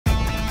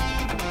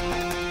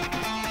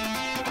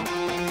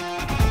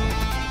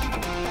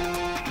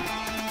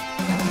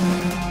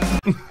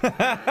You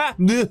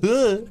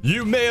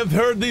may have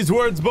heard these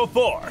words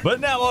before, but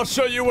now I'll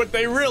show you what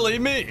they really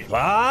mean.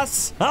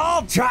 Class,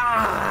 I'll try.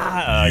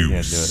 I can't do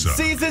it.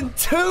 Season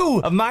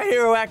 2 of My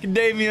Hero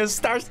Academia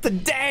starts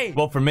today.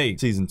 Well, for me,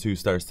 season 2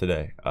 starts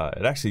today.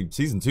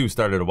 Season 2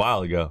 started a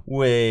while ago.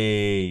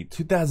 Wait,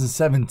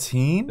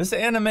 2017? This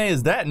anime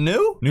is that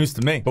new? News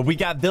to me. But we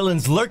got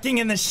villains lurking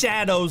in the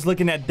shadows,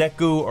 looking at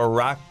Deku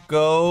Orako?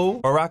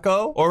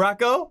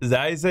 Is that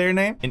how you say her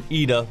name? And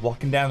Ida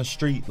walking down the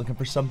street looking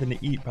for something to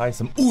eat, probably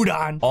some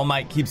udon. All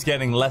Might keeps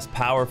getting less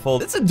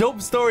powerful. It's a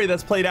dope story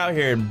that's played out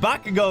here, and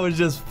Bakugo is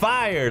just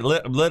fire,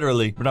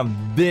 literally. But I'm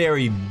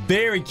very,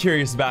 very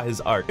curious about his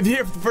art. If you're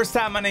here for the first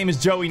time, my name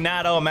is Joey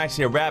Nato. I'm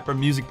actually a rapper,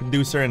 music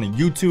producer, and a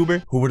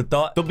YouTuber. Who would have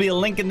thought? There'll be a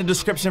link in the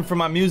description for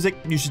my music.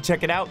 You should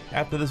check it out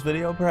after this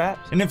video,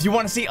 perhaps. And if you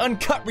want to see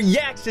uncut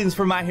reactions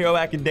for My Hero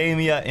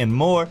Academia and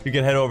more, you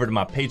can head over to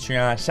my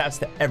Patreon. Shouts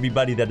to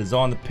everybody that is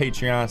on the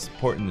Patreon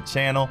supporting the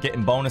channel,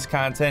 getting bonus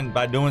content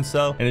by doing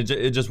so, and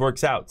it just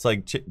works out. It's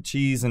like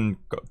cheese and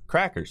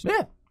crackers.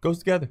 Yeah, goes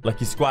together.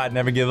 Lucky Squad,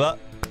 never give up.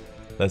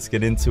 Let's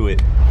get into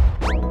it.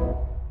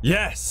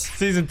 Yes!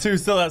 Season 2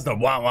 still has the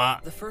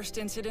wah-wah. The first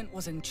incident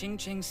was in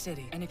Ching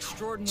City. An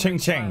extraordinary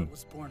child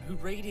was born who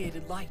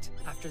radiated light.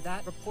 After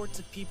that, reports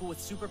of people with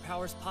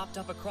superpowers popped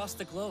up across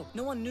the globe.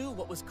 No one knew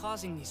what was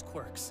causing these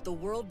quirks. The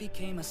world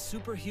became a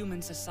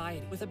superhuman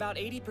society, with about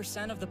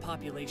 80% of the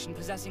population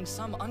possessing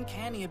some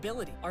uncanny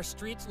ability. Our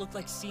streets looked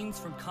like scenes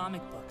from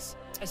comic books.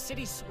 As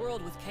cities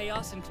swirled with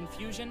chaos and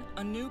confusion,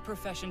 a new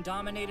profession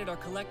dominated our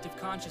collective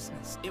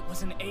consciousness. It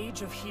was an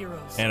age of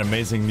heroes. And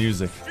amazing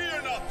music.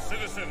 Fear not,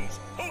 citizens.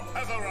 Hope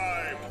has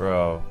arrived.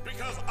 Bro.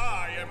 Because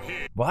I am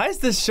here. Why is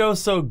this show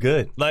so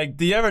good? Like,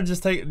 do you ever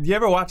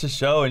watch a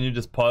show and you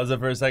just pause it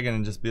for a second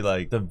and just be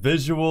like, the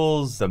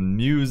visuals, the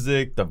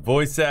music, the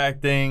voice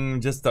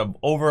acting, just the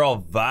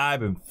overall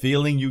vibe and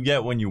feeling you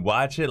get when you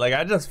watch it? Like,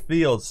 I just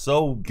feel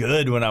so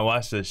good when I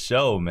watch this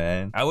show,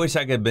 man. I wish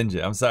I could binge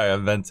it. I'm sorry,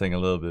 I'm venting a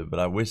little bit, but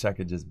I wish I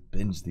could just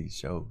binge these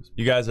shows.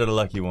 You guys are the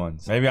lucky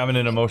ones. Maybe I'm in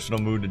an emotional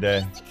mood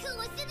today.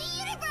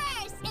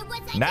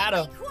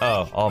 Nato.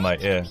 Oh, All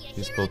Might, yeah.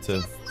 He's cool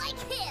too.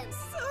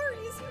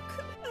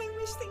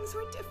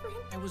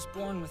 I was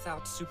born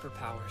without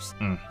superpowers.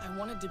 I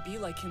wanted to be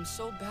like him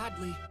so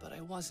badly, but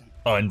I wasn't.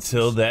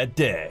 Until that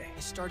day. I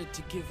started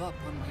to give up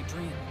on my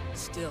dream.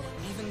 Still,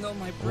 even though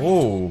my brain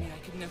told me I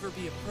could never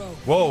be a pro.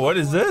 Whoa, what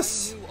is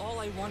this? I knew all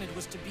I wanted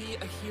was to be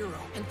a hero.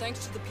 And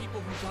thanks to the people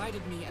who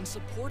guided me and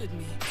supported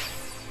me,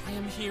 I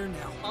am here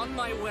now, on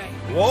my way.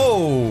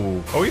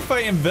 Whoa. Are we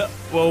fighting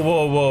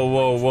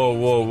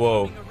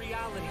Whoa.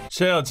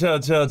 Chill.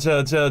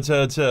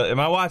 Am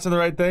I watching the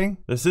right thing?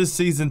 This is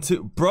season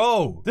 2.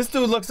 Bro, this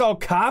dude looks all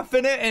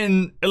confident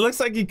and it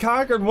looks like he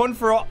conquered one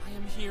for all. I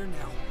am here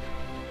now,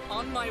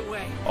 on my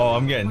way. Oh,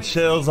 I'm getting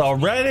chills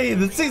already.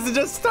 The season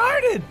just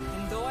started.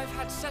 And though I've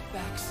had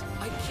setbacks,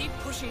 I keep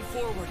pushing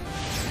forward.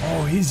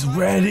 Oh, he's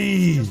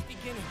ready. Just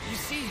beginning. You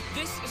see,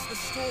 this is the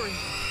story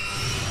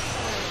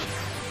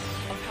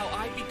of how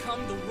I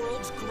become the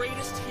world's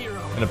greatest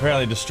hero. And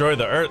apparently destroy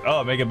the earth.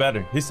 Oh, make it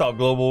better. He solved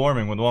global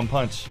warming with one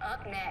punch.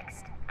 Up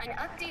next, an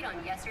update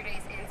on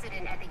yesterday's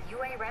incident at the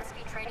UA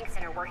Rescue Training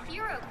Center where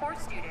hero course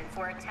students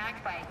were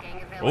attacked by a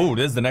gang of villains. Oh,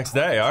 this is the next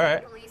day. All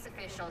right. Police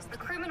officials, the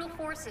criminal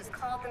forces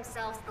called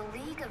themselves the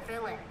League of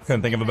Villains.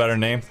 Couldn't think of a better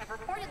name. Have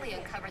reportedly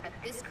uncovered that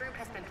this group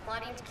has been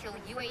plotting to kill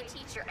UA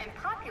teacher and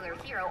popular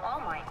hero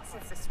All Might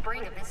since the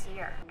spring of this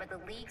year. But the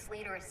League's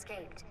leader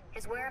escaped.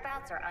 His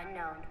whereabouts are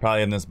unknown.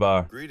 Probably in this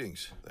bar.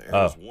 Greetings. The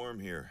air is warm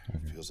here. It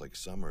feels like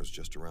summer is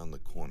just around the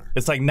corner.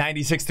 It's like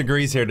 96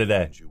 degrees here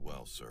today. You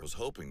well, sir. I was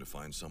hoping to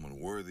find someone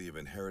worthy of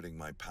inheriting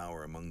my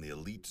power among the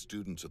elite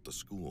students at the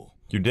school.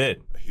 You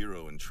did. A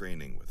hero in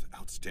training with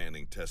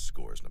outstanding test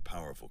scores and a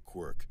powerful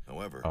quirk.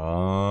 However, before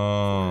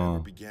I ever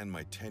began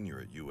my tenure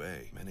at UA,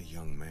 I met a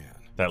young man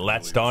that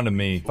latched onto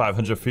me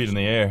 500 feet in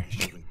the air.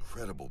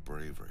 Incredible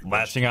bravery.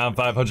 Latching on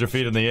 500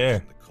 feet in the air.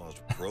 That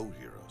caused pro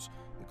heroes,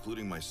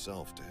 including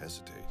myself, to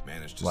hesitate.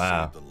 Managed to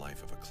save the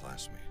life of a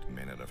classmate. He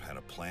may not have had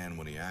a plan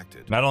when he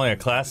acted. Not only a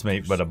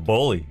classmate, but a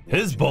bully.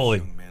 His bully.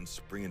 This young man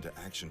spring into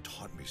action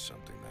taught me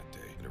something that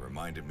day, and it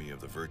reminded me of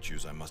the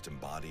virtues I must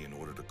embody in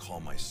order to call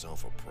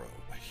myself a pro,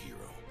 a hero.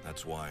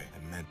 That's why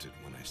I meant it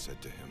when I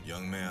said to him,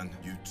 "Young man,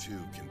 you too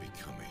can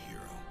become a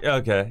hero." Yeah,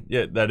 okay.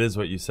 Yeah, that is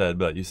what you said,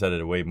 but you said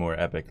it way more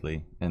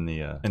epically in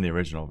the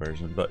original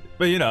version. But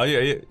you know,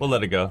 yeah, we'll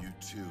let it go. You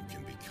too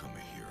can become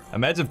a hero.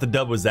 Imagine if the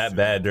dub was that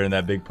bad during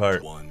that big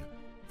part. One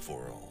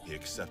for all. He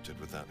accepted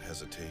without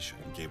hesitation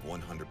and gave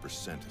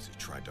 100% as he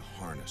tried to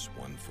harness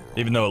one for all.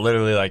 Even though it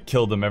literally like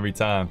killed him every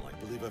time.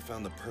 I believe I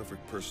found the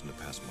perfect person to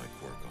pass my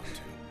quirk on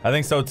to. I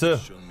think so too.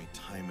 He's shown me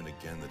time and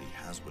again that he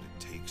has what it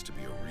takes to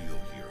be a real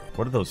hero.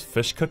 What are those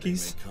fish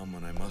cookies? They may come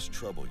when I must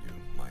trouble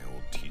you, my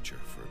old teacher,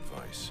 for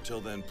advice. Till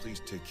then,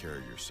 please take care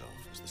of yourself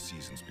as the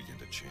seasons begin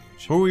to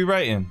change. Who are we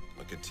writing?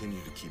 I'll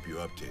continue to keep you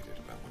updated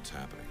about what's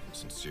happening.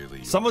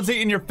 Sincerely, someone's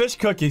eating your fish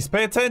cookies.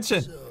 Pay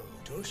attention. So,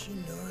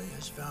 Toshinori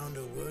has found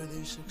a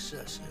worthy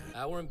successor.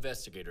 Our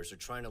investigators are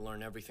trying to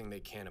learn everything they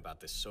can about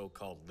this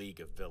so-called League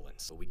of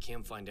Villains, but we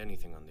can't find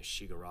anything on this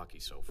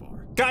Shigaraki so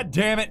far. God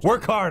damn it,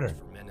 work harder.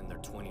 For men in their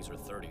 20s or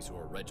 30s who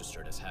are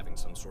registered as having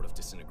some sort of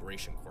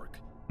disintegration quirk.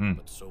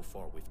 But so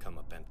far, we've come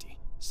up empty.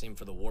 Same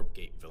for the Warp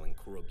Gate villain,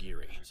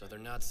 Kurogiri. So they're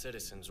not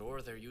citizens,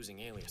 or they're using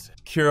aliases.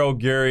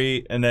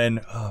 Kurogiri, and then,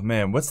 oh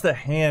man, what's the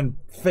hand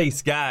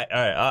face guy? All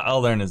right,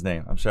 I'll learn his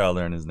name. I'm sure I'll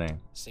learn his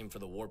name. Same for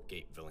the Warp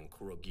Gate villain,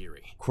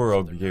 Kurogiri.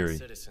 Kurogiri. So they're not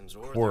citizens,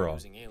 or they're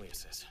using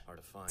aliases. Hard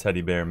to find.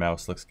 Teddy bear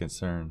mouse looks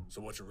concerned.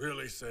 So what you're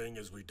really saying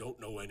is we don't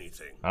know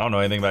anything. I don't know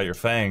anything about your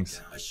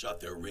fangs. I shot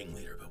their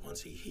ringleader, but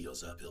once he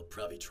heals up, he'll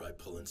probably try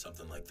pulling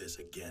something like this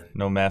again.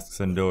 No masks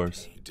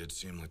indoors. He did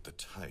seem like the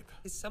type.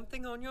 Is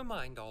something on your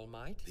mind, All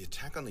Might? The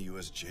attack on the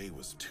USJ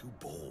was too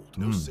bold.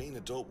 No sane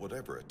adult would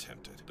ever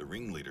attempt it. The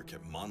ringleader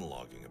kept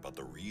monologuing about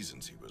the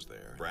reasons he was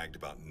there. Bragged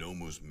about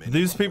Nomu's many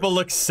These people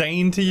look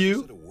sane to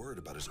you? Said a word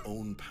about his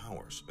own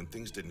powers. When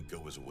things didn't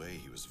go his way,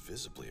 he was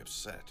visibly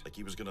upset. Like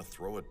he was gonna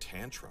throw a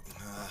tantrum.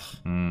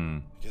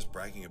 I guess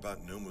bragging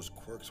about Nomu's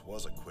quirks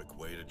was a quick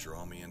way to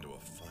draw me into a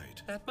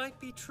fight. That might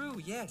be true,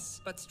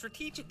 yes. But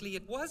strategically,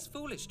 it was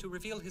foolish to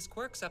reveal his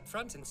quirks up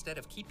front instead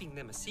of keeping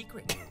them a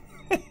secret.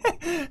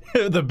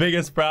 The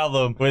biggest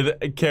problem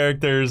with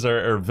characters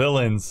or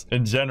villains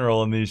in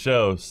general in these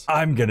shows.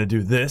 I'm gonna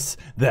do this,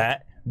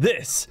 that,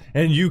 this,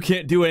 and you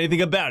can't do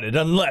anything about it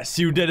unless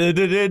you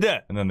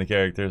da-da-da-da-da. And then the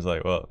character's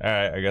like, well, all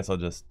right, I guess I'll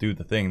just do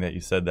the thing that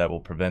you said that will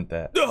prevent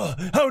that. Ugh,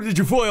 how did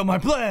you foil my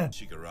plan?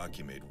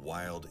 Shigaraki made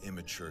wild,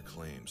 immature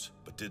claims,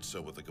 but did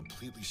so with a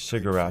completely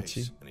straight Shigaraki?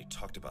 face. And he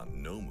talked about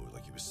Nomu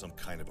like he was some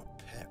kind of a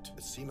pet.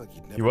 It seemed like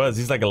he'd never... He was,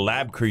 he's like a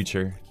lab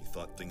creature. Like he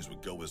thought things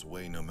would go his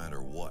way no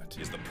matter what. He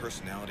has the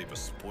personality of a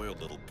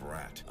spoiled little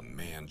brat, a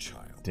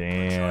man-child.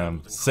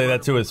 Damn. Say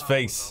that to his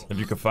face, if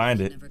you could find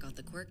it. Never got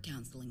the quirk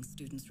counseling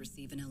students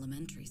receive in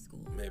elementary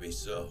school. Maybe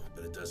so,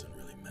 but it doesn't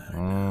really matter.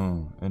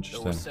 Oh, There were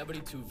interesting.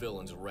 72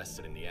 villains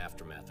arrested in the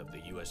aftermath of the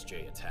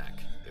USJ attack.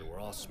 They were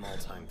all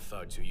small-time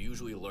thugs who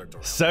usually lurked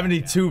around.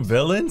 72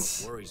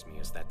 villains? What worries me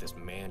is that this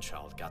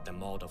man-child got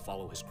them all to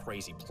follow his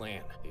crazy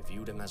plan. They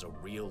viewed him as a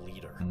real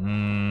leader.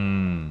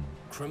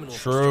 Criminals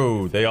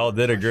True, they all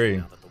did agree.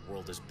 now that the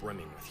world is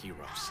brimming with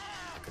heroes.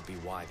 That could be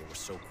why they were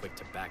so quick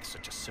to back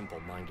such a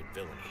simple-minded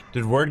villainy.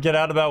 Did word get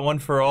out about One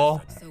for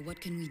All? So what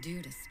can we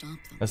do to stop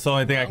them? That's the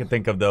only thing I can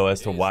think of, though,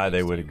 as to It is why they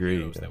thanks would to you agree.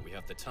 heroes that we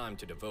have the time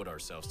to devote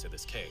ourselves to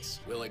this case.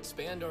 We'll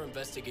expand our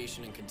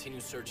investigation and continue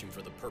searching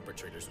for the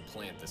perpetrators who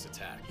planned this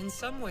attack. In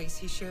some ways,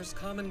 he shares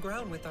common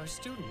ground with our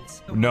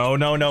students. No,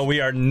 no, no, we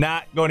are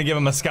not going to give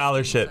him a I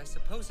scholarship.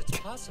 suppose it's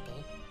possible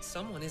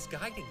someone is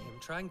guiding him,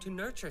 trying to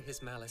nurture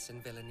his malice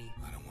and villainy.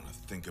 I don't want to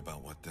think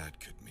about what that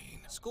could mean.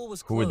 School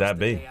was Who would closed that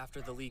the be? day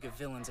after the League of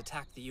Villains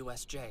attacked the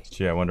USJ.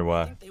 Gee, I wonder I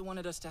why. think they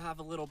wanted us to have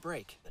a little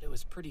break, but it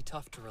was pretty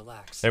tough to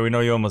relax. Hey, we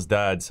know you almost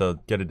died, so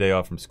get a day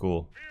off from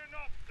school. Fear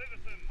not,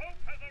 citizens. Hope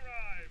has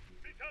arrived,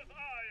 because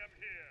I am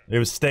here. It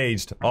was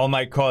staged. All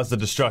Might cause the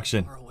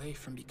destruction. Far away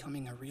from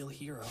becoming a real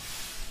hero.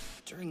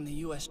 During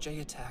the USJ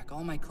attack,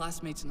 all my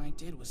classmates and I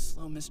did was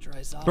slow Mr.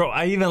 Aizawa. Bro,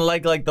 I even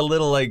like the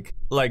little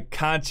like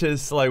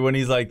conscious, like when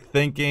he's like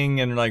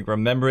thinking and like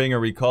remembering or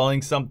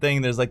recalling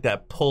something, there's like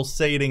that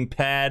pulsating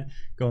pad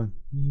going.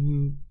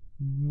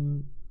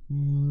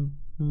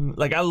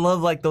 Like I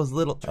love like those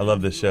little. I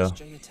love this show.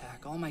 USJ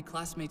attack, all my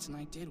classmates and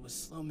I did was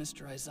slow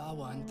Mr.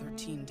 Aizawa and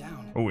 13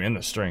 down. Oh, in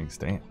the strings,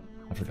 damn.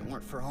 I If forgot. it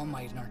weren't for All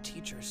Might and our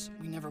teachers,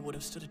 we never would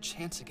have stood a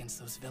chance against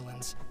those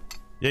villains.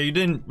 Yeah, you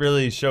didn't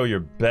really show your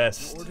In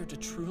best. order to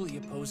truly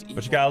oppose evil,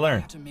 But you gotta learn.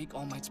 I have to make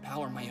All Might's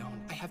power my own.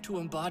 I have to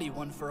embody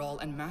One for All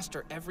and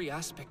master every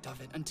aspect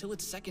of it until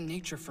it's second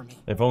nature for me.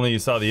 If only you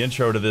saw the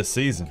intro to this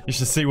season. You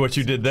should see what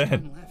you did then.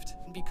 Time left.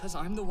 And because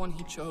I'm the one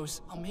he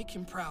chose, I'll make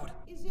him proud.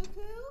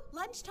 Izuku,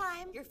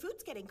 lunchtime. Your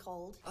food's getting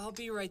cold. I'll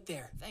be right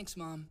there. Thanks,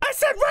 Mom. I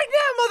said right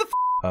now, motherfucker.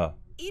 Oh,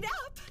 Eat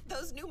up.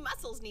 Those new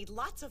muscles need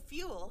lots of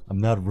fuel. I'm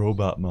not a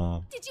robot,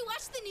 Mom. Did you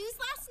watch the news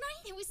last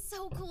night? It was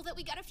so cool that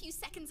we got a few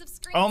seconds of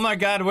screen. Oh my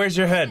God, where's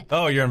your head?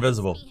 Oh, you're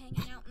invisible. Me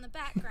hanging out in the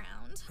background.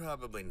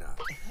 Probably not.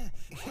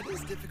 It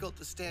is difficult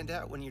to stand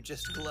out when you're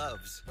just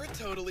gloves. We're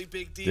totally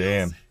big deals.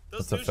 Damn,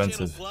 Those that's news offensive.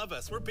 channels love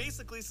us. We're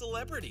basically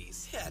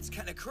celebrities. Yeah, it's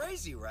kind of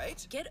crazy,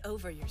 right? Get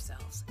over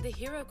yourselves. The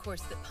hero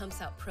course that pumps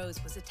out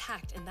pros was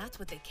attacked, and that's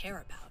what they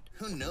care about.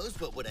 Who knows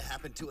what would have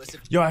happened to us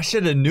if... Yo, I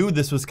should have knew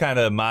this was kind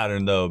of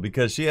modern though,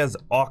 because she has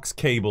aux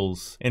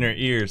cables in her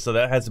ears, so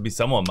that has to be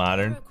somewhat The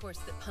modern. hero course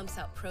that pumps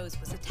out pros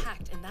was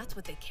attacked, and that's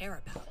what they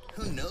care about.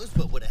 Who knows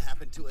what would have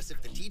happened to us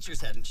if the teachers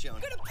hadn't shown?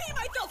 I'm gonna pee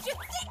myself just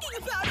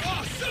thinking about it.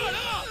 Oh, shut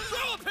up!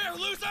 Grow up here,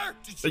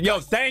 loser! Yo,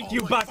 thank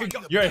you,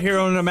 Bakugo. You're a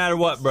hero no matter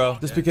what, bro.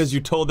 Just because you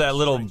told that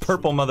little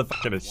purple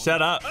motherfucker to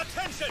shut up.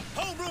 Attention!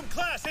 Homeroom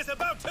class is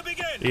about to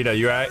begin! Ida,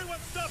 you alright? Everyone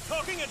stop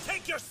talking and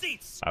take your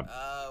seats!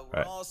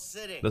 We're all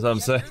sitting. That's what I'm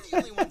saying.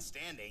 You're the only one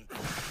standing.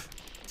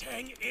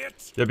 Dang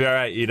it! You'll be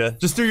alright, Ida.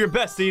 Just do your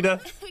best, Ida.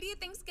 Who do you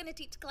think's gonna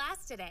teach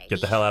class today. Get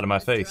the hell out of my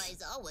Mr. face.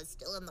 Aizawa's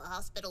still in the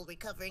hospital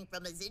recovering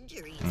from his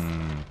injuries.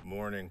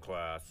 Morning,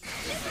 class.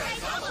 Mr.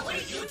 Aizawa, what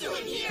are you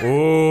doing here?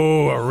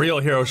 Ooh, a real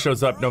hero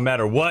shows up no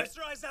matter what.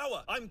 Mr.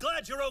 Aizawa, I'm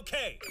glad you're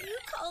okay. You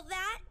call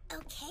that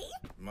okay?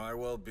 My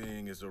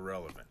well-being is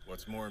irrelevant.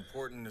 What's more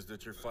important is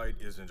that your fight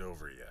isn't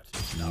over yet.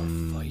 Our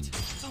fight.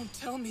 Don't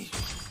tell me.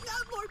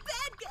 Not more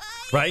bad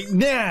guys. Right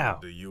now.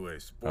 The UA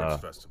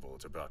Sports Festival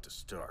is about to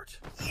start.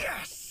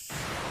 Yes!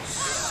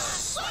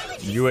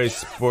 UA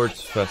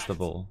Sports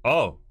Festival.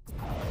 Oh.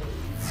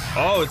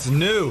 Oh, it's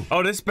new.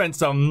 Oh, they spent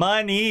some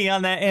money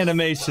on that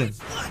animation.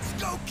 Let's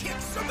go kick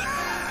some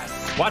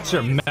ass! Watch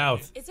your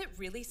mouth. Is it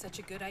really such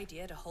a good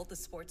idea to hold the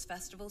sports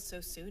festival so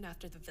soon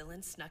after the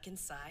villains snuck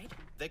inside?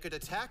 They could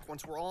attack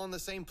once we're all in the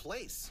same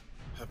place.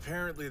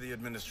 Apparently, the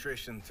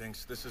administration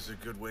thinks this is a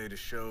good way to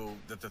show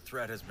that the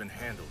threat has been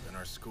handled and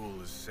our school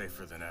is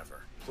safer than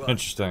ever. Plus,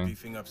 Interesting.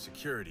 beefing up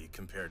security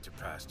compared to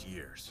past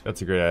years.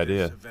 That's a great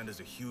idea. This event is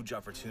a huge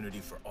opportunity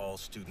for all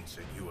students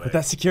at UA. But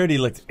that security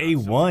looked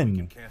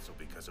A1. Cancel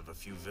because of a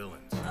few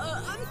villains.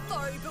 I'm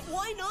sorry, but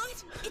why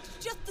not?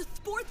 It's just the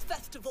sports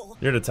festival.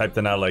 You're the type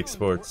to not like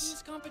sports.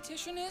 This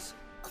competition is?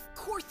 Of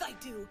course I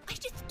do. I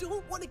just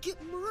don't want to get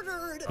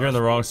murdered. You're in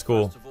the wrong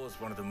school. The festival is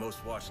one of the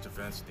most watched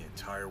events in the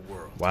entire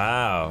world.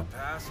 Wow. In the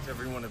past,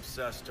 everyone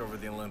obsessed over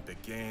the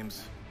Olympic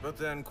Games, but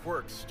then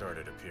quirks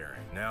started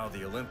appearing. Now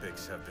the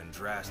Olympics have been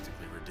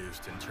drastically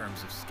reduced in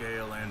terms of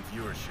scale and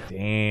viewership.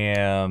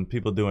 Damn,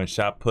 people doing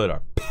shot put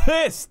are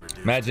pissed.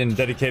 Imagine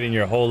dedicating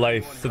your whole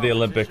life to the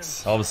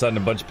Olympics. All of a sudden,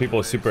 a bunch of people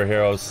with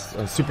superheroes,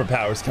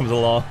 superpowers comes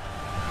along.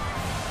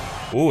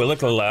 Ooh, it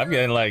looked like I'm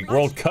getting like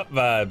World Cup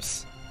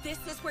vibes. This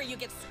is where you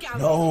get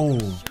scouted. No.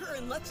 Sure,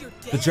 unless you're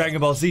dead. The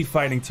Dragon Ball Z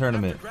fighting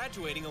tournament. After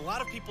graduating, a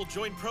lot of people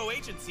join pro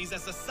agencies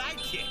as a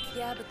sidekick.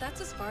 Yeah, but that's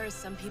as far as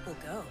some people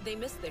go. They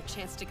miss their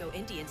chance to go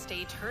indie and stay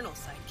eternal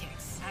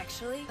sidekicks.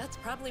 Actually, that's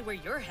probably where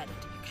you're headed.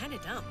 You're kind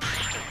of dumb.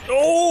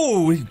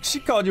 Oh,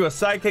 she called you a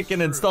sidekick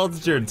and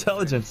insulted your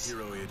intelligence.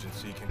 Hero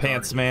agency can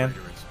Pants, garner man.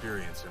 greater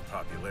experience and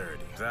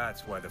popularity.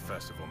 That's why the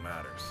festival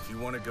matters. If you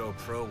want to go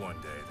pro one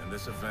day, then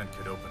this event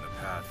could open the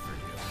path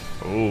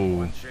for you. Ooh.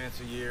 1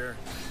 chance a year.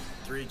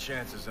 3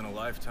 chances in a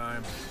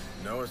lifetime.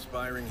 No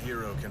aspiring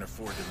hero can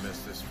afford to miss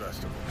this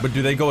festival. But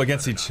do they go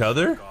against each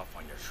other? Off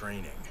on your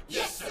training.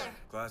 Yes, sir.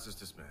 Class is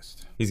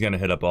dismissed. He's gonna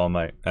hit up All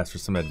Might, ask for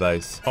some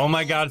advice. Oh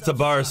my god, it's a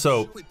bar of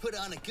soap. We put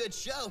on a good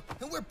show,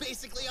 and we're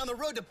basically on the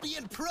road to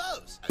being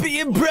pros.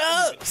 Being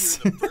pros!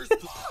 Oh man,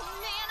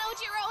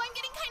 Ojiro, I'm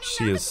getting kind of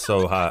She nervous is so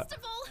about the hot.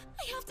 festival.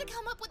 I have to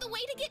come up with a way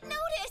to get noticed.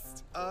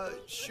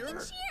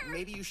 Sure.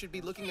 Maybe you should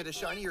be looking at a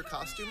shinier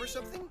costume or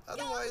something.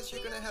 Otherwise,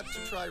 you're gonna have to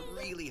try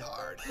really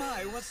hard.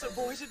 My, what's a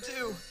boy to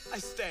do? I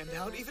stand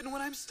out even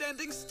when I'm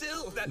standing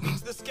still. That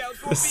means the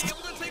scouts won't be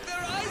able to take their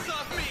eyes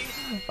off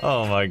me.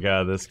 Oh my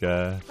god, this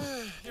guy.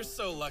 You're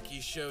so lucky,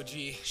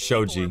 Shoji.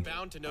 Shoji. People are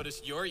bound to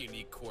notice your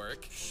unique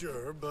quirk.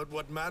 Sure, but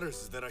what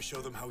matters is that I show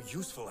them how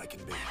useful I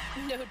can be.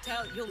 No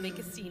doubt you'll make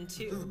a scene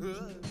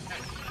too.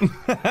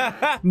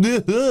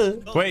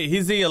 Wait,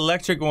 he's the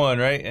electric one,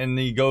 right? And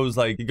he goes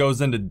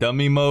into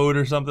dummy mode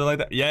or something like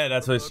that. Yeah,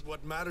 that's what. But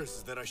what matters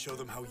is that I show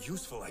them how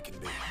useful I can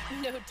be.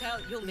 No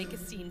doubt you'll make a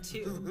scene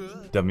too.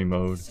 Dummy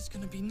mode. This is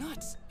gonna be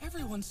nuts.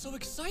 Everyone's so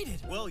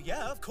excited. Well,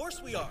 yeah, of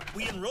course we are.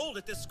 We enrolled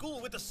at this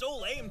school with the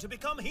sole aim to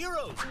become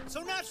heroes.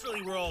 So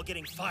naturally, we're all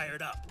getting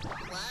fired up.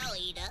 Wow,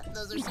 Ida,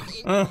 those are some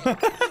You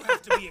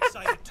have to be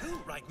excited too,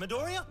 right,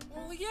 Midoriya?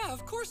 Well, yeah,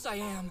 of course I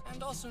am.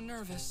 And also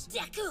nervous.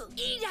 Deku,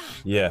 Ida.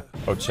 Yeah,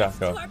 You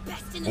Ochako. are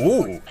best in the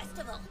Ooh. sports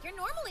festival. You're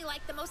normally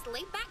like the most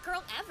laid-back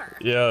girl ever.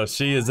 Yo,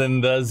 she is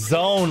in the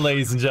zone,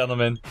 ladies and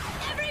gentlemen.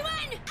 Everyone,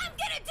 I'm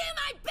gonna do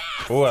my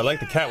best. Oh, I like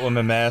the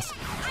Catwoman mask.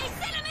 I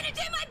said I'm gonna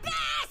do my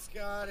best.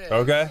 Got it.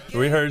 Okay,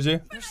 we heard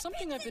you. There's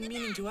something I've been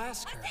meaning to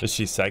ask her. Is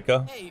she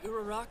psycho? Hey,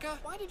 Uraraka,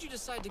 why did you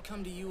decide to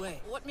come to UA?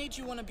 What made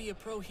you want to be a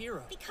pro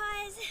hero?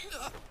 Because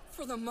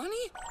For the money?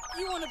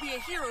 You want to be a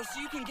hero so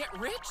you can get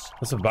rich?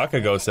 That's what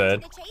Bakugo said.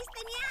 the chase,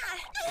 then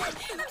yeah. I'm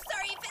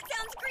sorry if it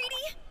sounds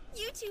greedy.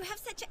 You two have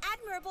such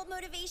admirable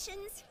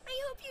motivations. I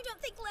hope you don't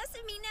think less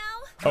of me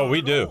now. Oh,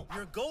 we do.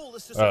 Your goal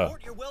is to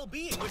support your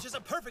well-being, which is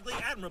a perfectly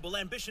admirable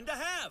ambition to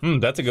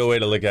have. That's a good way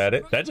to look at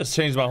it. That just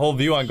changed my whole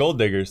view on gold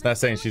diggers. Not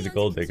saying she's a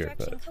gold digger,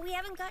 but We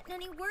haven't gotten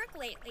any work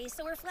lately,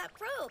 so we're flat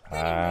broke.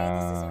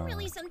 Anyway, this isn't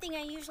really something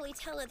I usually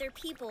tell other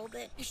people,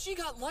 but If she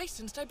got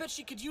licensed, I bet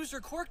she could use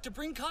her quirk to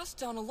bring costs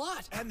down a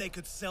lot. And they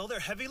could sell their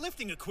heavy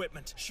lifting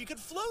equipment. She could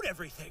float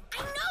everything.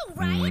 I know,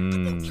 right? I've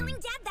been telling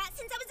Dad that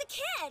since I was a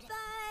kid.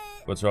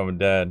 But what's wrong with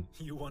Dad?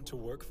 You want to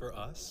work for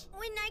us?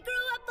 when I grow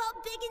up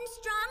all big and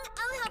strong,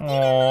 I'll help you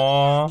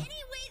Aww. in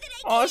any way that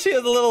I Oh, she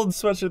has a little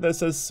sweatshirt that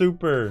says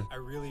super. I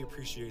really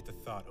appreciate the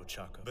thought,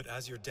 Ochako. But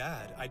as your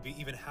dad, I'd be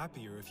even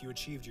happier if you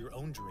achieved your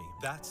own dream.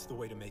 That's the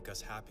way to make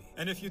us happy.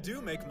 And if you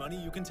do make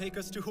money, you can take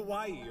us to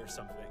Hawaii or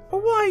something.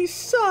 Hawaii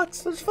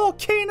sucks. There's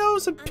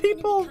volcanoes and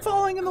people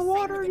falling in the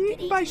water and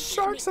eaten by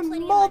sharks and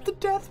mauled to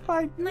death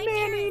by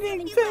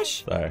man-eating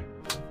fish. Sorry.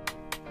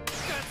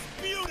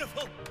 That's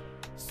beautiful.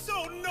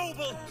 So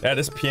noble. Yeah,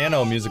 this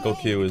piano musical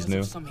cue is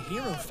new. Some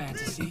hero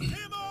fantasy.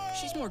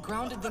 She's more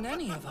grounded than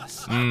any of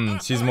us.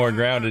 She's more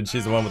grounded.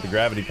 She's the one with the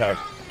gravity power.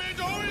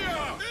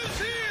 Midoriya is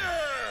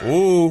here!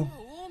 Ooh.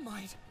 All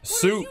Might.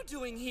 Suit.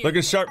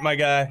 Looking sharp, my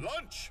guy.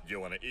 Lunch. You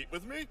want to eat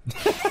with me?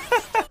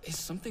 Is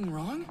something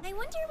wrong? I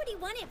wonder what he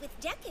wanted with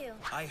Deku.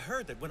 I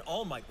heard that when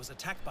All Might was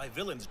attacked by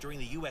villains during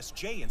the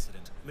USJ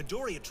incident,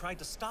 Midoriya tried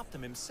to stop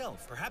them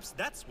himself. Perhaps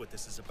that's what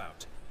this is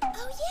about.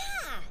 Oh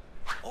yeah!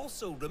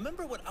 Also,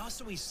 remember what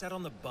Asui said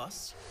on the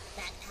bus?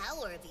 That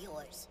power of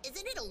yours,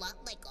 isn't it a lot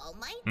like All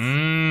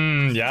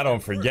Might? Yeah,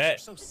 don't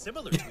forget. So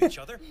similar to each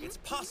other, it's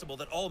possible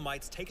that All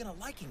Might's taken a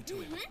liking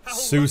to him.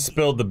 Sue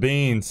spilled the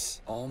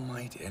beans. All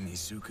Might and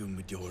Izuku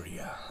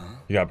Midoriya, huh?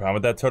 You got a problem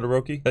with that,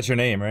 Todoroki? That's your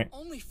name, right?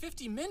 Only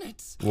 50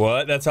 minutes.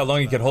 What? That's how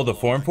long you could hold the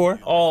form for?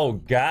 Oh,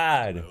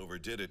 God. I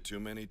overdid it too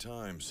many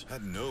times.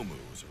 Had Nomu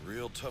was a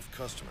real tough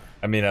customer.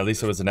 I mean, at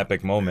least it was an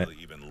epic moment.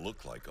 Barely even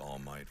looked like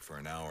All Might for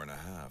an hour and a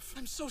half.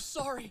 I'm so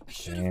sorry. I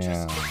should have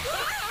just...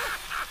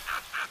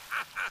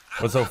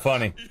 What's so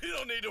funny? You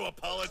don't need to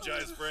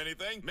apologize for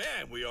anything.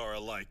 Man, we are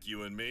alike,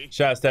 you and me.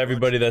 Shouts to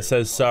everybody that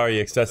says sorry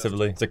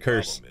excessively. It's a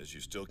curse. Problem is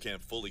you still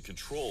can't fully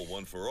control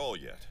One for All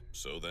yet.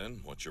 So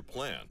then, what's your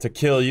plan? To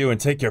kill you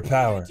and take your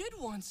power. I did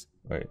once.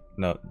 Wait,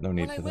 no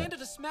need when for I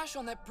landed a smash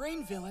on that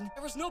brain villain,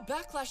 there was no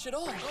backlash at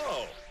all.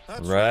 Oh,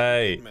 that's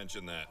right. You didn't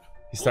mention that.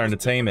 He's starting to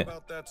tame it.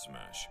 About that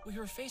smash? We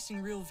were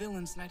facing real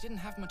villains, and I didn't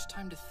have much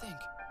time to think.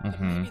 But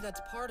maybe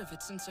that's part of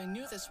it, since I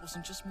knew this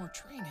wasn't just more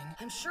training.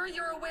 I'm sure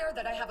you're aware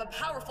that I have a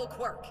powerful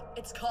quirk.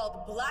 It's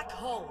called Black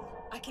Hole.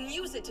 I can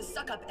use it to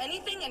suck up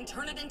anything and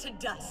turn it into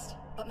dust.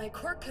 But my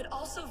quirk could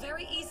also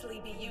very easily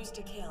be used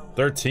to kill.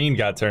 13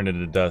 got turned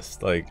into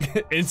dust,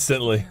 like,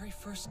 instantly. Very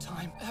first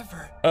time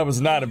ever. I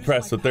was not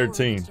impressed with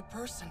 13.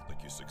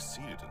 Like you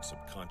succeeded in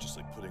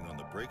subconsciously putting on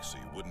the brakes so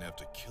you wouldn't have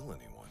to kill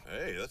anyone.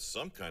 Hey, that's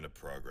some kind of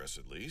progress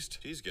at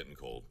least. Tea's getting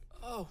cold.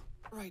 Oh,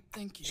 right,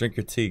 thank you. Drink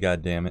your tea,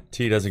 goddammit.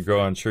 Tea doesn't grow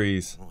on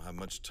trees. I don't have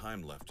much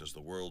time left as the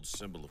world's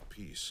symbol of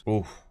peace.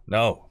 Oof,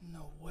 no.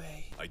 No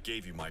way. I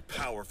gave you my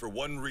power for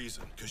one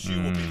reason, because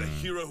you will be the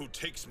hero who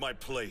takes my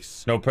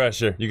place. No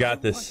pressure. You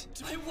got this.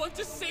 I want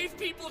to save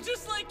people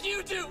just like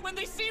you do. When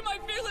they see my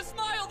fearless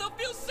smile, they'll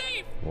feel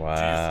safe. Wow.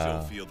 Do you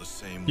still feel the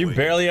same You way?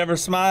 barely ever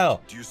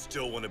smile. Do you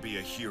still want to be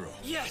a hero?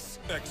 Yes.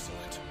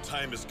 Excellent.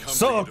 Time has come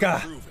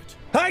Sokka. for you to prove it.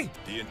 Hey!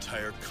 The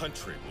entire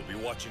country will be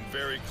watching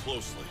very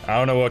closely. I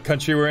don't know what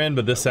country we're in,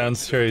 but this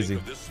sounds crazy.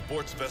 This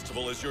sports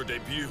festival is your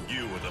debut.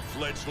 You are the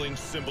fledgling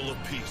symbol of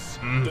peace.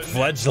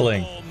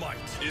 Fledgling. All Might,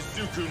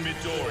 Izuku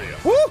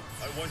Midoriya. Woo!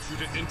 I want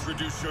you to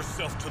introduce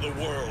yourself to the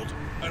world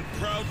and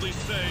proudly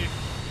say,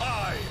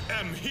 I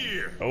am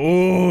here.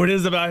 Oh, it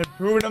is about him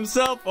proving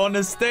himself on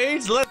the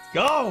stage. Let's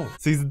go.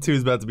 Season 2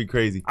 is about to be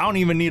crazy. I don't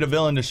even need a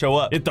villain to show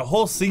up. If the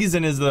whole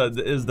season is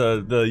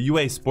the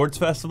UA Sports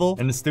Festival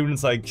and the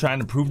students like trying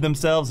to prove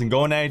themselves and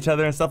going at each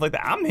other and stuff like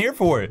that, I'm here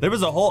for it. There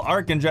was a whole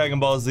arc in Dragon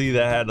Ball Z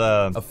that had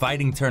a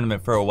fighting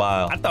tournament for a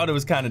while. I thought it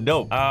was kind of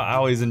dope. I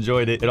always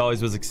enjoyed it. It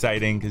always was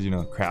exciting because, you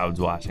know,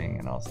 crowds watching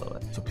and all stuff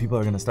like that. So people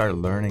are gonna start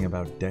learning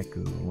about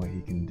Deku and what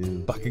he can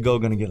do.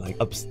 Bakugo gonna get like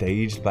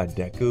upstaged by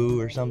Deku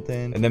or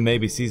something. And then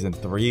maybe season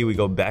 3, we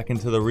go back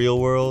into the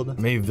real world.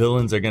 Maybe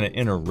villains are gonna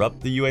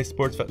interrupt the UA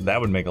Sports Fest. That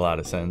would make a lot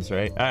of sense,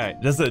 right? All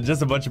right,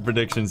 just a bunch of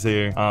predictions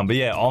here. But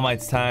yeah, All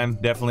Might's time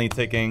definitely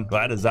ticking.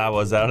 Glad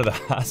Aizawa's out of the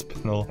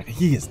hospital.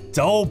 He is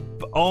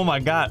dope. Oh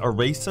my God,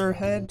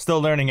 Eraserhead.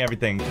 Still learning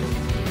everything.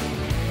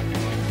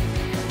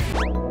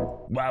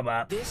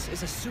 Wow. This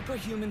is a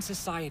superhuman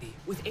society,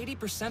 with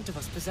 80% of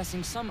us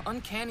possessing some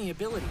uncanny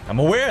ability. I'm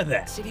aware of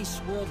that. Cities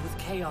swirled with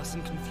chaos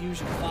and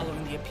confusion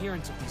following the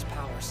appearance of these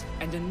powers,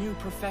 and a new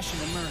profession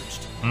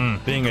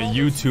emerged. Being a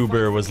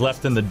YouTuber was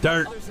left in the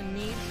dirt. Others in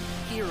need,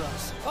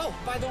 heroes. Oh,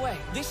 by the way,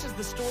 this is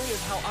the story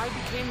of how I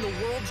became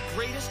the world's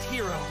greatest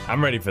hero.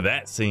 I'm ready for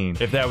that scene,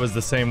 if that was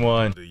the same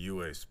one. The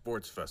UA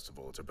Sports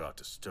Festival is about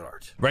to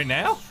start. Right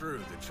now? It's true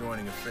that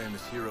joining a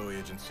famous hero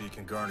agency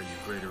can garner you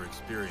greater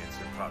experience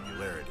and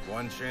popularity.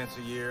 1 chance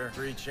a year,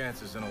 3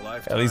 chances in a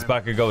lifetime. At least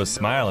Bakugo is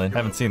smiling.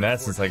 Haven't seen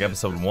that since like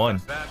episode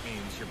 1. That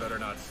means you better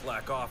not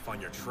slack off on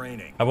your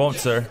training. I won't,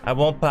 sir. I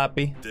won't,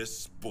 Poppy. This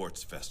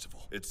sports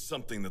festival, it's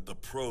something that the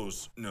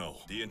pros know.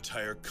 The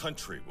entire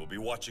country will be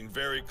watching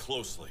very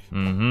closely.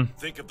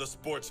 Think of the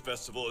sports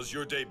festival as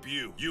your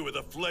debut. You are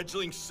the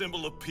fledgling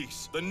symbol of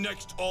peace. The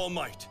next All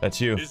Might.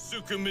 That's you.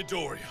 Izuku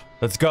Midoriya.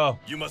 Let's go.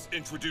 You must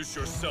introduce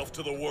yourself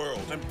to the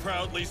world and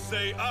proudly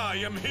say, I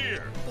am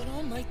here. But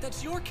All Might,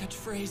 that's your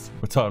catchphrase.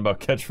 We're talking about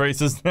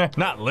catchphrases.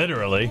 Not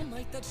literally. All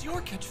Might, that's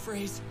your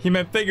catchphrase. He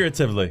meant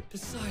figuratively.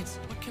 Besides,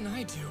 what can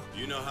I do?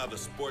 You know how the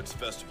sports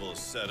festival is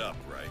set up,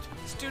 right?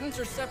 Students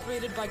are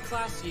separated by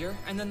class year,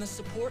 and then the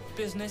support,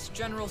 business,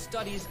 general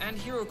studies, and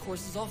hero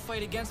courses all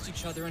fight against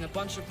each other in a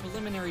bunch of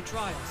preliminary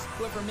trials.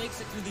 Whoever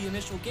makes it through the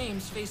initial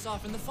games face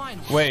off in the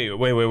final. Wait.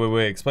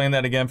 Explain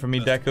that again for me,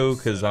 Deku,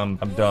 because I'm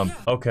dumb.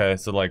 Okay,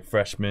 so like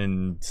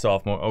freshman,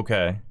 sophomore.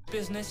 Okay.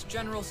 Business,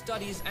 general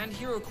studies, and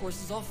hero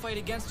courses all fight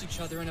against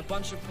each other in a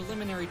bunch of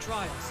preliminary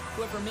trials.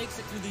 Whoever makes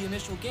it through the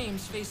initial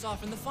games face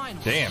off in the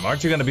finals. Damn,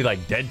 aren't you gonna be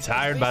like dead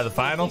tired by the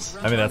finals?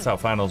 I mean, that's how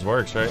finals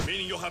works, right?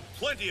 Meaning you'll have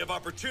plenty of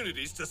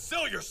opportunities to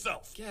sell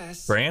yourself.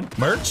 Yes. Brand?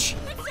 Merch?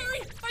 I'm sorry.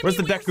 Where's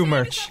the Deku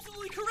merch?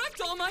 Absolutely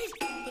correct, All Might.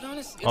 But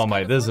honestly, All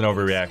Might, this is an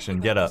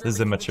overreaction. Get up. This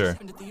is immature.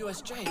 At the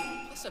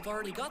USJ. Plus, I've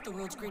already got the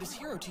world's greatest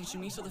hero teaching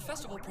me, so the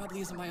festival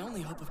probably isn't my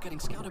only hope of getting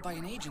scouted by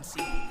an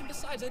agency. And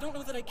besides, I don't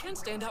know that I can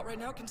stand out right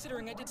now,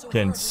 considering I did so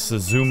Getting hard.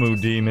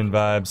 Suzumu demon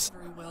vibes.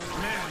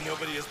 Man,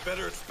 nobody is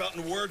better at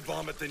spouting word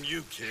vomit than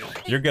you, kid.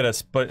 You're good at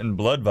spitting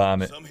blood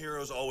vomit. Some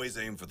heroes always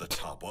aim for the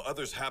top, while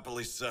others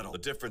happily settle. The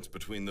difference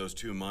between those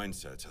two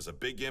mindsets has a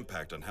big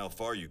impact on how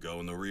far you go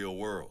in the real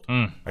world.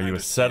 Are you a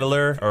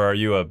settler or are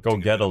you a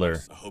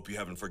go-getter? I hope you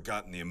haven't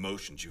forgotten the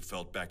emotions you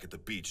felt back at the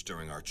beach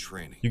during our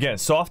training. You getting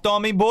soft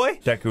on me, boy?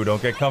 Deku,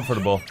 don't get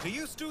comfortable. Do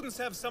you students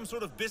have some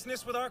sort of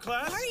business with our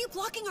class? Why are you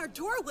blocking our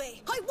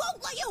doorway? I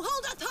won't let you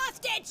hold us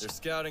hostage! They're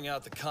scouting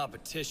out the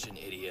competition,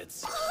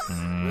 idiots.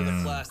 We're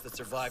the class that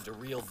survived a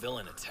real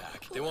villain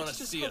attack. They want to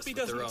see us with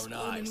their own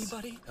eyes.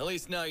 At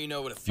least now you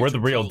know what a future We're the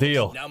real pro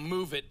deal. looks. Now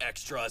move it,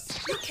 extras.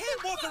 You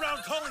can't walk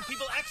around calling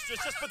people extras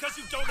just because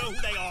you don't know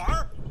who they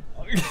are.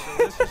 So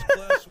this is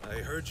class.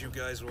 I heard you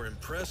guys were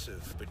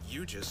impressive, but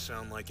you just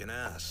sound like an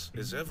ass.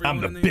 Is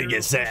everyone I'm the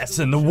biggest ass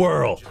in the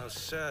world. How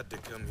sad to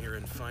come here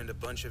and find a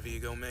bunch of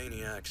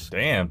egomaniacs.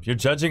 Damn, you're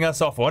judging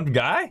us off one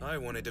guy? I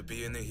wanted to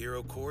be in the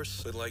hero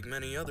course, but like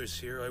many others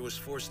here, I was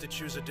forced to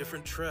choose a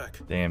different track.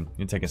 Damn,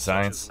 you're taking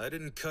science? I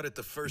didn't cut it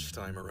the first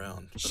time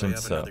around, but I Shouldn't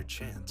have so. another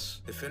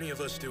chance. If any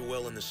of us do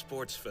well in the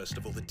sports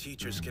festival, the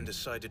teachers can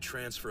decide to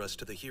transfer us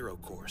to the hero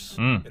course.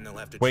 And they'll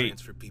have to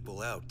transfer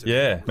people out.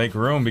 Yeah, make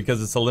room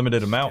because it's a limited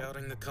amount.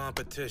 Scouting the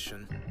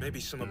competition. Maybe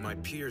some of my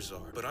peers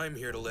are, but I'm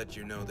here to let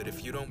you know that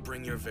if you don't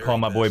bring your very Call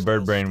my boy best, Bird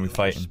I'll Brain, we steal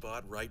fighting. your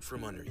spot right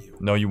from under you.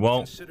 No, you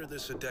won't. Consider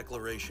this a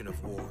declaration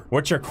of war.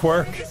 What's your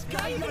quirk? Where did this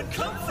guy even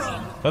come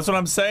from? That's what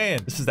I'm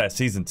saying. This is that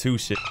season 2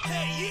 shit.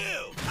 Hey,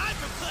 you! I'm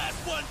from Class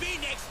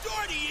 1B next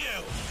door to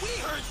you! We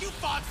heard you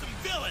fought some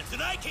villains,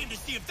 and I came to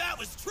see if that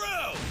was true!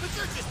 But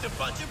you're just a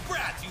bunch of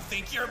brats who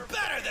think you're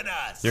better than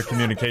us! Your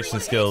communication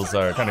skills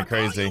are kind of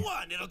crazy.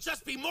 It'll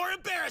just be more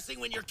embarrassing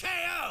when you're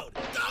KO'd!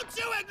 Don't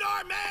you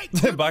ignore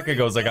me!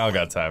 Bakugo's like, I don't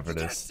got time for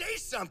this. Say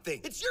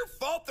something! It's your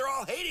fault they're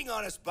all hating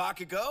on us,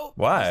 Bakugo!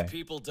 Why? These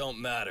people don't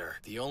matter.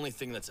 The only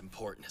thing that's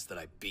important is that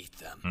I beat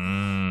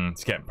them.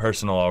 It's getting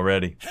personal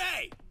already.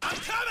 Hey! I'm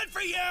coming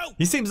for you!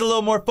 He seems a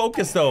little more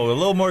focused though, a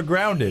little more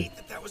grounded.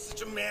 That was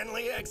such a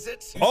manly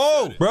exit.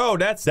 Oh, bro,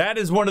 that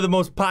is one of the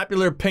most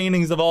popular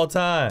paintings of all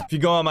time. If you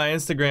go on my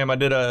Instagram, I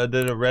did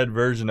a red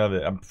version of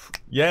it.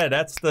 Yeah,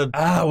 that's the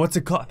what's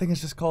it called? I think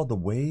it's just called the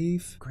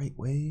Wave, Great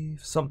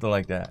Wave, something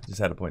like that. Just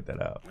had to point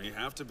that out. We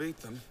have to beat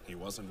them. He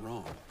wasn't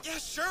wrong. Yeah,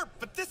 sure,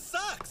 but this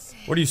sucks.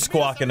 What are you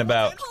squawking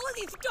about? All of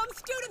these dumb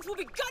students will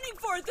be gunning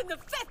for us in the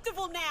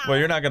festival now. Well,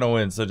 you're not gonna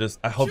win, so just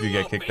I hope you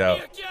get kicked out.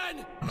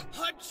 Again!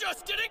 I'm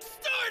just getting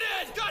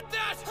started! Got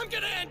that? I'm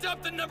gonna end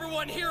up the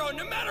 #1 hero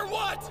no matter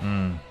what!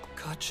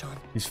 God, Sean.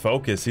 He's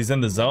focused. He's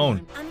in the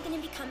zone. I'm gonna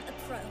become a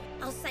pro.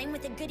 I'll sign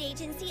with a good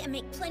agency and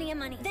make plenty of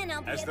money. Then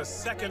I'll be As the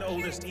second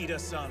oldest Ida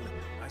son,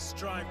 I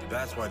strive to...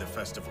 That's why the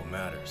festival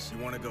matters.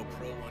 You want to go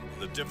pro one day?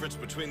 The difference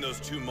between those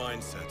two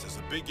mindsets has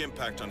a big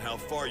impact on how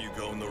far you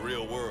go in the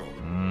real world.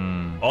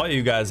 All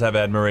you guys have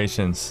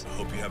admirations. I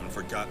hope you haven't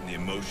forgotten the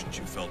emotions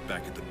you felt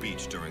back at the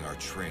beach during our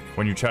training.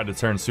 When you tried to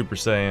turn Super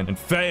Saiyan and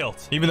failed,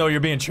 even though you're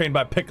being trained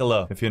by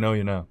Piccolo. If you know,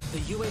 you know. The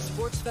UA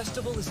Sports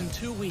Festival is in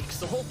 2 weeks.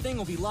 The whole thing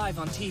will be live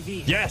on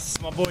TV. Yes,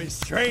 my boy's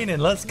training.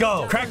 Let's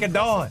go. Crack of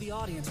dawn. The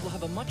audience will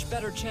have a much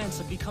better chance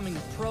of becoming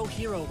a pro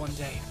hero one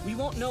day. We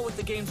won't know what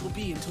the games will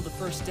be until the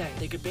first day.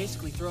 They could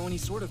basically throw any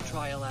sort of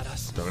trial at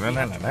us.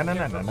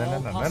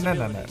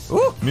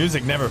 Ooh,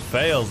 music never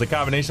fails. The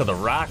combination of the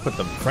rock with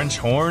the French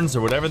horns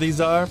or whatever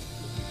these are.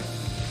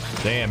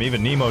 Damn,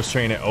 even Nemo's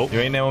training. Oh, you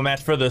ain't no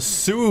match for the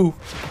Sue.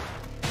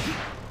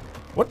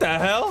 What the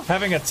hell?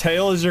 Having a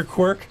tail is your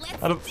quirk?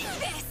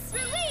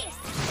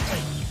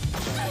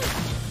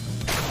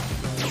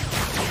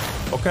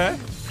 Okay.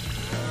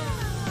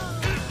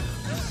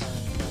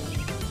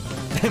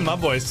 My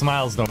boy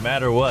smiles no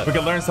matter what. We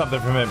can learn something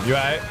from him. You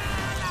alright?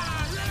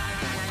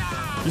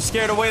 You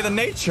scared away the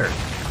nature.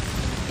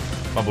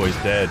 My boy's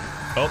dead.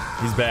 Oh,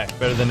 he's back.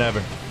 Better than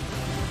ever.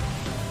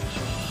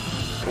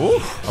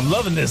 Ooh, I'm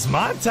loving this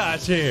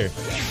montage here.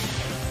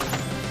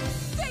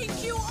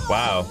 Thank you all.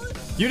 Wow.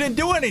 You didn't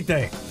do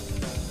anything.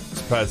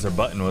 Surprised their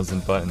button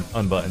wasn't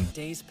unbuttoned.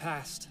 Days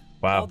passed.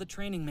 Wow. All the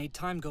training made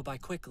time go by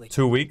quickly.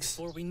 2 weeks?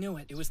 Before we knew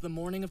it, it was the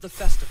morning of the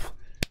festival.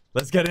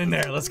 Let's get in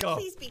there. Let's go.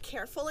 Please be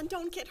careful and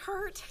don't get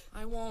hurt.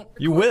 I won't.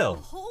 You will.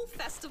 The whole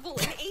festival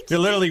in HD. You're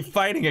literally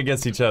fighting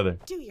against each other.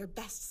 Do your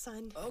best,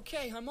 son.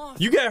 Okay, I'm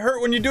off. You get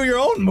hurt when you do your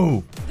own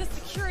move. The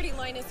security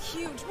line is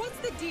huge. What's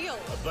the deal?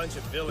 A bunch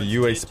of The villains.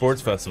 UA sports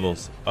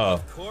festivals. Oh.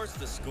 Of course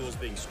the school's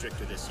being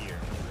stricter this year.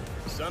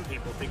 Some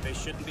people think they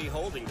shouldn't be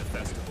holding the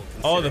festival.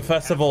 Oh, the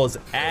festival is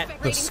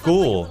at the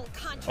school.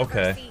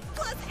 Okay.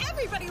 Plus,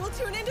 everybody will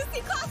tune in to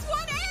see Class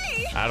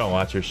 1A. I don't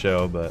watch your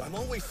show, but I'm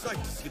always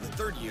psyched to see the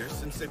third years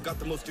since they've got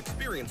the most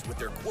experience with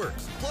their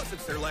quirks. Plus,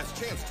 it's their last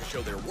chance to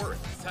show their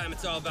worth. This time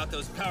it's all about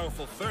those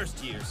powerful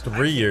first years.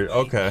 3 years.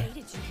 Okay.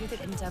 Hey, did you hear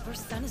that Endeavor's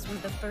son is one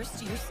of the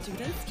first year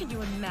students? Can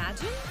you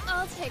imagine?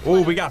 I'll take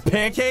Ooh, we got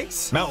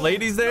pancakes. Mount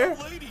Lady's there.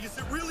 Lady, is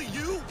it really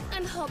you?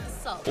 and hold the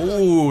salt.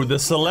 Ooh, the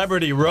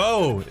celebrity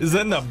row is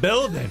in the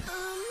building.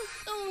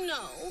 Oh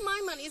no,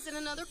 my money's in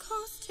another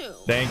costume.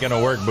 They ain't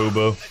gonna work,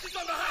 boo-boo.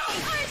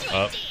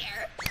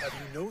 Have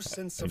you no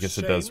sense I of guess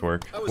it shame? does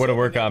work. I was Would've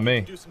worked hoping on I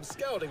me. could do some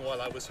scouting while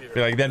I was here.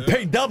 Be like, then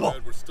pay double.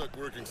 We're stuck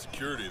working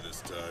security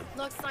this time.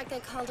 Looks like they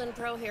called in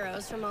pro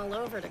heroes from all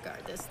over to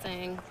guard this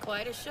thing.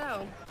 Quite a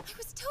show. I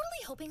was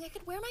totally hoping I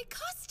could wear my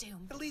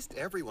costume. At least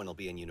everyone will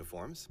be in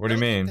uniforms. What do you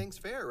mean? Things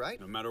fair, right?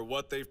 No matter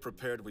what they've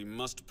prepared, we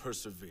must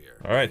persevere.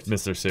 All right,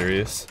 Mr.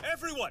 Serious.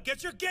 Everyone,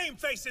 get your game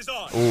faces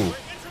on. Ooh. We're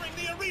entering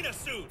the arena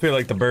soon. I feel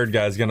like the bird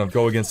guy's gonna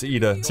go against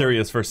Ida.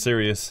 Serious versus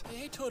serious.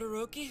 Hey,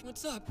 Todoroki,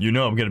 what's up? You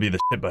know I'm gonna be the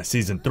shit by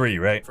season 3,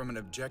 right? From an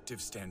objective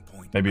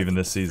standpoint, Maybe even I think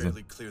this it's season.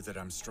 fairly clear that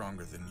I'm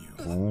stronger than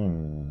you.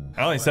 Ooh.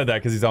 I only said that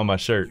because he's on my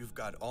shirt. You've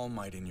got All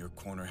Might in your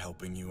corner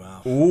helping you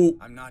out. Ooh.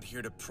 I'm not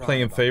here to pry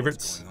Playing about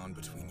favorites. what's going on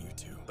between you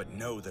two, but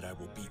know that I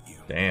will beat you.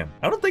 Damn.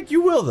 I don't think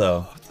you will,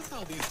 though. What's with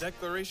all these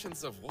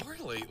declarations of war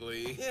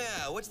lately?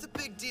 Yeah, what's the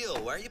big deal?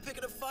 Why are you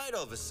picking a fight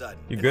all of a sudden?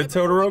 You good,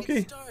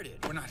 Todoroki?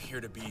 We're not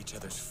here to be each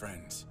other's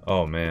friends.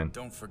 Oh, man.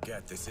 Don't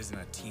forget, this isn't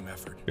a team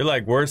effort. You're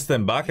like worse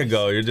than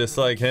Bakugo. You're just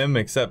like him,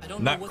 except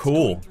not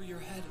cool.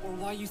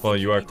 Well,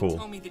 you are cool.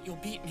 Tell me that you'll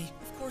beat me.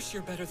 Of course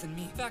you're better than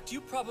me. In fact,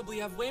 you probably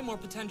have way more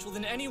potential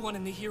than anyone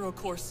in the hero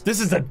course. This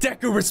is a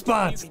Deku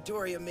response.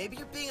 Doria, maybe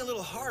you're being a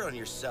little hard on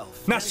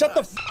yourself. Now shut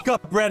the fuck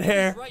up, red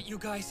hair. He's right, you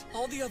guys.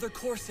 All the other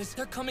courses,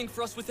 they're coming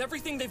for us with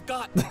everything they've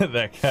got.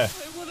 That guy.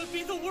 I want to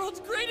be the world's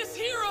greatest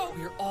hero.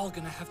 We're all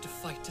gonna have to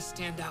fight to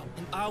stand out,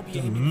 and I'll be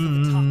aiming for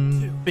the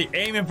top too. Be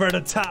aiming for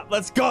the top.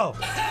 Let's go.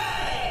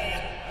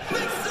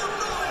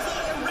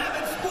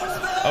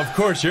 Of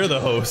course, you're the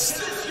host.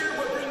 This year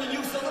we're bringing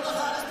you some of the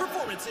hottest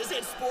performances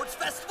in sports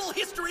festival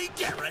history,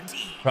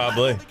 guaranteed.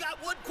 Probably. I only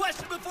got one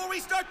question before we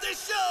start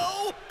this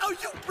show. Are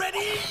you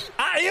ready?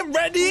 I am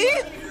ready.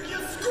 Hear you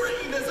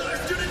scream as our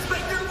students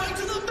make their way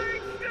to the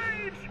big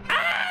stage.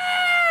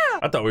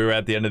 I thought we were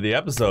at the end of the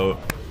episode.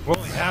 We're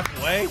only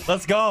halfway.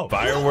 Let's go.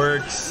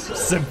 Fireworks,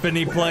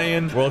 symphony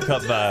playing, World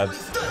Cup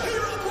vibes.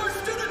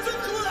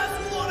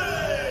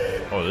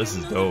 Oh, this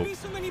is dope.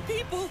 So many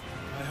people.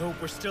 I hope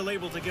we're still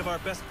able to give our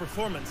best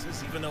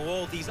performances, even though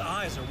all these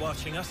eyes are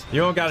watching us.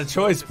 You don't got a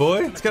choice,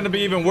 boy. It's gonna be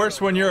even worse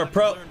when you're a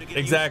pro.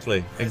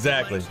 Exactly.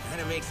 Exactly.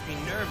 Kinda makes me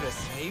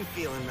nervous. How you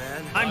feeling,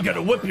 man? I'm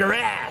gonna whip your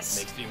ass.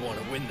 Makes me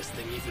want to win this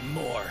thing even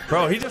more.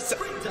 Bro, he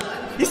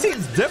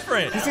seems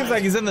different. He seems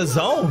like he's in the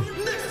zone.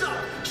 Next up,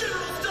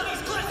 General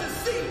Studies classes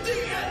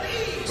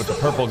CD&E. With the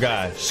purple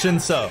guy,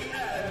 Shinso.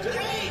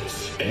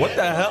 What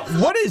the hell?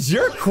 What is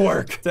your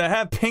quirk? To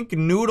have pink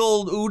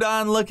noodle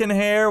udon looking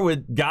hair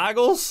with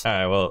goggles? All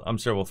right, well, I'm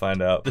sure we'll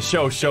find out. The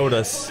show showed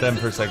us them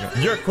for a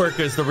second. Your quirk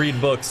is to read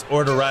books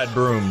or to ride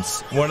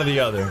brooms. One or the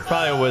other.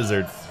 Probably a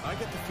wizard. I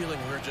get the feeling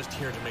we're just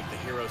here to make the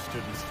hero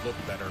students look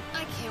better.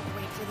 I can't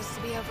wait for this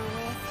to be over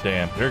with.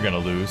 Damn, you're gonna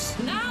lose.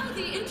 Now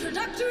the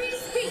introductory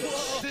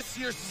speech. This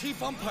year's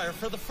chief umpire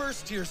for the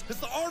first years is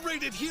the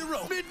R-rated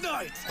hero,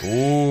 Midnight.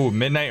 Ooh,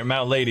 Midnight or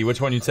Mount Lady? Which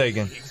one you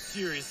taking?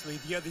 Seriously,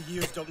 the other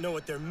years don't know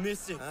what they're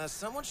missing.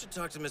 Someone should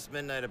talk to Miss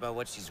Midnight about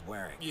what she's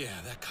wearing. Yeah,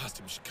 that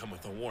costume should come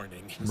with a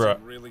warning. Bruh.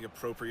 Some really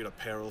appropriate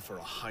apparel for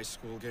a high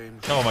school game.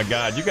 Oh my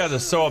God, you guys are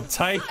so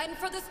uptight. And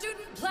for the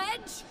student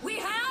pledge, we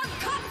have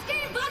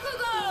Katsuki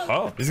Bakugo.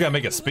 Oh, he's gonna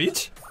make a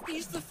speech?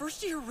 He's the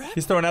first year rep.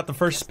 He's throwing out the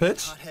first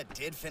pitch? Hothead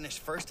did finish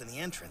first in the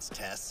entrance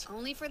test.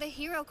 Only for the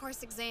hero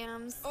course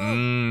exams.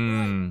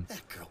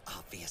 That girl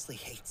obviously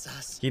hates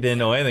us. He didn't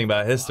know anything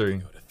about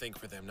history. To think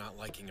for them not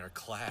liking our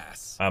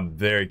class. I'm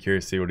very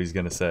curious to see what he's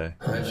gonna say.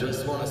 I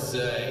just want to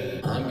say,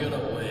 I'm gonna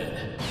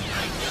win.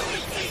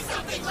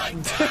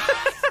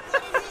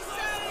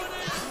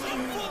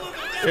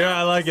 Yeah,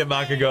 I like it,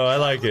 Bakugo. I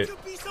like it.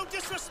 Be so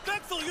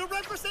disrespectful. You're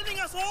representing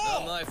us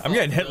all. I'm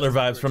getting Hitler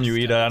vibes from you,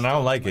 Ida, and I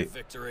don't like it.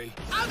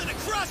 I'm gonna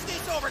crush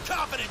this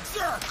overconfident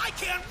jerk. I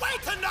can't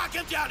wait to knock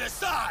him down to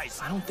size.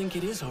 I don't think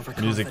it is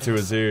overconfidence. Music to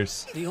his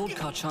ears. The old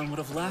Kachan would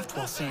have laughed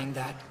while saying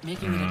that,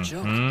 making it a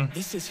joke.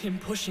 This is him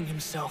pushing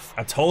himself.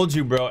 I told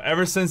you, bro.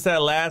 Ever since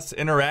that last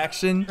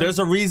interaction, there's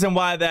a reason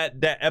why that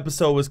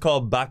episode was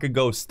called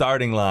Bakugo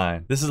Starting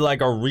Line. This is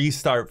like a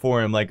restart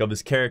for him, like of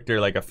his character.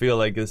 Like I feel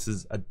like this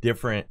is a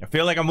different. I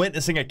feel like I'm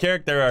witnessing a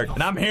character arc,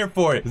 and I'm here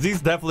for it. 'Cause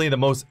he's definitely the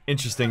most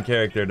interesting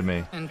character to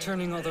me. And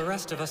turning all the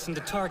rest of us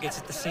into targets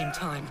at the same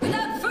time.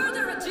 Without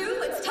further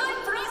ado, it's time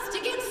for us to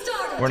get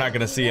started. We're not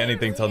gonna see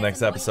anything till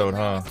next episode,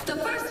 huh? The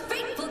first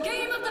fateful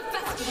game of the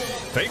festival.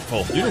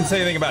 Fateful. You didn't say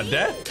anything about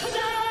death.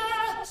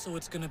 So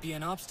it's gonna be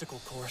an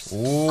obstacle course.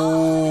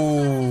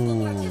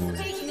 Ooh.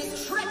 Participation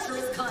is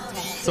treacherous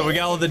contest. So we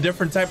got all the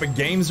different type of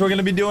games we're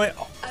gonna be doing.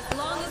 As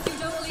long as you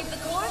don't leave the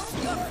course,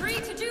 you're free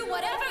to do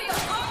whatever your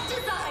heart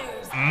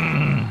desires.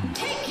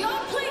 Take your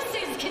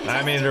places,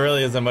 I mean, there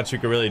really isn't much you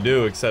could really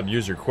do except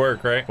use your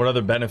quirk, right? What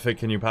other benefit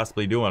can you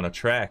possibly do on a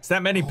track? It's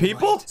that many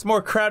people? It's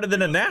more crowded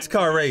than a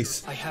NASCAR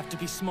race. I have to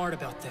be smart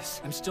about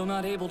this. I'm still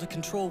not able to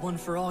control one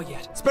for all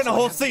yet. It's been a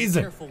whole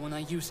season. Be careful when I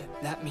use it.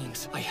 That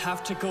means I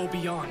have to go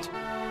beyond.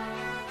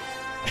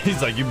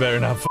 He's like, you better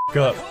not fuck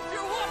up.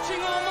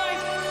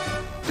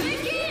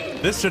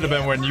 This should have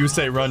been when You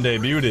Say Run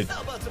debuted.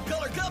 How about some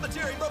color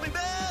commentary, Bubby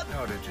Man?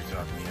 How did you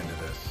talk me into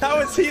this? How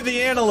is he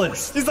the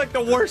analyst? He's like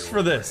the worst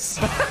for this.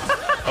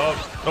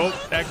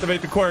 Oh,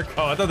 activate the quirk.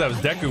 Oh, I thought that was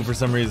Deku for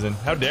some reason.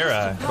 How dare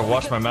I? I gotta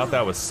wash my mouth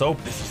out with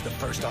soap. This is the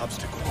first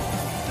obstacle.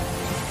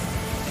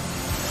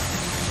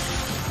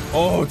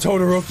 Oh,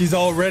 Todoroki's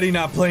already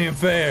not playing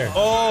fair.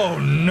 Oh,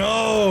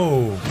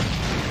 no.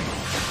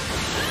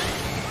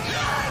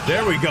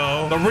 There we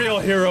go. The real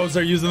heroes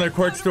are using their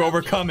quirks to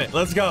overcome it.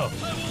 Let's go.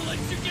 I won't let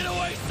you get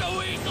away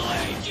so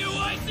easily, you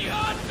icy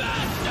hot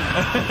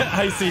bastard!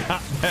 Icy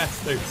hot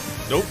bastard.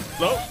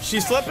 Nope,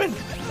 she's slipping.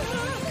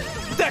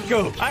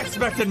 Deku, I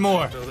expected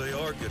more. So they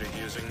are good at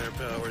using their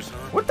powers, huh?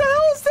 What the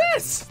hell is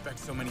this? Expect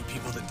so many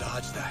people to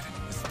dodge that,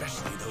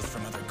 especially those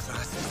from other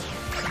classes.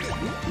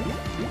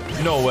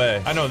 No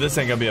way. I know this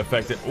ain't gonna be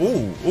effective.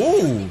 Ooh.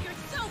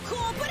 So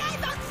cool, but I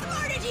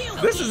outsmarted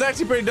you. This is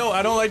actually pretty dope.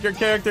 I don't like your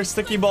character,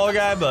 Sticky Ball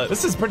Guy, but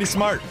this is pretty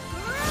smart.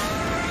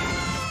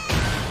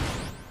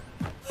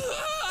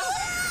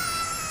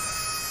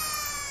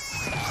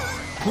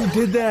 Who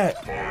did that?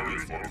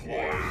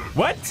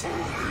 What?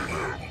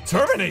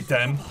 Terminate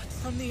them?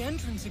 From the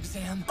entrance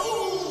exam.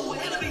 Oh,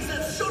 enemies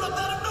that showed up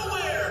out of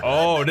nowhere!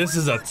 Oh, this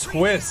is a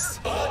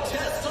twist. A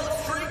test on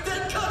strength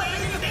and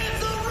cunning!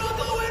 It's a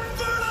Robo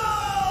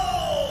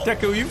Inferno!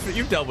 Deku,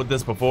 you've dealt with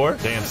this before.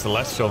 Damn,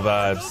 Celestial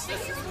vibes.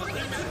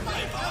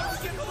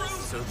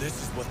 So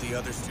this is what the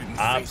other students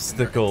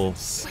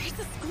Obstacles. Where does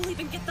the school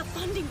even get the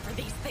funding for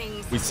these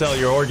things? We sell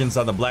your organs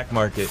on the black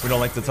market. We don't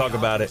like to talk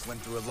about it.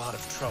 Went through a lot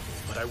of trouble,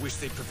 but I wish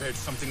they'd prepared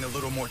something a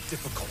little more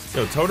difficult.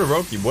 Yo,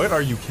 Todoroki, what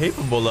are you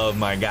capable of,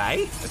 my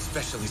guy?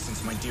 Especially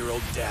since my dear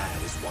old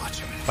dad is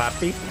watching.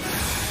 Papi?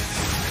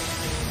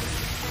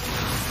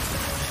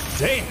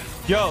 Damn.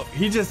 Yo,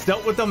 he just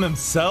dealt with them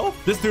himself?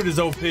 This dude is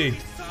OP.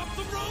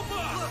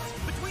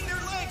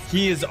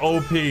 He is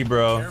OP,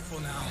 bro. Careful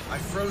now. I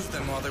froze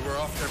them while they were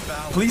off their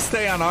balance. Please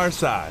stay on our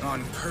side.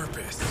 On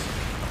purpose.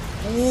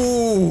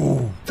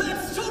 Ooh.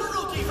 That's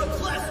Todoroki from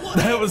Class 1.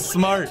 That was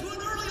smart. To an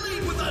early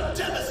lead with a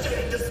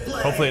devastating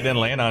display. Hopefully it didn't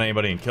land on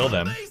anybody and kill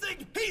them.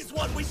 Amazing! He's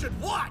one we should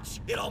watch.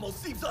 It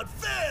almost seems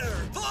unfair.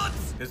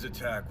 Thoughts? His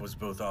attack was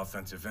both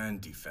offensive and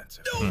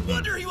defensive. No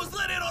wonder he was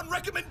let in on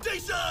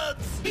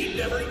recommendations. He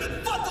never even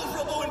fought those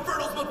Robo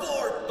Infernos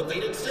before, but they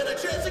didn't stand a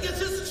chance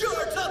against his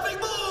chart-topping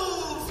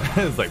moves.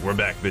 It's like, we're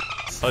back, bitch.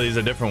 Oh, these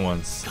are different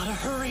ones. Gotta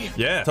hurry.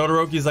 Yeah,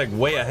 Todoroki's like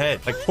way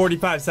ahead. Like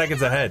 45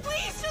 seconds ahead.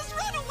 Please just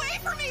run away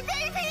from me,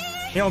 baby.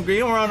 He don't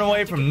run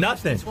away from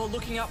nothing. While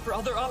looking out for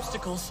other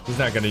obstacles. He's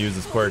not gonna use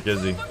his quirk,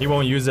 is he? He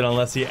won't use it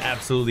unless he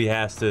absolutely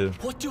has to.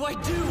 What do I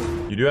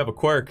do? You do have a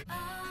quirk.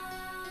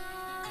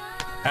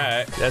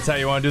 Alright, that's how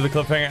you want to do the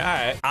cliffhanger?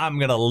 Alright, I'm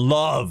gonna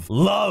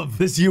love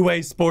this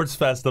UA Sports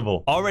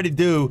Festival. Already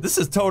do. This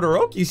is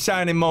Todoroki's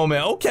shining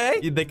moment.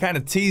 Okay. They kind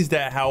of teased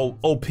at how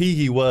OP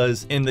he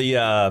was in the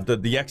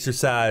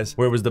exercise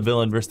where it was the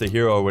villain versus the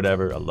hero or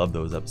whatever. I love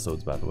those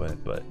episodes, by the way.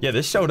 But yeah,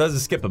 this show doesn't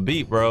skip a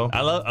beat, bro.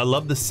 I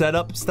love the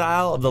setup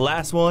style of the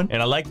last one.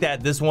 And I like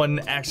that this one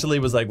actually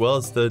was like, well,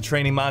 it's the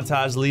training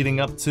montage leading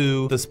up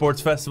to the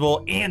sports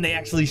festival. And they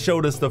actually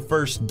showed us the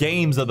first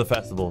games of the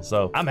festival.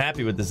 So I'm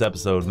happy with this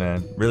episode,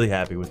 man. Really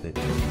happy with it.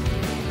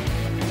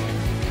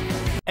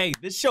 Hey,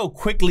 this show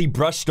quickly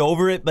brushed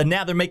over it, but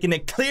now they're making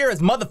it clear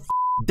as motherfucking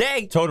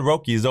day.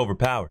 Todoroki is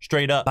overpowered.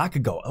 Straight up.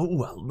 BAKUGO.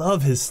 Oh, I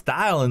love his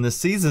style in this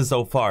season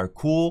so far.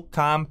 Cool,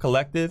 calm,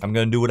 collective. I'm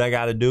gonna do what I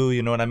gotta do,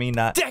 you know what I mean?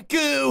 Not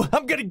Deku!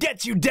 I'm gonna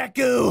get you,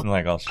 Deku! I'm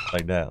like, all shit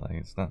like that. Like,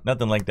 it's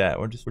nothing like that.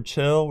 We're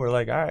chill. We're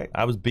like, all right,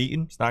 I was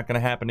beaten. It's not gonna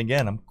happen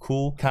again. I'm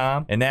cool,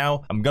 calm, and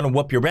now I'm gonna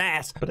whoop your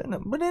ass, but in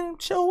a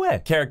chill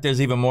way.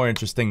 Character's even more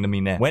interesting to me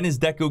now. When is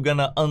Deku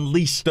gonna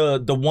unleash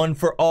the one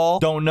for all?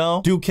 Don't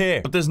know. Do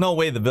care. But there's no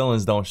way the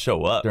villains don't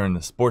show up during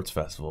the sports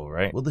festival,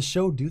 right? Will the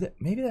show do that?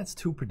 Maybe that's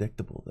too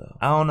predictable though.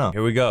 I don't know.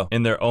 Here we go.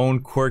 In their own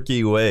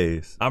quirky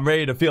ways. I'm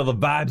ready to feel the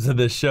vibes of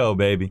this show,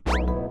 baby.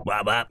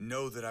 Wop, wop.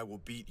 Know that I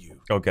will beat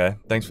you. Okay,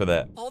 thanks for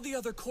that. All the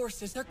other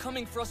courses, they're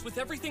coming for us with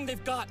everything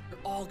they've got. They're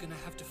all gonna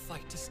have to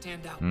fight to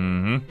stand out.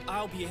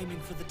 I'll be aiming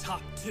for the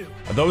top two.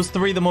 Are those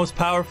three the most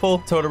powerful?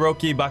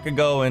 Todoroki,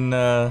 BAKUGO, and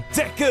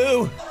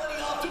Deku!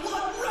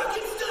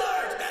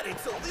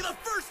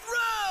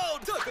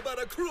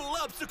 A cruel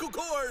obstacle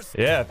course.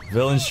 Yeah,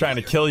 villain's trying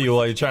to kill you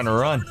while you're trying to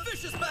run.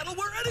 Vicious battle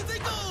where anything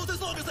goes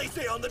as long as they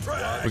stay on the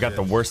track. We got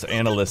the worst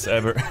analysts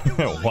ever.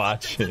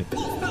 Watch it.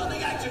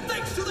 Pulse-pounding action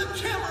thanks to the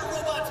camera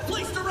robots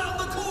placed around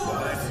the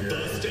course.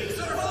 The stakes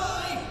are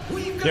high.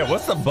 Yeah,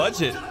 what's the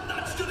budget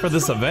for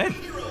this event?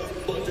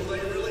 But do they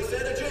really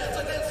stand a chance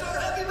against our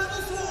heavy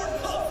metal swarm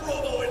of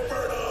Robo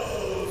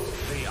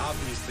Infernos? They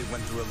obviously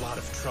went through a lot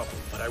of trouble,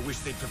 but I wish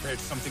they'd prepared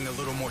something a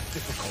little more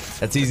difficult.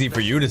 That's easy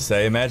for you to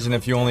say. Imagine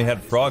if you only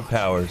had frog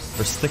powers,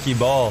 or sticky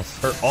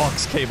balls, or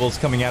aux cables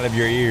coming out of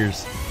your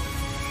ears.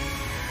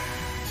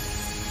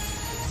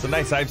 It's a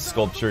nice ice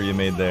sculpture you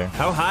made there.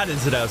 How hot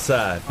is it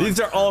outside? These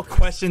are all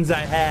questions I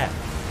have.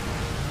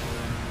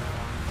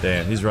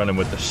 Damn, he's running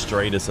with the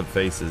straightest of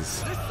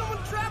faces. There's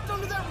someone trapped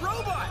under that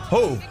robot.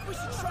 Oh. You think we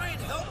should try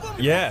and help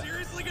him? Yeah.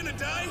 Seriously gonna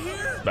die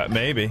here? But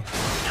maybe.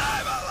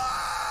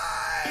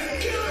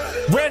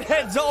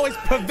 Redheads always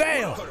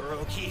prevail.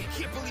 Todoroki,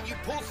 can't believe you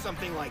pulled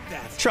something like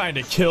that. Trying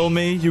to kill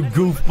me, you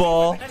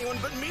goofball. Anyone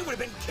but me would have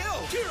been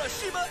killed.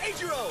 Kirishima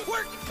Eiichiro,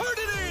 work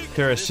hardening.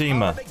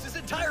 Kirishima. Makes his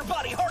entire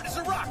body hard as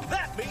a rock.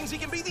 That means he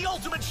can be the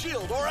ultimate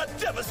shield or a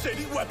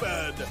devastating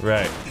weapon.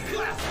 Right.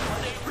 Class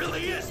 1A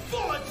really is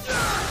Pulitzer.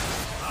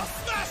 I'll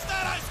smash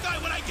that ice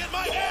guy when I get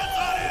my hands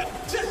on it.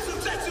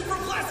 Tetsu from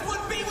Class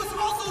 1B was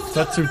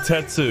also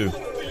Tetsu.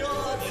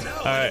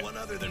 All right.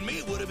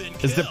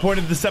 Is the point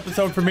of this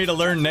episode for me to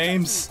learn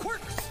names?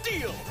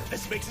 Steel.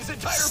 This makes his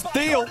entire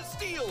body hard as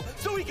steel,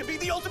 so he can be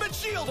the ultimate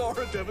shield or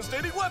a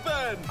devastating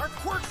weapon. Our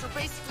quirks are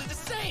basically the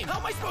same. How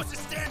am I supposed to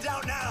stand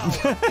out now?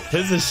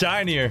 His is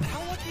shinier. How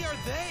lucky are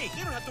they?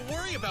 They don't have to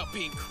worry about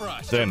being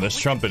crushed. Damn, this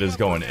trumpet is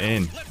going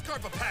in. Let's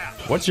carve a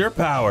path. What's your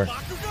power?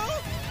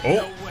 BAKUGO? Oh.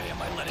 No way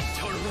am I letting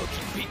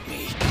Todoroki beat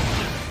me.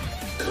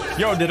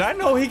 Yo, did I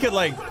know he could,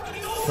 like,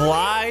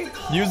 fly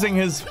using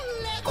his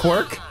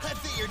quirk? I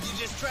figured you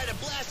just try to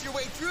blast your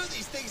way through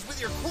these things with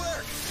your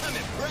quirk. I'm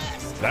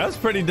impressed. That was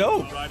pretty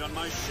dope. Right on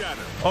my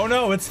shadow. Oh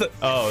no, it's the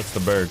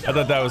bird. I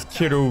thought that was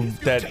Kiru,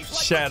 that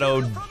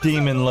shadow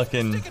demon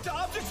looking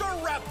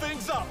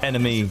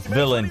enemy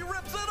villain.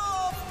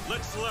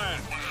 Let's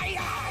land.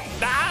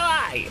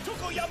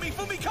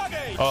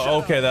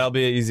 Oh, okay, that'll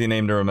be an easy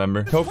name to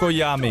remember.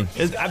 Tokoyami.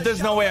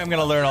 There's no way I'm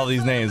gonna learn all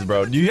these names,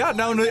 bro. Do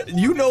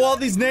you know all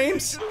these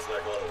names? Looks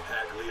like all the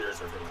pack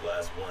leaders are from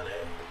Class 1A,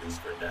 at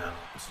least for now.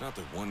 It's not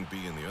that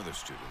 1B and the other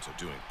students are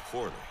doing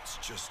poorly. It's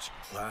just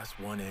Class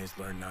 1As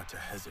learn not to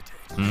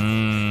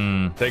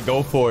hesitate. They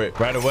go for it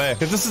right away.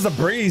 Because this is a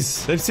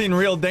breeze. They've seen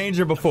real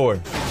danger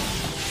before.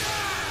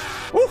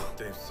 Woo.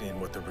 They've seen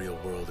what the real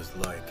world is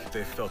like.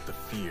 They felt the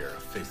fear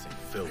of facing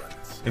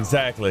villains.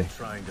 Exactly.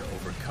 Trying to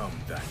overcome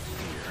that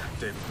fear.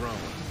 They've grown.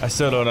 I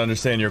still don't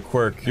understand your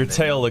quirk. Your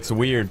tail looks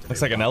weird.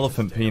 Looks like an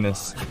elephant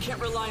penis. I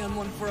can't rely on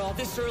one for all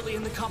this early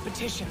in the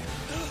competition.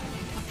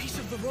 A piece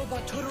of the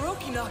robot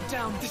Todoroki knocked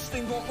down. This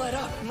thing won't let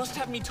up. It must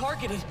have me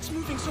targeted. It's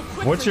moving so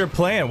quickly. What's your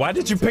plan? Why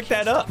did you pick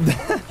that up?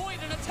 Avoid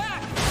an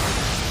attack.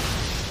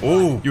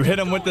 Ooh, you hit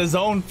him with his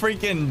own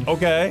freaking...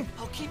 Okay.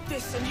 I'll keep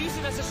this and use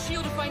it as a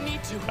shield if I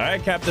need to. All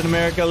right, Captain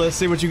America, let's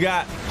see what you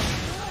got.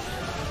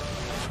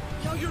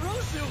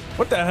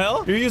 What the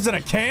hell? You're using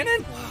a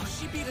cannon? Wow,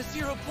 she beat a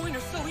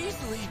 0-pointer so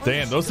easily.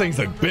 Damn, those things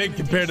look big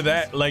compared to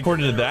that, like,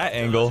 according to that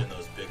angle.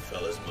 those big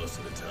fellas most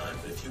of the time,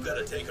 but if you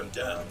gotta take them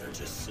down, they're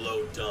just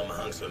slow, dumb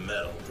hunks of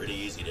metal. Pretty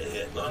easy to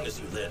hit, long as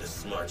you land a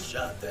smart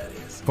shot, that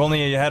is. If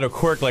only you had a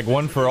quirk like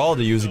one for all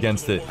to use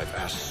against it. I've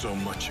asked so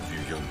much of you,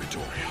 young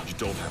Midoriya. You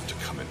don't have to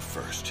come in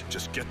first.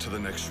 Just get to the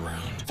next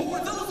round. For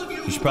those of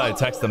you You should probably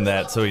text him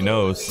that so he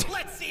knows.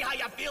 let's see how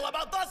you feel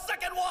about the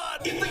second one.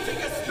 If they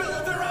take a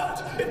spill, they're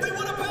out. If they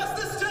want to pass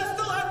this test,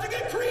 they'll have to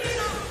get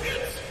creative.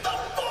 It's the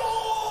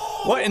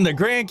fall. What, in the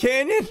Grand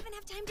Canyon? Even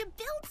have time to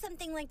build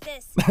something like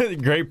this.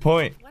 Great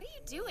point. What are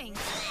you doing?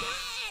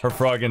 Her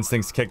frog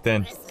instincts kicked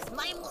in. This is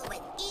my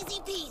moment. Easy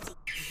peasy.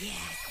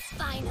 Yes,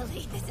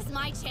 finally. This is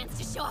my chance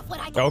to show off what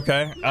I can.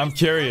 Okay, I'm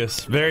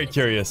curious. Very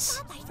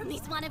curious. From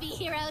these wannabe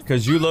heroes.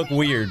 Because you look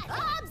weird.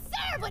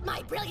 Observe what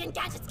my brilliant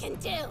gadgets can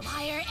do.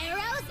 Fire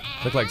arrows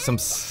and... Look like some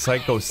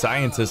psycho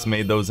scientist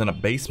made those in a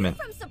basement.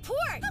 From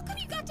support. How come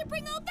you got to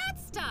bring all that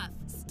stuff?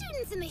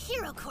 Students in the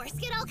hero course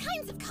get all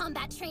kinds of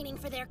combat training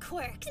for their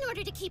quirks. In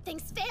order to keep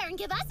things fair and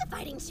give us a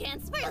fighting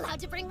chance, we're allowed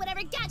to bring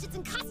whatever gadgets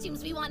and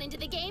costumes we want into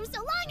the game, so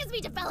long as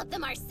we develop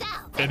them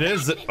ourselves. It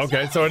is.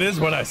 Okay, so it is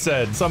what I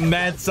said. Some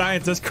mad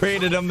scientist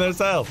created them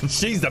themselves.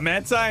 She's the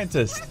mad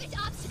scientist. Perfect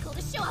obstacle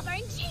to show off our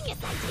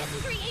ingenious ideas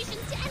and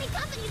creations to any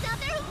companies out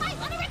there who might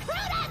want to recruit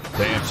us.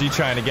 Damn, she's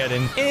trying to get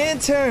an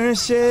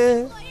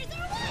internship.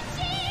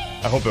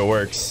 I hope it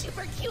works.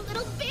 Super cute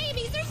little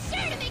babies are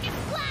sure to make it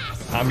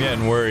splash. I'm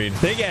getting worried.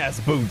 Big ass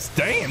boots.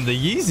 Damn, the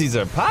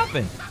Yeezys are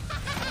popping.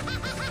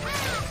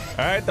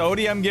 All right, the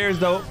ODM gear is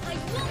dope.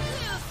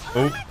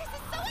 Oop.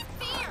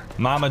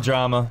 Mama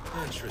drama.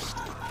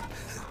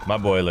 My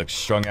boy looks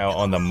strung out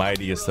on the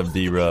mightiest of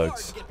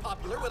D-Rugs.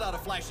 Popular without a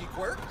flashy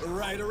quirk.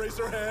 Right,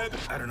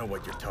 Eraserhead. I don't know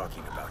what you're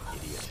talking about,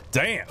 idiot.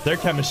 Damn, their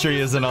chemistry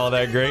isn't all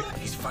that great.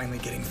 He's finally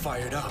getting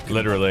fired up.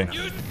 Literally.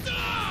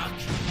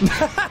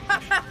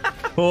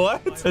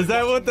 What? Is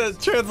that what the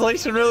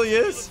translation really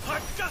is?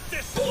 I've got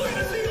this. Boy,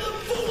 does he look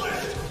foolish.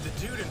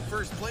 The dude in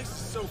first place is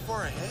so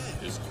far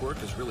ahead. His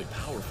quirk is really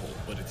powerful,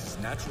 but it's his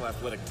natural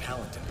athletic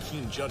talent and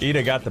keen judgment.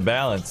 Ida got the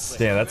balance.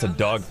 Damn, that's a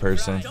dog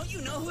person. Don't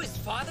you know who his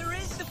father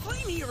is? The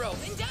flame hero,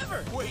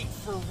 Endeavor. Wait,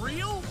 for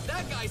real?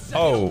 That guy said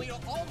Oh.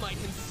 All Might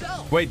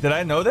himself. Wait, did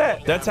I know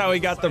that? That's how he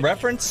got the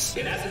reference?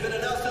 It hasn't been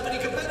announced how many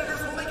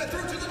competitors will make it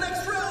through to the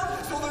next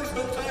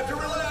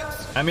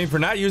I mean, for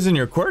not using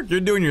your quirk, you're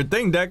doing your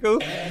thing,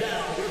 Deku. And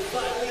now we're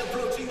finally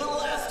approaching the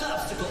last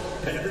obstacle.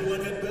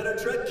 Everyone had better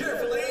tread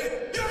carefully.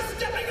 You're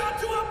stepping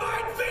onto a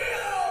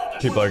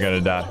minefield! People are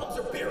gonna die.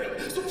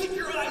 So keep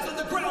your eyes on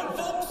the ground,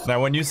 folks.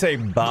 Now, when you say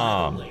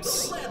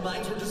bombs,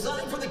 Landmines were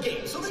designed for the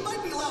game, so they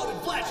might be loud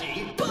and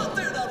flashy, but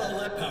they're not all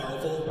that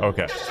powerful.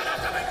 okay.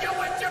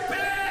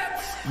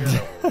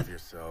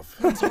 Yourself.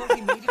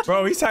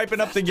 Bro, he's hyping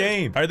up the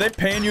game. Are they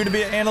paying you to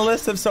be an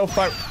analyst? If so,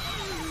 far.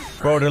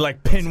 Bro, they're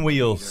like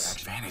pinwheels.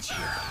 Advantage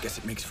here. Guess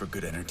it makes for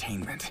good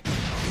entertainment.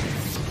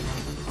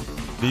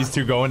 These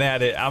two going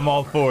at it. I'm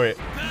all for it.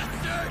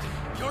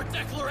 Bastard! Your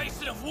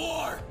declaration of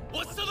war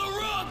was to the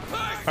wrong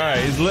person! All right,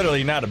 he's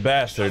literally not a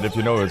bastard if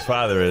you know who his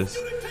father is.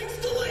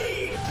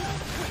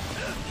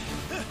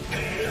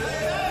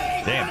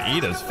 Damn,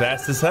 Ida's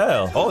fast as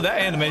hell. Oh,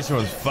 that animation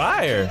was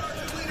fire.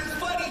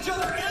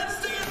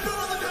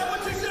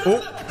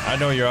 Oh, I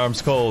know your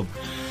arm's cold.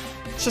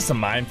 It's just a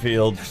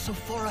minefield. They're so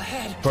far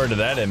ahead. According to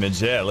that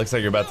image, yeah, it looks like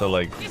you're about to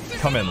like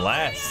come in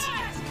last.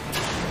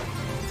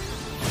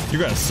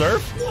 You're gonna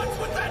surf? What's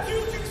with that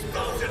huge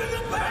explosion in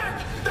the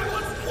back? That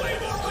was way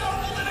more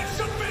powerful than it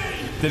should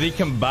be! Did he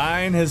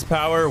combine his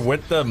power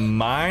with the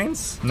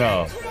mines?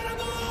 No.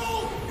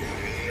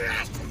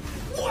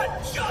 What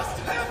just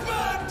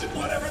happened?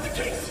 Whatever the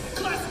case,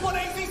 Class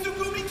 1A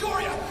Zizugumi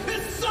Korya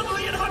is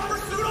suddenly in hot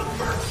pursuit of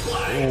first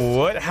place!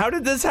 What? How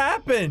did this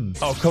happen?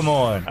 Oh, come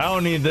on. I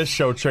don't need this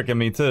show tricking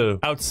me too.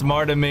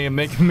 Outsmarting me and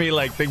making me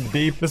like think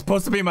deep. It's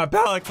supposed to be my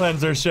palate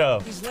cleanser show.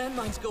 These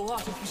landmines go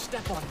off if you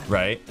step on them.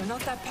 Right. They're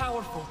not that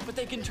powerful, but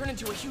they can turn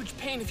into a huge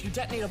pain if you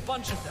detonate a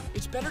bunch of them.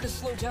 It's better to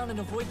slow down and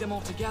avoid them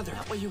altogether.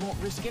 That way you won't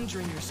risk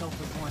injuring yourself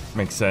with one.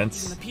 Makes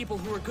sense. Even the people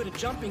who are good at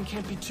jumping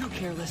can't be too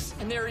careless.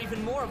 And there are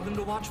even more of them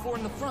to watch for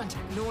in the front.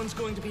 No one's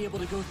going to be able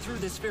to go through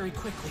this very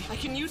quickly. I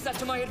can use that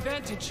to my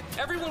advantage.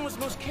 Everyone was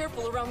most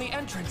careful around the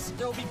entrance.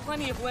 There will be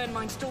plenty of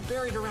landmines still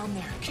buried around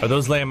there. Are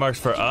those landmarks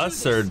for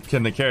us, or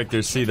can the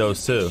characters see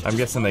those too? I'm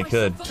guessing they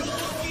could.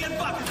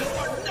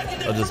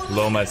 I'll just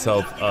blow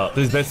myself up.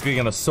 He's basically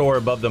gonna soar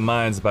above the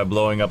mines by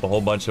blowing up a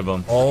whole bunch of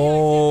them.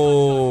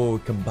 Oh,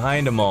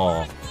 combined them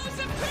all.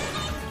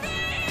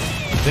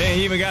 Dang,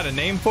 he even got a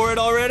name for it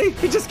already?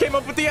 He just came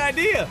up with the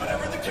idea.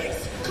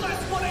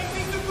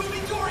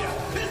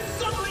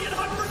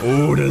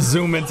 Ooh, to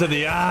zoom into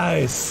the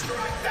eyes.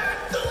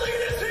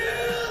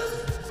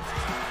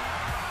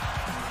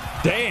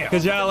 Damn,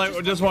 because y'all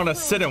like just want to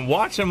sit and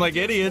watch them like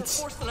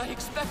idiots. Than I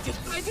expected.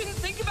 I didn't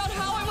think about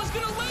how I was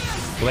gonna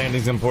land.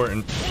 Landing's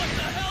important. What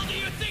the hell do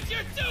you think you're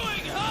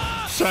doing,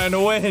 huh? Trying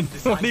to win.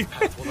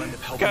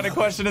 What kind of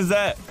question is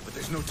that? But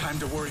there's no time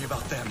to worry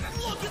about them.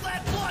 Look at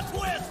that plot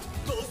twist!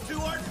 Those two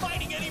aren't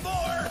fighting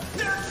anymore!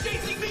 They're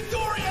chasing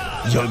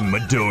Victoria! Young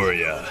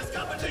Midoriya. This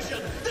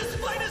competition! This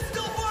fight is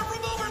still far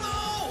from over, though!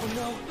 Oh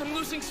no, I'm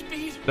losing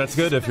speed. That's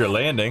good if you're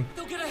landing.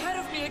 They'll get ahead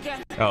of me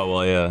again. Oh,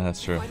 well, yeah,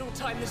 that's true. If I don't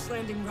time this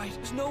landing right,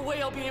 there's no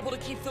way I'll be able to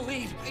keep the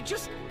lead. I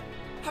just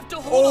have to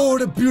hold Oh, on.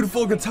 the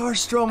beautiful guitar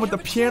strum with the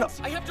piano.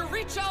 I have to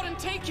reach out and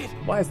take it.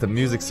 Why is the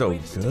music so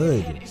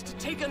good? Is to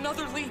take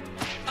another leap.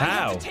 How? I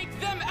have to take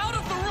them out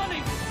of the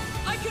running.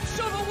 I can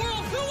show the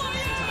world who I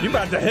am. You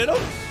about to hit him?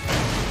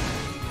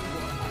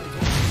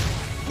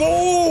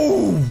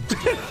 Whoa!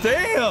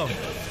 Damn!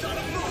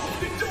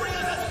 Victoria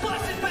has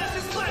blasted past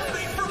his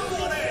classmate from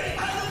 1A! I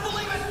don't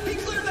believe it! He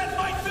cleared that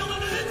minefield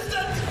in an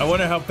instant! I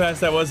wonder how fast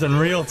that was in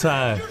real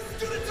time.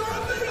 Students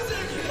are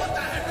amazing! What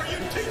the heck are you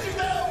teaching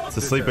them?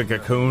 To sleep in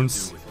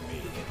cocoons.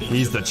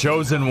 He's the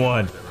chosen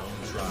one. There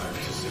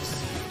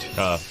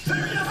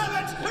you have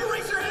it!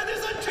 Eraserhead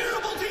is a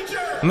terrible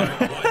teacher!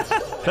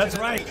 That's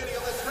right.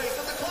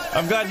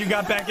 I'm glad you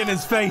got back in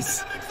his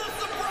face.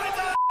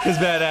 His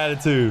bad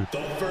attitude.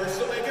 The first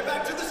to make it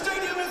back to the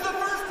stadium is the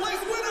first place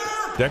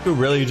winner! Deku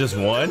really just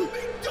won?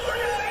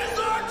 Victoria is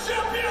our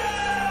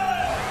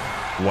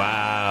champion!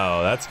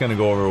 Wow, that's gonna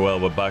go over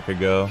well with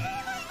Bakugo. Hey,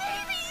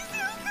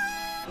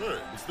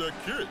 it's that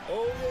kid.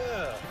 Oh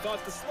yeah, he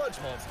fought the sludge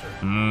monster.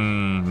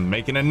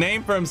 Making a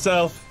name for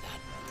himself.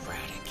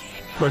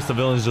 Of course, the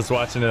villain's just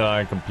watching it on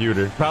a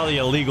computer. Probably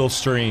a legal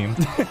stream,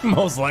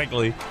 most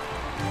likely.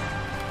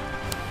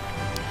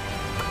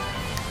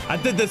 I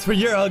did this for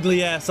your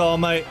ugly ass, All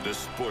Might. This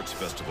sports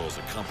festival is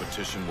a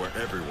competition where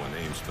everyone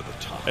aims for the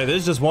top. Hey, this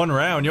is just one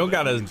round. You don't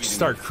gotta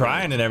start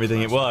crying and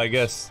everything. Well, I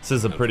guess this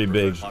is a pretty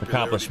big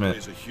accomplishment.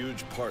 Plays a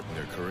huge part in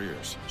their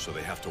careers, so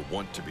they have to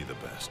want to be the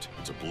best.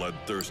 It's a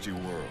bloodthirsty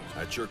world.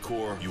 At your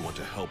core, you want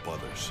to help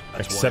others.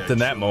 That's Except why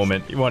in I that chose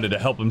moment, he wanted to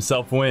help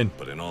himself win.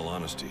 But in all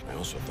honesty, I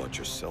also thought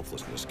your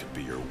selflessness could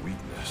be your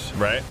weakness.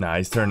 Right? Nah,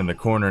 he's turning the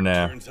corner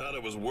now. Turns out I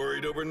was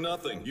worried over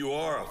nothing. You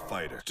are a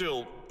fighter.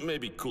 Still,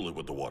 maybe cool it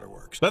with the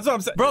waterworks. That's what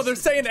I'm saying. Bro, they're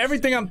saying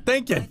everything I'm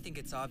thinking. I think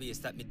it's obvious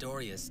that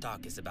Midoriya's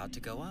stock is about to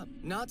go up.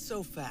 Not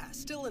so fast.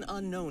 Still an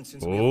unknown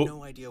since we have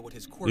no idea what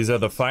his quirk is. These are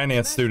the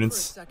finance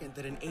students. For a second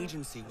that an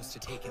agency was to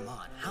take him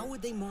on. How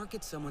would they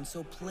market someone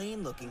so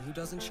plain looking who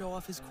doesn't show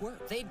off his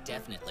quirk? They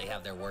definitely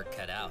have their work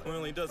cut out.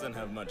 Well, he doesn't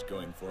have much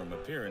going for him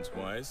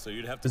appearance-wise, so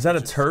you'd have to... Is that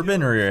a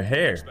turban or your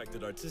hair?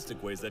 Expected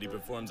artistic ways that he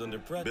performs under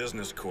pressure.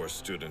 Business course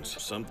students,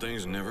 some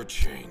things never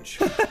change.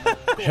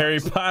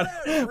 Harry Potter.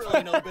 There's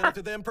really no benefit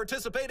to them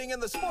participating in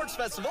the sports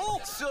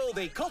festival, so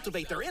they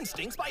cultivate their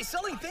instincts by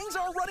selling things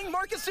or running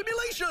market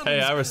simulations.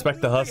 Hey, I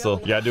respect the hustle.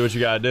 You gotta do what you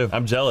gotta do.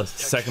 I'm jealous.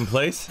 Second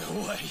place?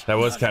 That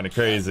was kind of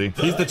crazy.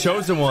 He's the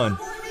chosen one.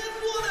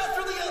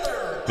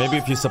 Maybe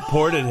if you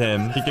supported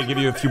him, he could give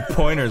you a few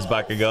pointers,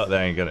 Bakugo.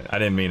 That ain't gonna. I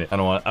didn't mean it.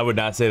 I would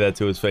not say that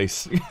to his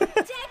face.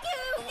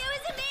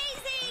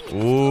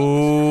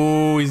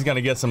 Ooh, he's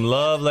gonna get some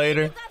love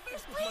later.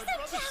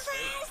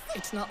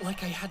 It's not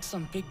like I had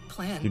some big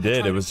plan. You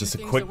did. It was just a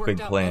quick big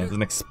plan. It was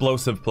an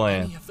explosive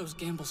plan. Any of those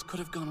gambles could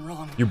have gone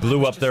wrong. You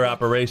blew up their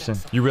operation.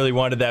 You really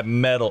wanted that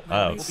medal.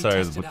 Oh,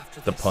 sorry,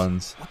 the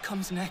puns. What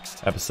comes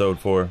next? Episode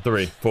 4,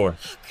 3, 4. How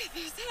could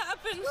this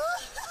happen?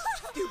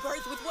 2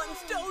 birds with 1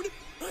 stone.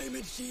 I'm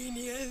a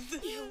genius.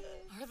 You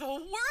are the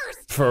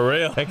worst. For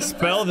real.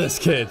 Expel this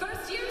kid.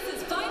 First years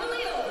is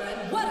finally over,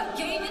 and what a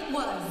game it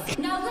was.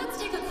 Now let's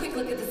take a quick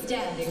look at the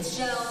standings,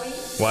 shall we?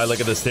 Why look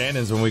at the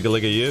standings when we can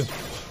look at you?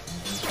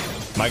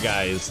 My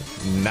guy is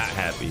not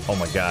happy. Oh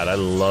my god, I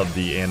love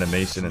the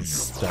animation and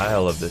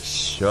style of this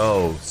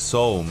show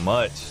so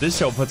much. This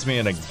show puts me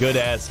in a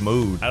good-ass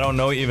mood. I don't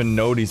even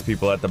know these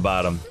people at the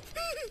bottom.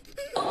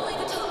 Only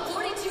the top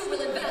 42 will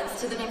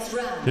advance to the next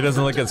round. He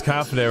doesn't look as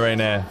confident right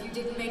now. If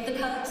you didn't make the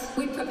cut,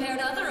 we prepared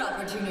other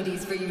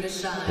opportunities for you to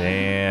shine.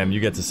 Damn,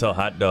 you get to sell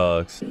hot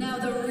dogs. Now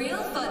the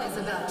real fun is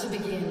about to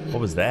begin. What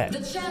was that? The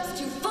chance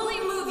to fully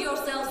move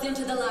yourselves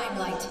into the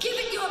limelight. Give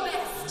it your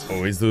best.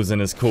 Oh, he's losing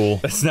his cool.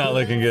 That's not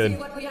looking good. See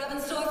what we have in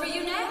store for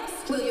you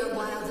next? Will your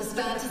wildest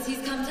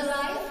fantasies come to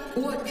life?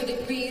 What could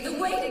it be? The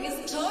waiting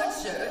is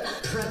torture.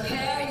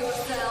 Prepare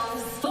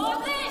yourselves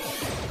for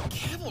this.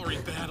 Cavalry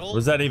battle? What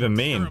does that even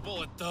mean?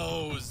 It's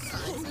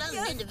not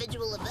an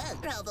individual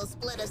event. How they'll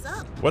split us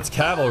up. What's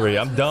cavalry?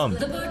 I'm dumb.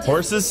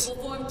 Horses? Will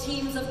form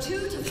teams of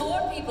 2 to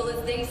 4 people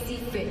as they see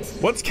fit.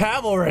 What's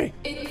cavalry?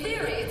 In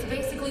theory, it's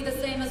basically the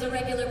same as a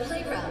regular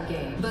playground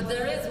game, but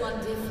there is one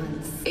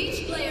difference.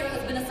 Each player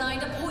has been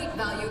assigned a point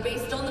value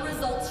based on the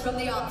results from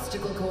the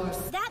obstacle course.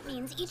 That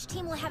means each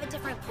team will have a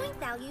different point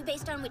value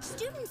based on which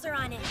students are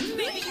on it.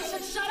 Maybe you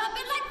should shut up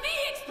and let me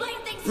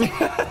explain things to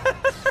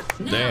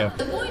you. Now, Damn.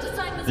 the point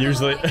assignments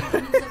Usually.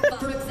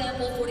 for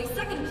example,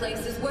 42nd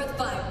place is worth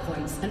 5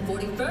 points, and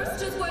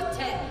 41st is worth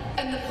 10.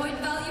 And the point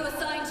value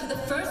assigned to the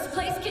first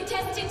place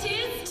contestant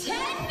is 10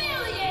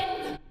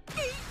 million!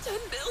 10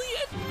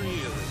 million?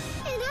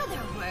 Really? In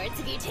other words,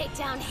 if you take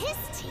down his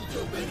team,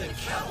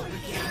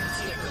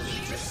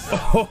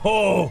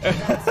 Oh,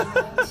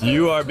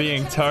 you are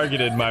being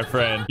targeted, my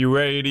friend. You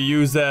ready to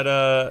use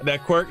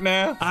that quirk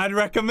now? I'd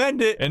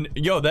recommend it. And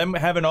yo, them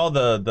having all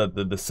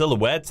the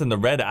silhouettes and the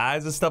red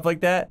eyes and stuff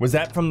like that. Was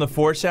that from the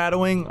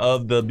foreshadowing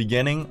of the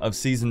beginning of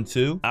season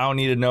 2? I don't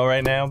need to know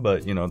right now,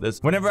 but you know,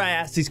 whenever I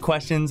ask these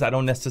questions, I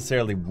don't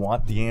necessarily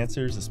want the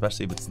answers,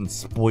 especially if it's in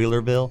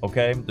Spoilerville,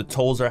 okay? The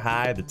tolls are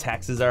high, the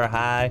taxes are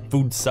high,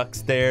 food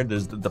sucks there,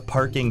 the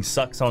parking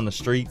sucks on the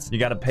streets. You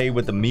gotta pay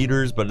with the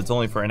meters, but it's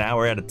only for an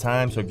hour at a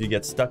time, so if you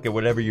get stuck at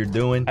whatever you're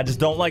doing, I just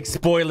don't like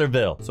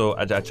Spoilerville, so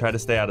I try to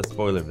stay out of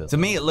Spoilerville. To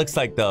me, it looks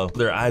like though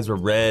their eyes were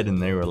red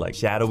and they were like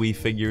shadowy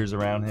figures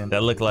around him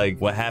that looked like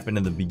what happened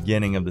in the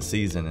beginning of the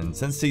season. And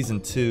since season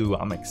 2,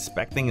 I'm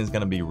expecting is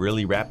gonna be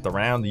really wrapped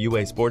around the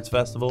UA Sports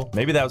Festival.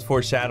 Maybe that was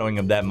foreshadowing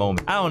of that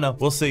moment. I don't know,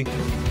 we'll see.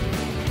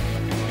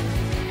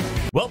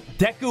 Well,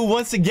 Deku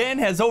once again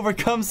has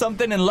overcome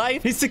something in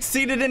life. He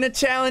succeeded in a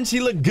challenge. He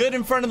looked good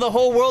in front of the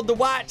whole world to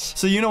watch.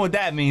 So you know what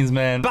that means,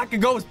 man.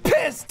 Bakugo is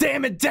pissed.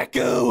 Damn it,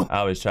 Deku. I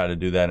always try to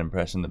do that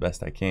impression the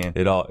best I can.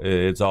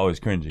 It's always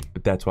cringy,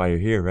 but that's why you're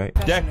here, right?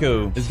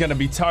 Deku is gonna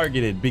be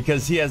targeted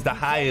because he has the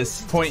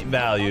highest point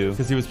value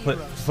because he was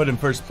put in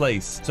first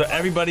place. So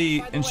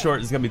everybody, in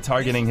short, is gonna be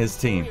targeting his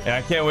team. And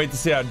I can't wait to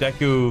see how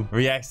Deku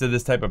reacts to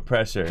this type of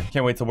pressure.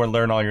 Can't wait to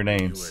learn all your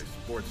names. UA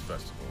Sports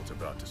Festival is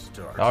about to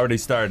start. Already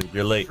started.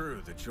 You're late. It's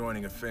true that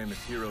joining a famous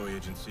hero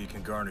agency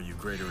can garner you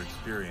greater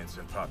experience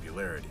and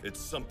popularity. It's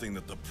something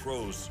that the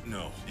pros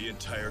know. The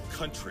entire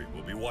country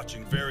will be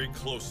watching very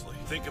closely.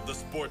 Think of the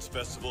sports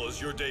festival as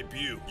your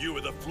debut. You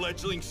are the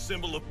fledgling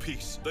symbol of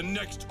peace, the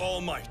next All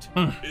Might.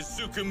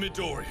 Izuku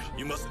Midoriya,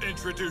 you must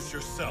introduce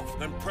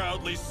yourself and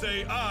proudly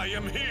say, I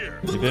am here.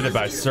 He did it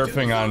by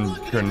surfing on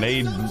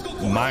grenade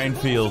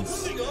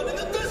minefields.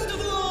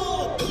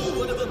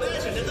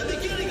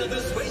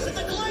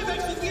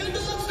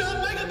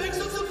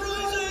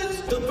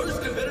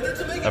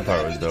 That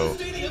part was dope.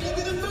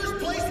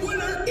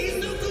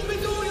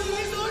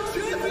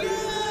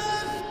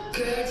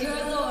 Gird your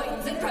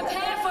loins and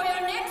prepare for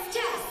your next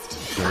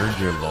test. Gird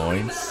your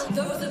loins?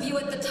 Those of you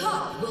at the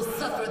top will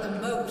suffer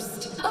the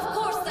most. Of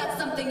course, that's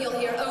something you'll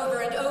hear over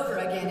and over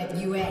again at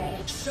UA.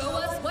 Show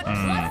us what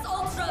Plus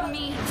Ultra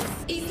means.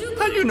 Izuku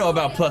How do you know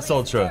about Plus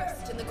Ultra?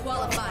 first in the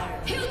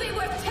qualifier. He'll be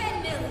worth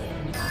 10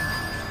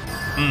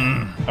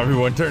 million.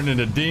 Everyone turned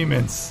into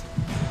demons.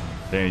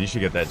 Damn, you should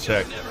get that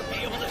check.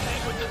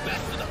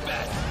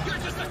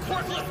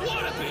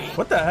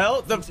 What the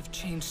hell? Things have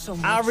changed so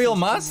much. Our real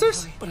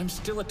monsters? But I'm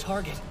still a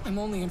target. I'm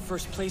only in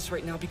first place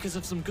right now because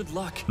of some good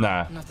luck.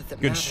 Nah, Not that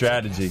good matters,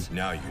 strategy.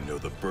 Now you know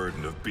the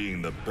burden of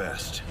being the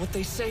best. What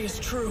they say is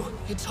true.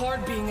 It's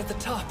hard being at the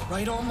top,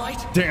 right, All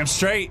Might? Damn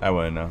straight. I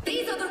wouldn't know.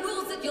 These are the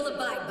rules that you'll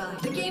abide by.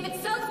 The game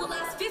itself will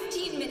last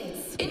 15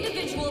 minutes.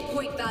 Individual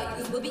point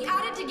values will be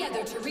added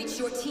together to reach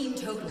your team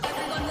total.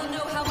 Everyone will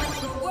know how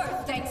much you're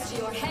worth thanks to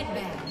your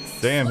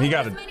headbands. Damn, he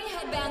got a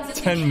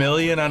 10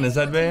 million on his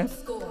headband?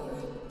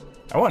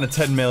 I want a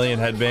 10 million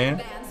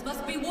headband. Headbands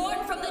must be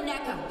worn from the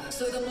neck up.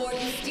 So the more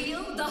you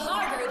steal, the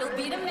harder it'll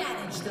be to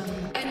manage them.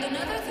 And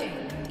another thing,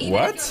 even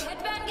if your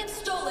headband gets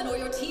stolen or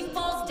your team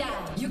falls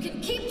down, you can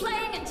keep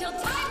playing until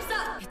time's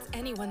up. It's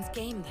anyone's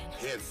game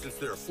then. And since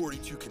there are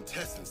 42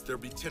 contestants,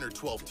 there'll be 10 or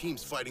 12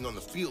 teams fighting on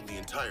the field the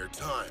entire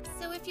time.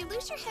 So if you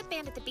lose your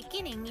headband at the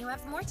beginning, you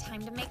have more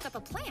time to make up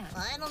a plan.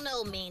 I don't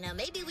know, Mina.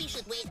 Maybe we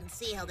should wait and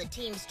see how the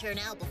teams turn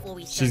out before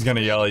we start. She's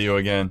gonna yell at you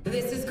again.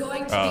 This is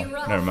going to be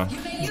rough. Never mind. You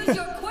may use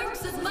your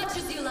quirks as much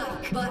as you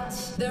like, but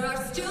there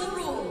are still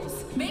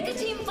rules. Make a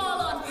team fall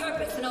on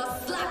purpose and I'll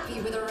slap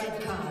you with a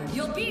red card.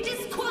 You'll be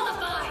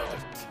disqualified.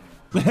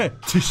 Now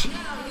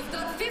you've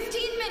got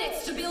 15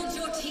 minutes to build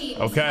your team.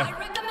 Okay. I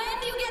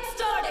recommend you get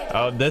started.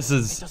 Oh, this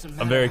is.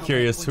 I'm very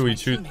curious who he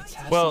shoots.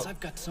 Well, I've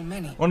got so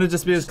many. won't it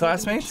just be his Make sure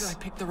classmates? I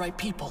pick the right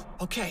people.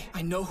 Okay,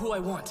 I know who I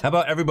want. How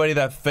about everybody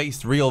that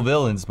faced real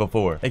villains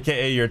before,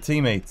 aka your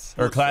teammates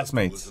or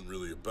classmates? Isn't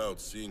really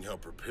about seeing how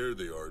prepared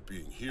they are at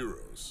being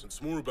heroes.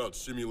 It's more about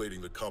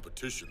simulating the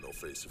competition they'll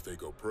face if they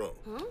go pro.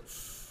 Huh?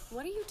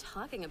 What are you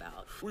talking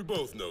about? We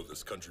both know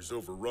this country's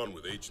overrun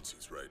with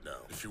agencies right now.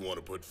 If you want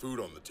to put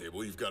food on the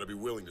table, you've got to be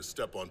willing to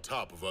step on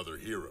top of other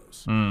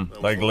heroes.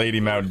 Like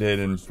Lady Mao did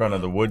in front of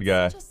the wood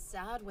guy. Such a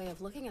sad way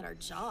of looking at our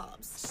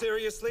jobs.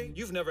 Seriously?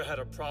 You've never had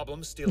a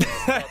problem stealing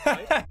a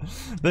spotlight?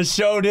 The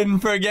show didn't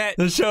forget.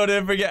 The show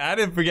didn't forget. I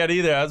didn't forget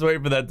either. I was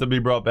waiting for that to be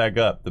brought back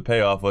up. The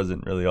payoff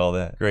wasn't really all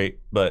that great,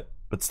 but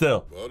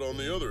still. But on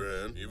the other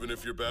hand, even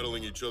if you're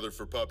battling each other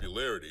for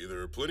popularity,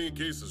 there are plenty of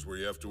cases where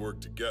you have to work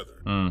together.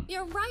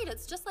 You're right,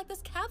 it's just like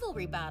this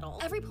cavalry battle.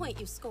 Every point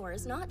you score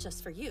is not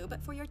just for you,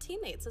 but for your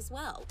teammates as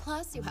well.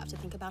 Plus, you have to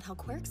think about how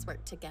quirks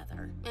work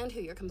together and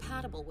who you're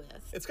compatible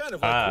with. It's kind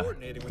of like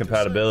coordinating with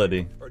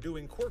compatibility. or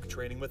doing quirk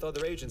training with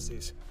other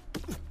agencies.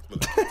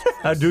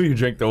 How do you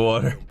drink the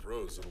water?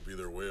 Pros, it'll be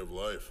their way of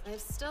life.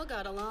 I've still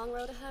got a long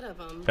road ahead of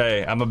them.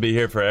 Hey, I'm gonna be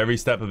here for every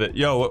step of it.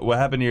 Yo, what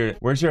happened here?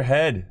 Where's your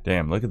head?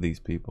 Damn, look at these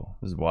people.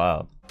 This is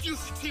wild. You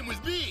should team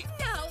with me.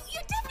 No, you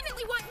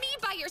definitely want me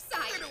by your side.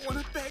 I don't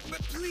want to beg,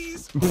 but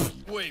please.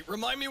 Wait,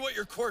 remind me what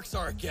your quirks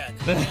are again.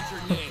 And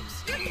your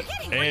names. You're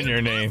forgetting. And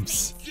your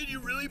names. Can you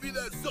really be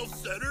that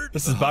self-centered?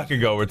 This is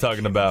Bakugo we're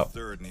talking about.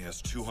 Third, and he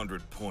has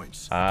 200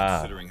 points. Ah.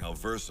 Considering how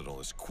versatile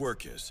his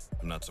quirk is,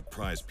 I'm not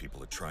surprised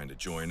people are trying to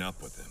join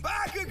up with him.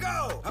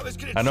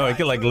 BAKUGO! I know, he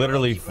could like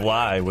literally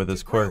fly with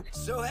his quirk.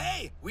 So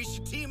hey, we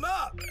should team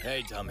up.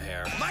 Hey, dumb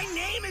hair. My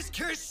name is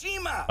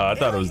Kirishima. Oh, I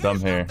thought it was dumb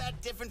hair. Not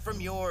that different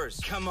from yours.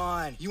 Come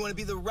on, you want to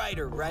be the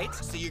rider, right?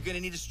 So you're gonna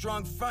need a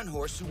strong front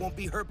horse who won't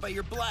be hurt by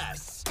your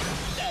blasts.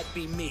 That'd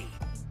be me.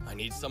 I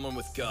need someone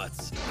with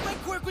guts. My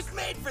quirk was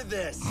made for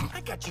this.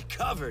 I got you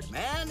covered,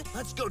 man.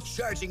 Let's go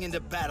charging into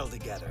battle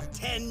together.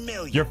 10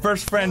 million. Your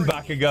first friend,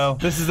 Bakugo.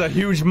 This is a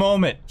huge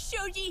moment.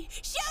 Shoji!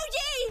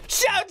 Shoji!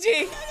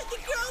 Shoji! None of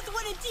the girls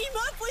want to team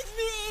up with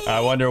me! I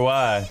wonder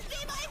why. Be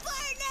my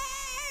partner!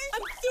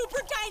 I'm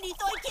super tiny,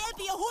 so I can't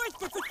be a horse,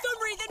 but for some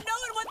reason, no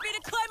one wants me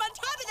to climb on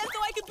top of them so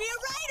I can be a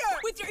rider!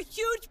 With your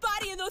huge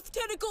body and those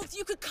tentacles,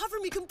 you could cover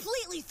me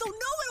completely, so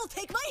no one will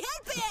take my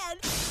headband!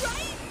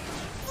 Right?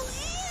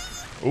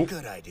 Ooh.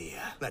 Good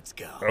idea. Let's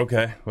go.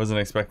 Okay, wasn't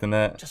expecting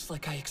that. Just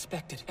like I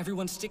expected.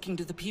 Everyone's sticking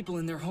to the people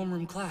in their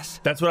homeroom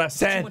class. That's what I It's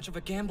said. too much of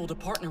a gamble to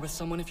partner with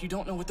someone if you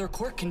don't know what their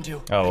quirk can do.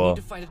 Oh I well, need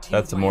to find a team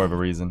that's of my more of a own,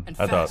 reason. and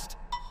I fast.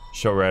 thought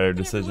show writer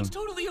decision. Everyone's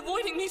totally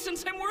avoiding me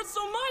since I'm worth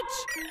so much.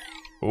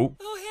 Oop.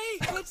 Oh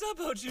hey, what's up,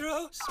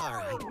 Ojiro?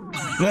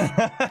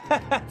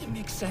 Sorry. It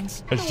makes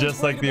sense. It's No just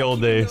one's like worried the about old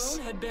keeping days.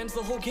 their own headbands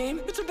the whole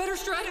game. It's a better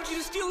strategy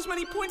to steal as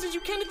many points as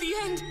you can at the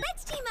end.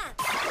 Let's team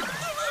up.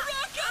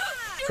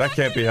 That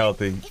can't be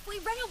healthy. If we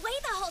run away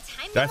the whole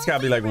time, That's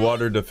gotta be like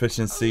water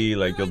deficiency,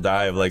 like you'll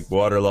die of like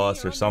water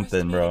loss or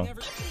something, bro. better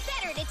to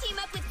team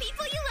up with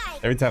people you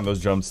like. Every time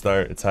those drums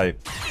start, it's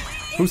hype.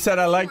 Who said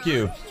I like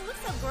you? You look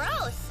so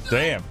gross.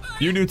 Damn,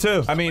 you do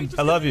too. I mean,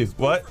 I love you.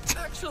 What?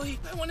 Actually,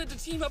 I wanted to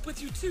team up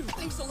with you too.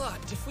 Thanks a lot.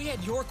 If we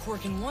had your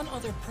quirk and one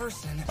other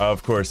person.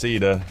 Of course,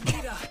 Ida.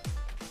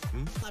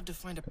 I'll have to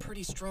find a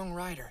pretty strong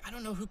rider. I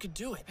don't know who could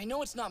do it. I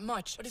know it's not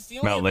much, but it's the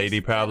only Mount Lady,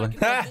 probably.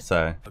 Ha!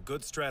 Sorry. A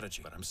good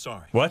strategy, but I'm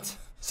sorry. What?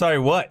 Sorry,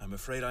 what? I'm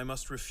afraid I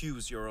must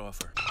refuse your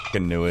offer. I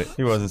knew it.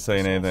 He wasn't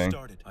saying anything.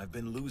 I've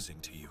been losing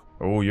to you.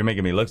 Oh, you're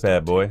making me look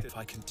bad, boy. If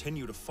I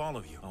continue to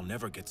follow you, I'll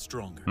never get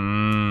stronger.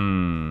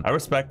 I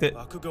respect it.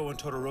 Bakugo and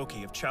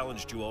Todoroki have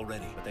challenged you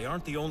already, but they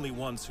aren't the only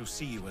ones who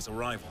see you as a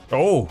rival.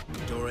 Oh.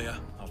 Midoriya,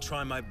 I'll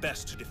try my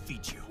best to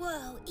defeat you.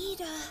 Whoa,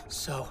 Ida.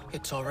 So,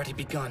 it's already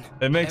begun.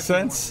 It makes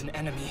Everyone's sense. an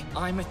enemy.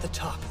 I'm at the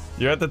top.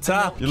 You're at the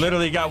top. You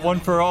literally got one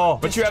for all,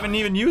 but you haven't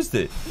even used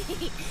it,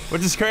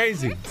 which is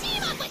crazy.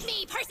 Team up with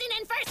me, person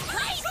in first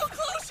place! So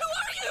close,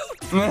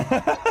 who are you?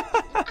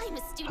 I'm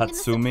a student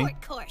Hatsumi? in the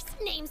support course.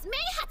 Name's Mei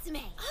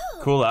Hatsume. Oh.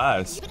 Cool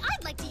eyes. But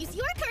I'd like to use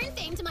your current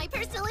fame to my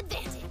personal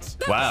advantage.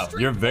 Wow,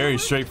 you're very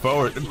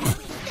straightforward.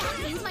 That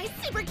means my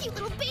super cute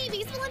little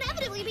babies will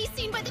inevitably be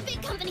seen by the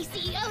big company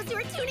CEOs who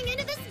are tuning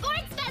into the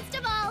sports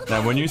festival.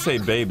 Now, when you say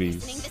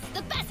babies, This is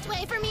the best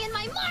way for me and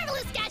my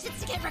marvelous gadgets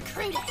to get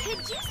recruited. Could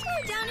you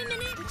slow down a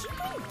minute? Would you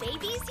bring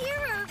babies here,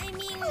 or I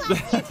mean, well,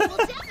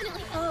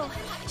 definitely. Oh,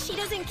 she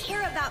doesn't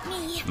care about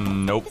me.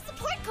 Nope. The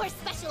support course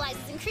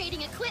specializes in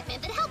creating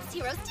equipment that helps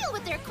heroes deal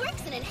with their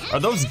quirks and enhance. Are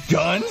those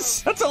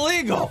guns? That's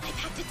illegal. I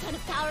packed a ton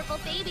of powerful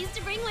babies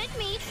to bring with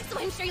me, so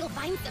I'm sure you'll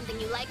find something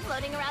you like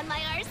floating around my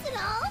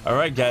arsenal. All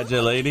right,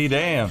 gadget lady,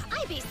 damn.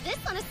 I based this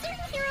on a certain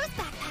hero's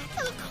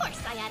backpack, so of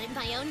course I added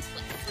my own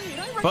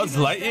twist. Buzz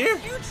Lightyear?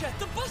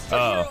 The Buster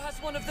Oh. Hero has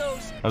one of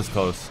those. That was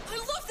close. I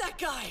love that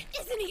guy.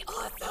 Isn't he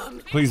awesome?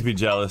 Please be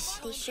jealous.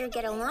 They sure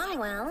get along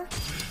well.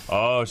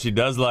 Oh, she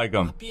does like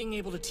him. Being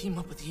able to team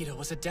up with Ida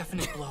was a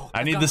definite blow. I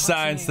I've need got the Hatsune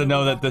signs to and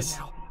know that Robin this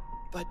now,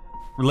 but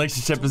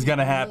relationship is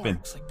gonna happen.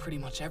 looks like pretty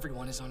much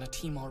everyone is on a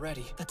team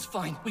already. That's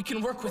fine. We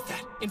can work with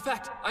that. In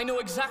fact, I know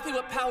exactly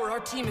what power our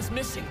team is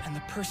missing, and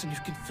the person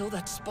who can fill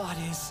that spot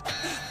is.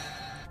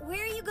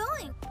 Where are you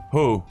going?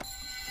 Who?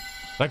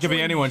 That could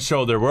be anyone's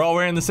shoulder. We're all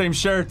wearing the same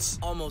shirts.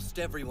 Almost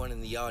everyone in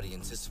the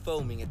audience is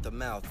foaming at the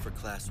mouth for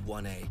Class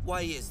 1A.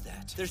 Why is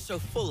that? They're so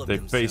full of They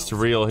themselves. faced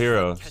real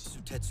heroes.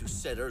 Tetsu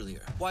said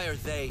earlier. Why are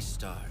they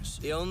stars?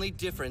 The only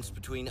difference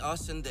between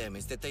us and them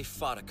is that they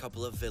fought a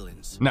couple of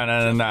villains. No.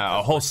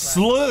 A whole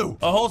slew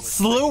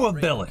of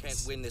Can't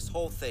villains. win this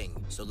whole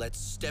thing, so let's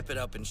step it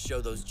up and show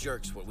those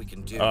jerks what we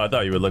can do. Oh, I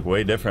thought you would look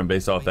way different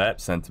based off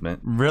that sentiment.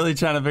 Really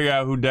trying to figure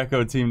out who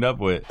Deco teamed up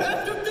with.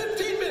 After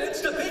 15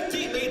 minutes to pick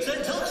teammates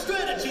and talk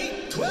strategy,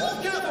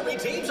 12 cavalry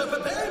teams are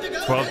prepared to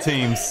go. 12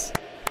 teams.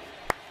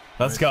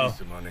 Let's go.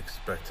 Some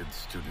unexpected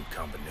student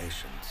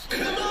combinations.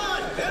 Come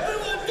on,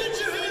 everyone, get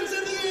your hands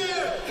in the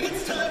air!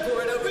 It's time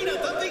for an arena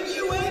thumping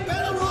UA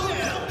battle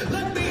royale.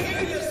 Let me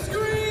hear you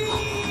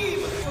scream!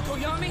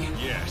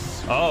 Tokoyami?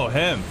 Yes. Oh,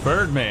 him,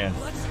 Birdman.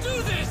 Let's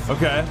do this!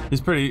 Okay,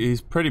 he's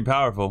pretty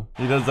powerful.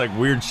 He does like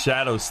weird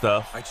shadow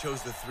stuff. I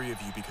chose the three of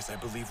you because I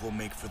believe we'll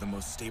make for the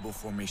most stable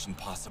formation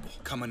possible.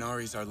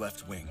 Kaminari's our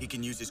left wing. He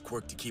can use his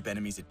quirk to keep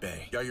enemies at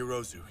bay.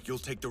 Yayorozu, you'll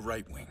take the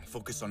right wing.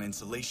 Focus on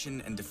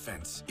insulation and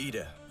defense.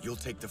 Ida, you'll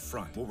take the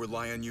front. We'll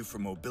rely on you for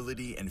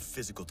mobility and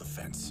physical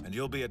defense. And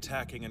you'll be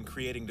attacking and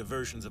creating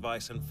diversions of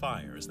ice and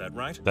fire, is that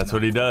right? That's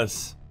what he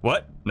does.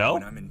 What? No?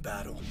 When I'm in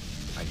battle,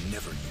 I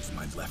never use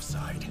my left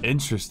side.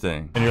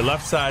 Interesting. And your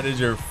left side is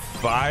your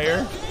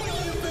fire?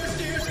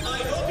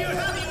 I hope you're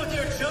happy with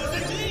your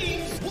chosen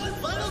teams. One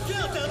final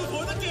countdown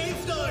before the game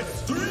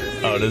starts. 3,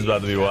 Oh, this is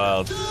about to be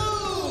wild. 2,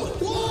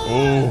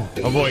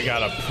 Ooh, my boy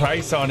got a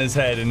price on his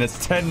head and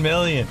it's 10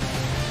 million.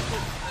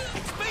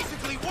 It's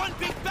basically one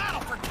big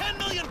battle for 10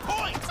 million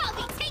points. I'll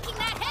be taking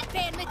that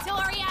headband,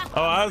 Midoriya.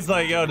 Oh, I was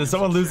like, yo, did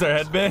someone lose their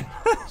headband?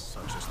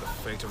 Such is the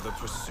fate of the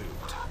pursued.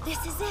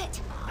 This is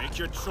it. Make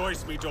your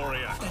choice,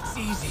 Midoriya. That's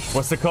easy.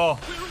 What's the call?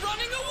 We're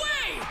running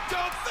away!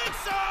 Don't think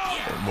so.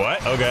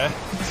 What? Okay.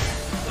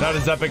 Not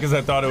as epic as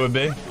I thought it would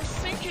be. We're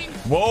sinking.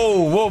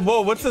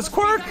 Whoa, what's this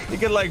quirk? You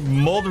can like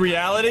mold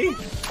reality?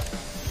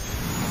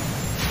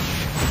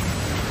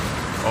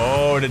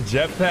 Oh, the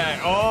jetpack.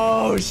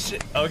 Oh,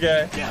 shit.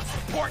 Okay.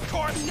 Death support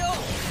course. No.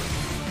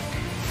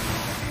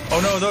 Oh,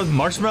 no, those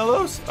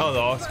marshmallows? Oh, the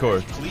aux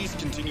cord. Please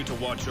continue to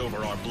watch over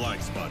our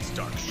blind spots,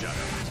 Dark Shadow.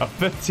 A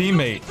fifth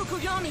teammate.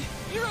 Tokoyami,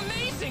 you're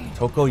amazing!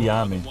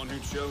 Tokoyami. One who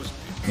chose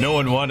No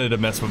one wanted to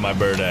mess with my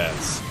bird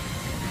ass.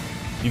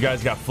 You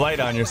guys got flight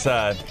on your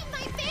side.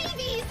 My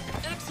babies.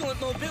 Excellent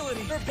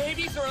mobility. Her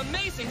babies are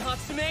amazing,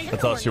 Hatsume.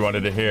 That's all she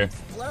wanted to hear.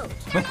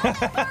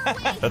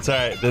 That's all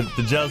right.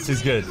 The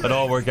jealousy's good. It'll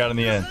all work out in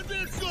the end.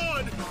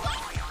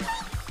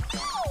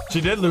 She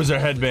did lose her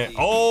headband.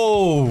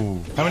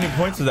 Oh, how many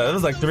points was that? That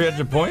was like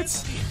 300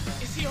 points?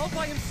 Is he all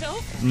by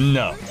himself?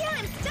 No. Yeah,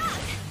 I'm stuck.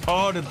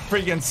 Oh, the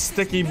freaking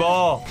sticky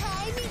ball.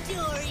 Hi,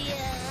 Midoriya.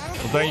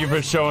 Well, thank you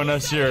for showing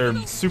us your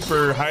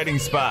super hiding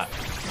spot.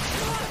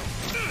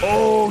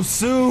 Oh,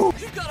 Sue.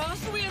 You got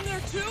Asui in there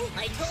too?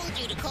 I told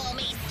you to call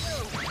me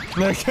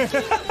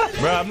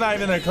Sue. Bro, I'm not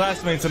even their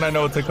classmates and I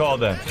know what to call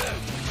them.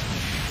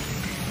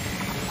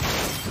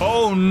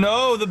 Oh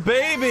no, the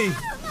baby.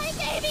 My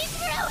baby's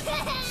ruined.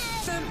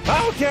 I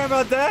don't care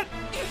about that.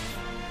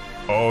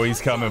 Oh,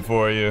 he's coming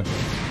for you.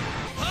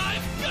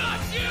 I've got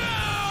you.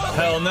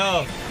 Hell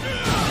no.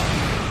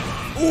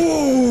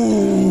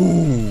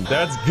 Ooh,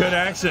 that's good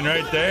action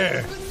right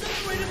there.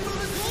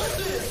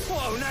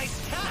 Oh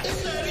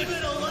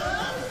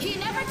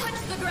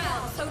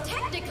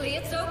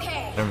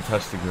Never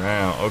touch the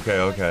ground. Okay,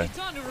 okay.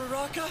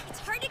 It's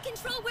hard to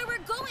control where we're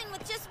going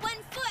with just one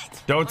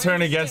foot. Don't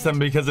turn against them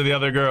because of the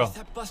other girl.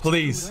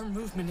 Please.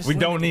 We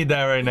don't need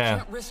that right now. We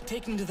can't risk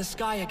taking to the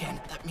sky again.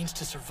 That means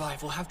to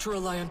survive, we'll have to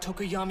rely on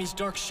Tokoyami's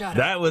dark shadow.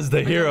 That was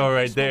the hero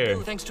right there.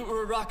 Thanks to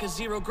Uraraka's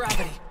zero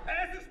gravity.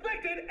 As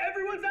expected,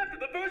 everyone's after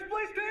the first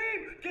place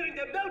team, giving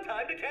them no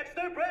time to catch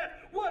their breath.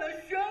 What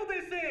a show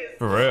this is!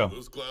 For real.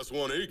 Those Class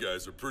 1A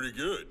guys are pretty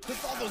good.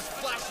 With all those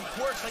flashy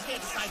quirks, I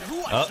can't decide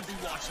who I should be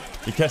watching.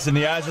 You're catching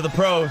the eyes of the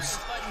pros.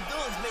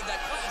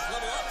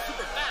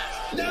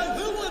 Now,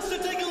 who wants to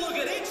take a look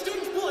at each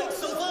team's points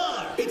so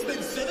far? It's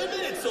been 7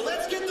 minutes, so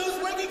let's get those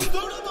rankings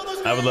thrown up on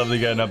those. I would love to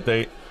get an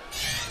update.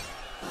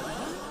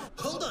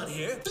 Hold on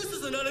here. This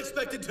is an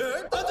unexpected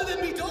turn. Other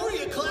than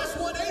Midoriya, Class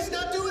 1A's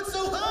not doing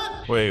so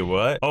hot. Wait,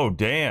 what? Oh,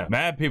 damn.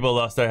 Mad people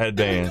lost their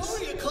headbands.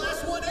 Midoriya,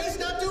 Class 1A's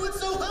not doing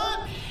so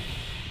hot.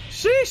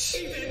 Sheesh.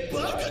 Even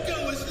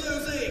BAKUGO is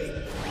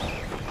losing.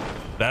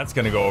 That's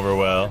gonna go over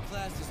well.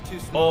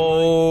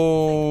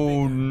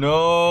 Oh,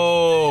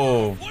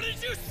 no. What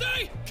did you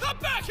say? Come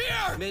back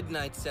here!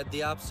 Midnight said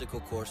the obstacle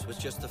course was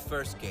just the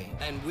first game,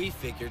 and we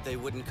figured they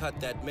wouldn't cut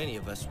that many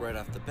of us right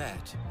off the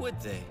bat,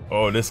 would they?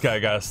 Oh, this guy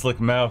got a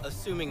slick mouth.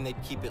 Assuming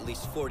they'd keep at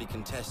least 40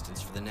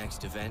 contestants for the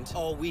next event,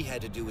 all we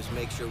had to do was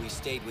make sure we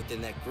stayed within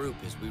that group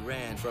as we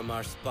ran. From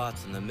our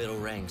spots in the middle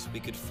ranks, we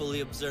could fully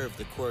observe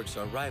the quirks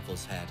our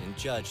rivals had and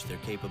judge their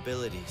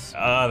capabilities.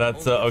 Ah,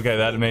 that's okay.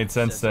 That made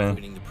sense then.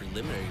 Winning the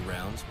preliminary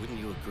rounds, wouldn't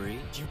you agree?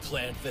 You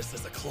planned this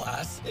as a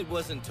class? It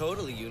wasn't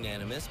totally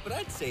unanimous, but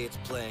I'd say it's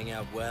playing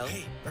out well.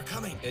 Hey, they're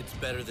coming. It's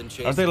better than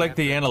chasing. Aren't they like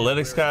the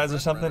analytics guys or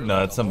something? No,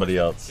 that's somebody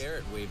else.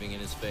 Carrot waving in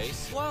his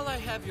face. While I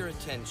have your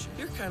attention,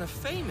 you're kind of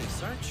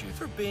famous, aren't you,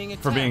 for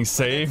being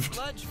saved?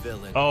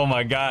 Oh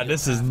my God,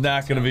 this is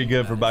not gonna be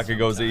good for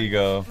Bakugo's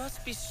ego.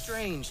 Must be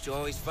strange to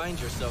always find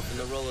yourself in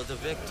the role of the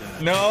victim.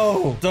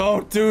 No,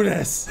 don't do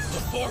this.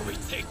 Before we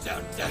take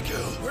down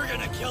Deku, we're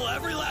gonna kill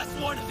every last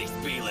one of these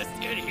B-list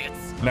idiots.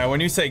 Now, when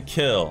you say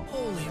kill,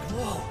 Holy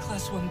whoa.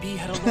 Class 1B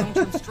had a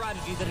long-term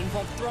strategy that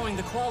involved throwing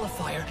the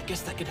qualifier. I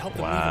guess that could help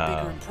them leave a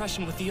bigger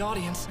impression with the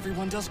audience.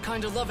 Everyone does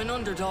kind of love an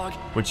underdog.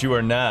 which you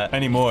are not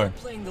anymore.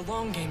 Playing the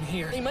long game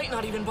here. They might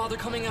not even bother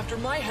coming after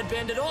my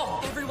headband at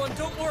all. Everyone,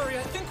 don't worry.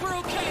 I think we're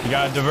okay. You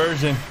got a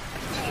diversion.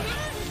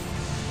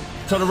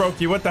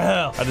 Todoroki, what the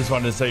hell? I just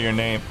wanted to say your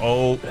name.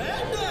 Oh.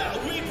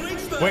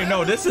 Wait,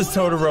 no, this is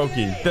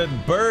Todoroki. The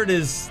bird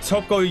is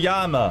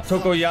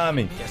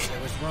Tokoyami. Guess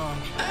I was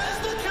wrong. As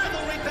the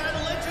cavalry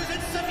battle enters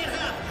its second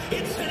half,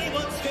 it's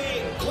anyone's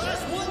game. Class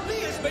 1B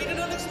has made an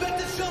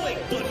unexpected showing,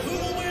 but who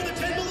will wear the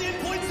 10 million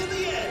points in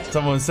the end?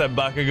 Someone set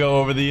Bakugo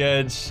over the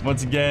edge.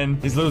 Once again,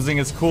 he's losing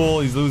his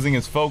cool. He's losing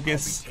his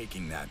focus. I'll be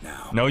taking that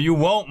now. No, you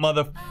won't,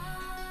 mother...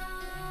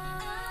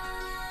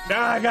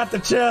 Ah, I got the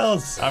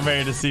chills. I'm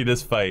ready to see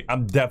this fight.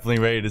 I'm definitely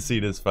ready to see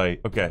this fight.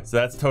 Okay, so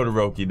that's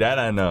Todoroki. That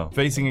I know.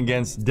 Facing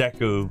against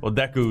Deku. Well,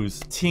 Deku's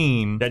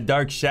team. That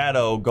Dark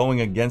Shadow going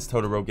against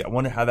Todoroki. I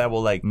wonder how that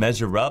will, like,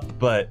 measure up.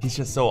 But he's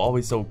just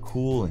always so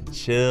cool and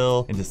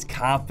chill and just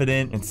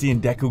confident. And seeing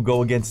Deku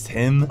go against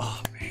him.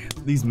 Oh, man.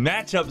 These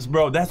matchups,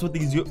 bro. That's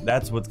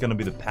what's gonna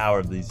be the power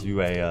of these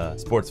UA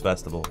sports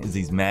festival. Is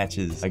these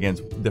matches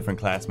against different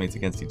classmates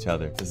against each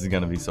other. This is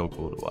gonna be so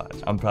cool to watch.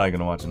 I'm probably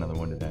gonna watch another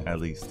one today, at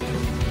least.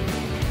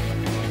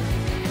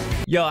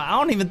 Yo, I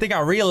don't even think I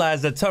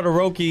realized that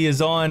Todoroki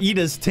is on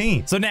Ida's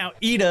team. So now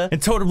Ida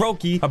and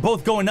Todoroki are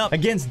both going up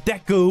against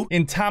Deku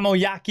and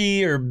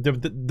Tomoyaki, or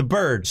the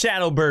bird,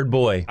 Shadow Bird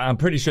Boy. I'm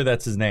pretty sure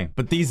that's his name.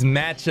 But these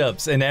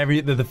matchups and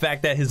the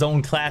fact that his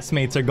own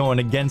classmates are going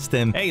against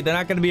him. Hey, they're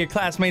not gonna be your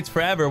classmates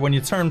forever. When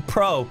you turn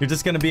pro, you're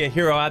just gonna be a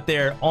hero out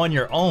there on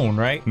your own,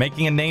 right?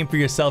 Making a name for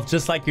yourself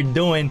just like you're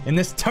doing in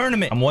this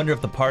tournament. I'm wondering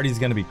if the party's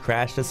gonna be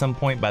crashed at some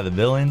point by the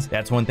villains.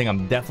 That's one thing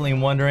I'm definitely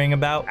wondering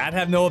about. I'd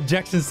have no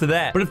objections to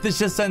that. But if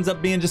this just ends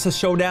up being just a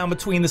showdown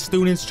between the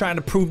students trying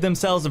to prove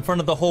themselves in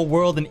front of the whole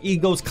world and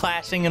egos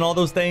clashing and all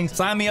those things,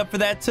 sign me up for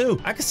that too.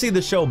 I could see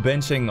the show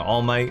benching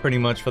All Might pretty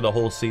much for the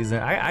whole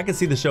season. I could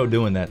see the show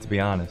doing that, to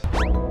be honest.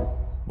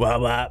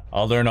 Well,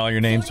 I'll learn all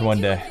your names one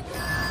day.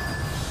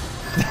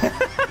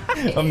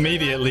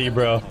 Immediately,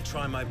 bro. I'll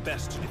try my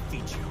best to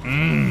defeat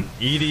you.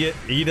 Idiot,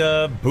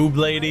 Ida, Boob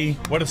Lady.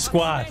 What a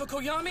squad.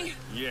 Tokoyami?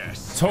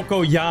 Yes.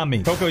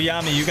 Tokoyami.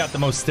 Tokoyami, you got the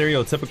most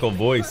stereotypical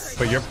voice,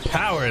 but your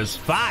power is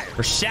fire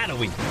or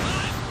shadowy.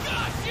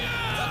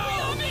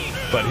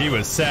 But he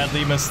was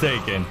sadly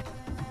mistaken.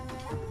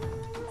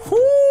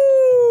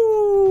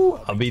 Whoo!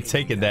 I'll be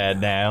taking that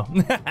now.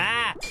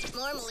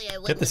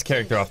 Get this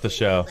character off the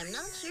show. I'm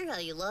not sure how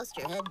you lost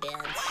your headband.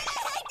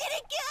 I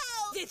didn't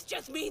go! This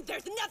just means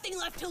there's nothing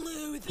left to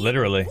lose.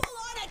 Literally.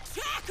 Full-on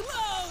attack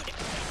mode!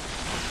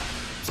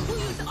 We'll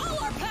use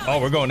all our power. Oh,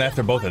 we're going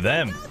after both of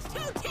them.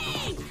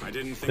 I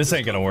didn't think This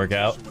ain't gonna work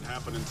out. would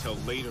happen until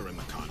later in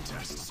the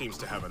contest. Seems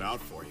to have it out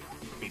for you,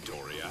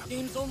 Midoriya.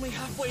 Game's only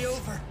halfway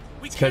over.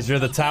 Because you're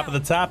the top of the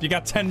top. You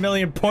got 10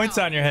 million points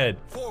on your head.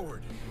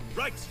 Forward.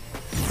 Right.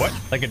 What?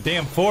 Like a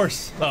damn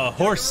horse.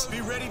 Be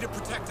ready to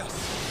protect us.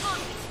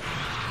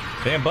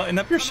 Damn, button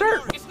up your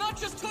shirt. It's not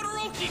just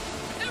Todoroki.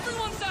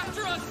 Everyone's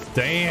after us.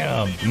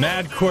 Damn,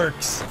 mad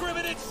quirks.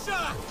 Primitive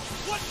shock.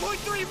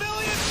 1.3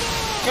 million.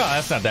 Oh,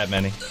 that's not that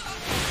many.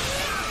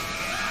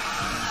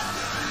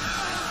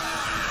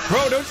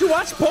 Bro, don't you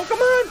watch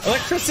Pokemon?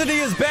 Electricity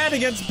is bad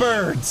against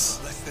birds.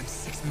 Less than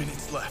 6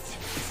 minutes left.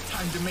 It's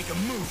time to make a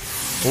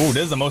move. Ooh,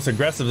 this is the most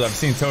aggressive I've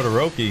seen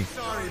Todoroki.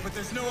 Sorry, but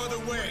there's no other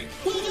way.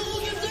 Will you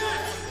look at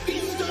that? He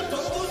stopped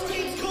all those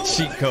teams cold.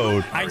 Cheat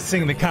code.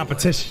 Icing the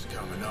competition.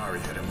 Kaminari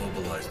had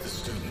immobilized the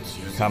students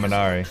using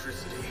Kaminari.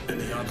 electricity. In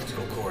the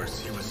obstacle course,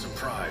 he was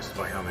surprised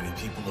by how many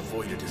people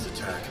avoided his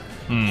attack.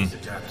 He's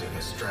adapting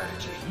his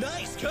strategy.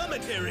 Nice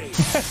commentary.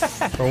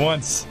 For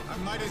once. I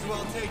might as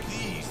well take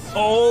these.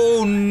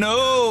 Oh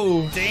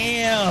no!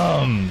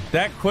 Damn!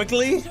 That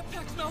quickly?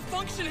 Jetpack's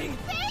malfunctioning.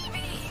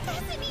 Baby!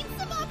 Does it need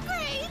some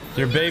upgrades?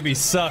 Your baby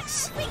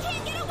sucks. We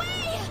can't get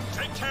away!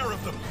 Take care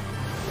of them.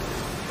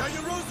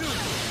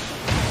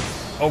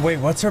 Oh wait,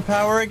 what's her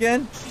power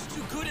again? She's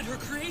too good at her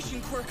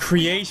creation quirk.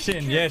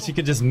 Creation. Yeah, she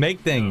could just make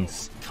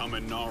things.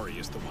 Kaminari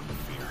is the one to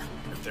fear.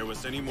 If there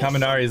was any more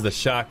Kaminari is the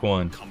shock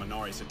one.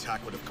 Kaminari's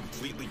attack would have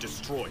completely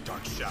destroyed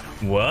Dark Shadow.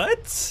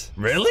 What?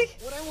 Really?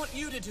 What I want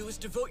you to do is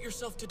devote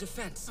yourself to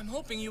defense. I'm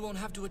hoping you won't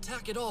have to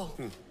attack at all.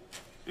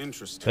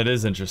 Interesting. That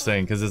is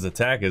interesting because his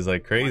attack is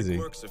like crazy. My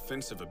quirk's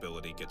offensive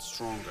ability gets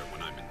stronger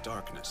when I'm in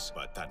darkness,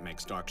 but that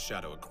makes Dark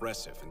Shadow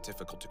aggressive and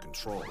difficult to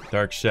control.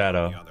 Dark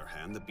Shadow. On the other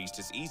hand, the beast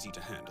is easy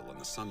to handle in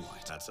the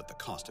sunlight. That's at the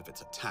cost of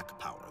its attack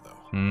power, though.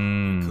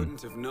 Hmm.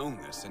 Couldn't have known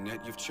this, and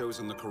yet you've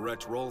chosen the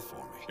correct role for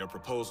me. Your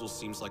proposal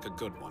seems like a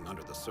good one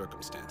under the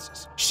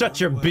circumstances.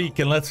 Shut your beak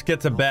and let's get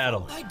to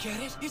battle. I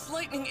get it. His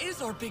lightning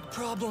is our big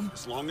problem.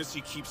 As long as he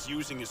keeps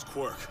using his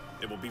quirk,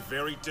 it will be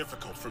very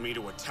difficult for me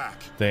to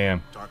attack.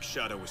 Damn. Dark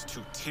Shadow is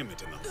too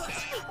timid in the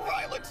fight.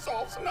 Violence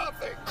solves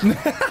nothing.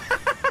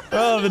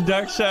 Oh, the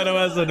Dark Shadow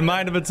has a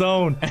mind of its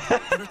own.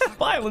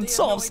 Violence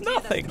solves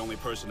nothing. The only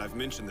person I've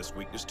mentioned this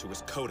weakness to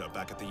is Coda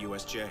back at the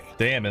USJ.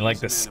 Damn, in like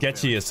the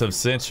sketchiest of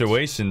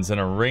situations in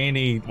a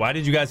rainy... Why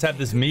did you guys have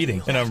this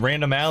meeting? In a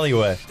random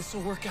alleyway. This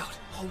will work out.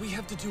 All we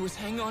have to do is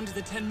hang on to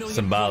the 10 million.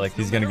 Symbolic.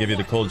 He's gonna give you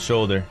the cold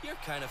shoulder. You're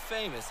kind of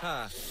famous,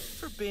 huh?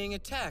 For being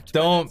attacked.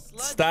 Don't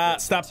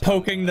stop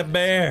poking the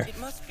bear. It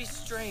must be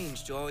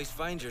strange to always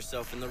find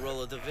yourself in the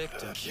role of the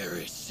victim.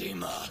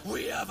 Kirishima,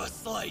 we have a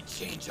slight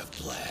change of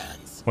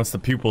plans. Once the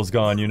pupil's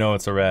gone, you know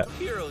it's a wrap.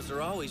 Heroes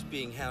are always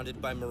being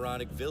hounded by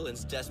moronic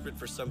villains desperate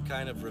for some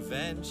kind of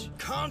revenge.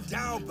 Calm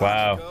down,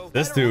 Wow,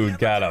 this dude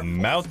got a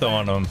mouth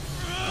on him.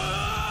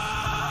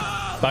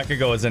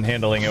 Bakugo isn't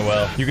handling it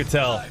well. You could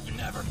tell. I've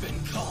never been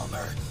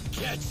calmer.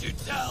 Can't you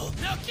tell?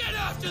 Now get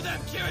after them,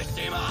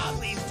 Kirishima!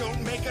 Please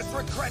don't make us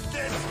regret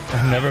this!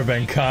 I've never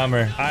been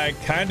calmer. I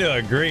kind of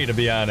agree, to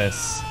be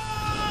honest.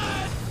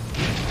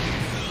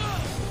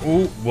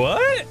 Ooh,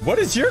 what? What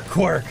is your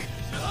quirk?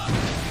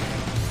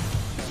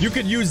 You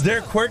could use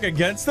their quirk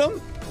against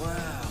them?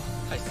 Wow,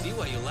 I see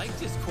why you liked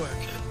his quirk.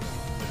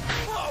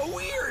 Oh,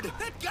 weird!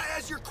 That guy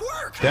has your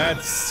quirk!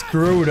 That's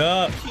screwed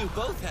up. You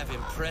both have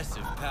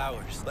impressive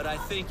powers, but I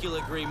think you'll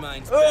agree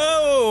mine's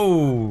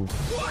Oh!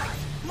 What?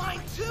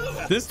 Mine too!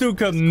 This dude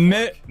could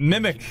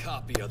mimic.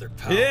 Copy other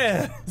powers.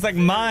 Yeah, it's like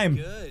Mime.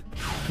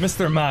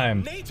 Mr.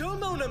 Mime. Nato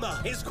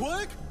Monoma, his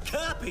quirk?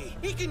 Copy.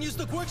 He can use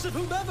the quirks of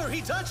whomever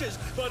he touches,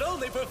 but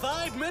only for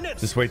 5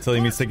 minutes. Just wait till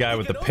he meets the guy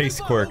with the pace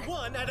quirk.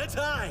 One at a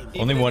time.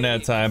 Only one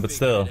at a time, but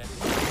still.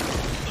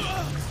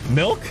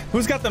 Milk?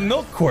 Who's got the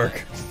milk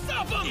quirk?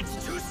 Stop him!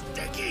 It's too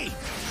sticky.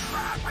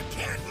 Crap, I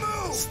can't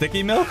move.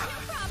 Sticky milk?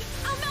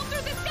 I'll melt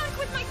through this gunk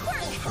with my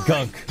quirk.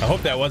 Gunk. I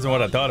hope that wasn't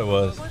what I thought it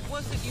was. What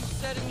was it you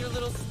said in your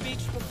little speech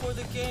before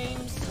the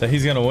games? That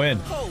he's gonna win.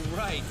 Oh,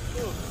 right.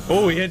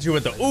 Oh, he hit you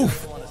with the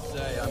oof. I want to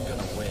say I'm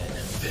gonna win.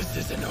 This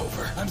isn't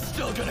over. I'm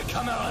still gonna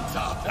come out on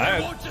top. And I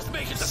won't just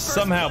make it to first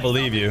somehow place.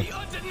 believe you. The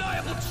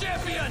undeniable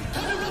champion.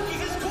 Haruki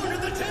has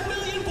cornered the 10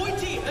 million point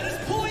team and is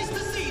poised to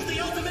seize the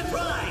ultimate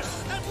prize.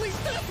 At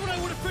least that's what I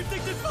would have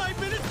predicted 5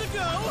 minutes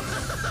ago.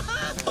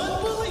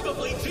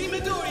 Unbelievably, Team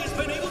Midori has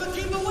been able to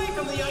keep away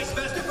from the Ice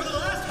Master for the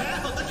last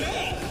half of the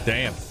game.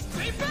 Damn.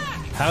 Stay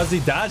back. How's he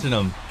dodging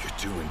him?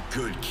 You're doing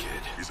good, kid.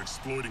 He's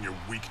exploiting your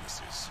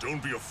weaknesses.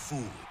 Don't be a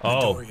fool.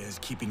 Oh. Midoriya is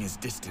keeping his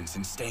distance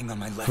and staying on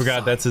my left Forgot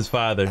side. that's his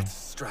father. That's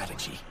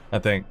strategy. I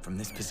think. From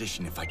this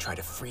position, if I try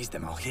to freeze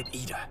them, I'll hit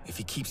Ida. If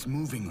he keeps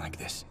moving like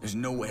this, there's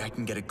no way I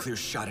can get a clear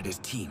shot at his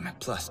team.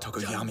 Plus,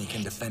 Tokoyami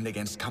can defend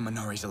against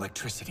Kaminari's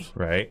electricity.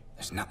 Right.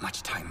 There's not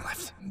much time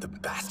left. The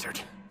bastard.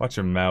 Watch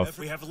your mouth.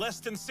 We have less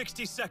than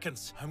 60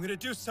 seconds. I'm gonna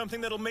do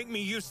something that'll make me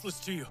useless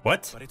to you.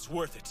 What? But it's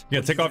worth it. You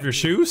gonna take off your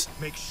shoes?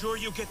 Make sure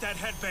you get that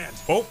headband.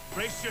 Oh.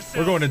 Brace yourself.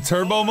 We're going in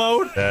turbo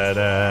mode. Da,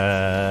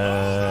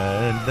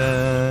 da,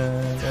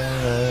 da,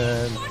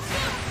 da.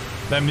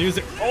 That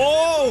music.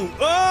 Oh!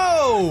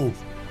 Oh!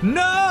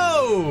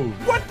 No!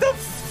 What the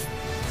f?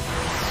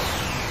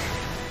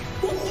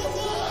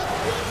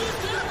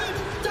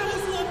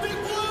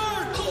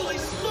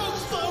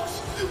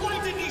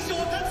 Why didn't he show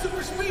up at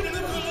super speed in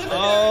the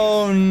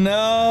Oh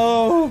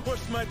no!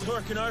 Pushed my my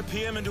torque and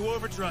RPM into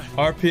overdrive.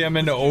 RPM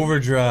into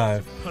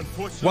overdrive.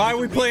 Why are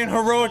we playing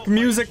heroic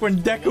music when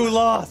Deku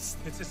lost?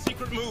 It's a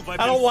secret move.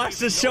 I don't watch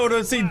this show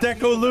to see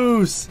Deku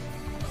lose.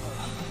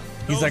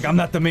 He's like, I'm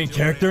not the main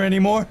character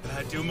anymore.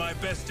 I do my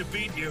best to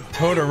beat you.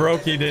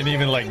 Todoroki didn't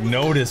even like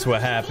notice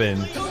what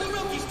happened.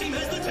 Todoroki's team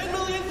has the 10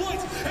 million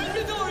points, and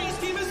Midoriya's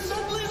team is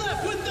suddenly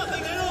left with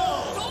nothing at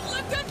all. Don't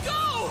let them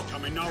go!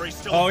 Kaminari's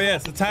still. Oh yeah,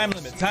 it's a time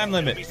limit. Time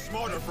limit. It'd be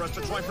smarter for us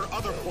to try for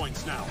other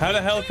points now. How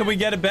the hell can we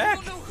get it back?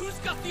 I don't know who's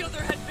got the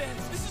other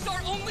headbands. This is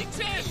our only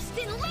chance.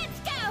 Then let's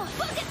go!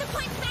 We'll get the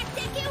points back,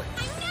 Deku!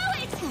 I know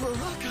it!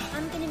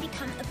 I'm gonna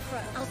become a pro.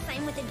 I'll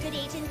sign with a good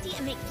agency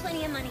and make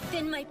plenty of money.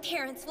 Then my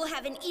parents will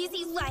have an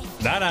easy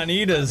life. Not on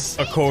Ida's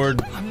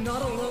accord. I'm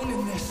not alone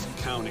in this.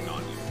 Counting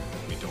on you,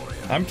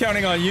 Midoriya. I'm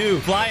counting on you.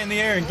 Fly in the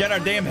air and get our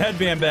damn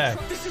headband back.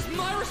 This is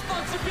my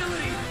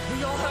responsibility.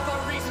 We all have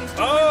our reasons to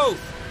Oh!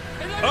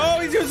 win. Oh,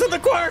 he's using the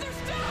quirk!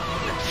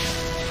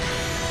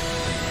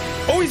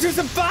 Oh, he's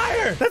using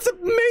fire! That's an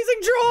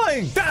amazing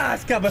drawing!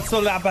 Time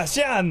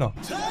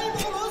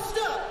almost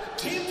up.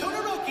 Team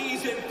Todoroki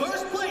is in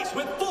first place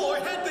with 4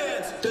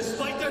 headbands.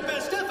 Despite their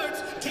best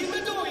efforts, Team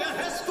Midoriya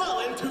has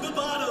fallen to the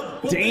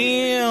bottom.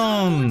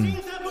 Damn!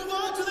 Teams that move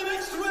on to the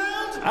next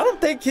round. I don't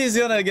think he's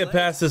gonna get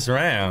past this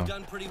round.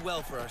 Done pretty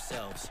well for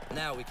ourselves.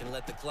 Now we can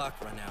let the clock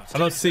run out. I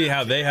don't see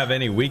how they have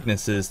any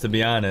weaknesses, to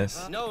be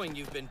honest. Knowing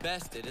you've been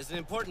bested is an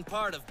important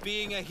part of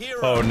being a hero.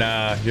 Oh,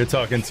 nah. You're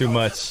talking too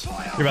much.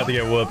 You're about to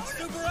get whooped.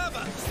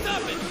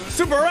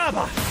 Super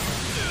Rabba!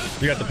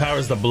 You got the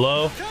powers to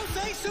blow?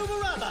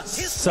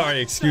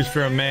 Sorry, excuse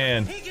for a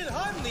man. He can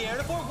harden the air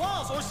to form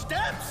walls or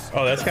steps.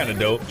 Oh, that's kind of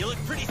dope. You look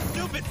pretty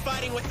stupid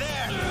fighting with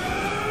air.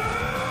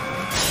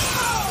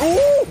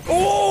 Ooh!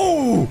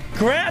 Ooh!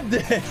 Grabbed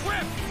it!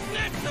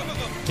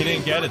 He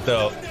didn't get it,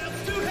 though.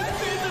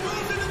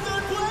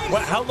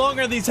 What? How long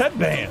are these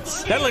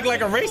headbands? That looked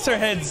like a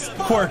Racerhead's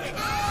quirk.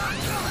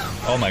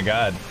 Oh, my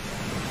God.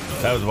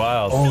 That was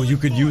wild. Oh, you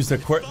could use the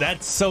quirk.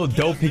 That's so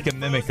dope he can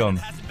mimic them.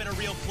 Hasn't been a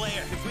real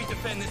player. If we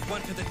defend this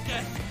one to the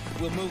death,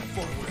 we'll move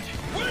forward.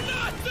 We're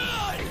not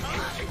done!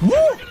 Woo!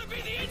 We're gonna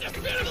be the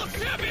indisputable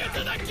champions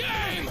of the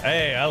game!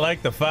 Hey, I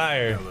like the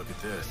fire. Now look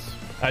at this.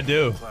 I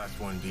do. Class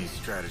 1B's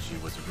strategy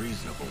was a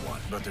reasonable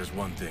one, but there's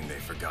one thing they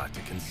forgot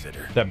to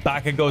consider. That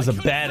Bakugo's a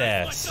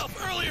badass.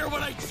 Earlier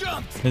when I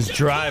jumped. His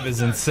drive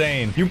is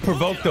insane. You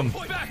provoked him.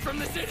 Back from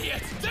this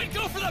idiot. Then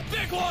go for the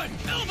big one.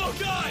 Elbow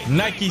guy.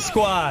 Nike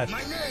squad.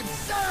 My name's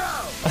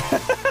Zero.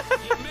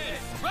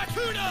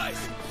 Raccoon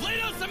eyes. Lay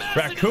down some acid.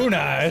 Raccoon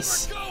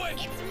eyes.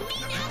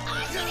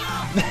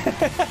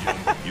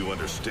 You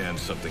understand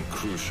something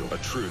crucial, a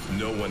truth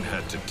no one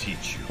had to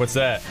teach you. What's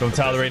that? Don't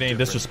tolerate any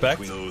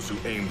disrespect? Between those who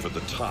aim for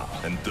the top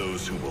and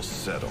those who will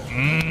settle.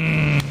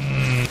 And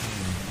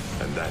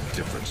that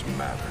difference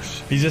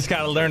matters. He's just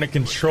got to learn to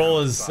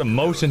control his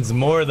emotions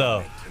more,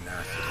 though.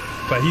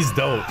 But he's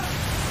dope.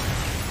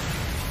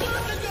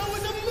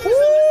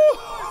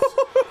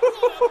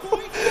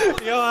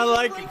 Yo, I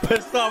like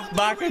pissed off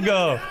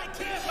Bakugo.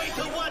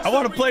 I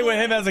want to play with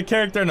him as a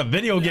character in a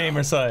video game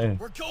or something.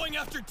 We're going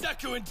after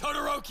Deku and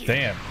Todoroki.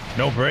 Damn,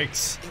 no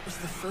breaks. It was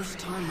the first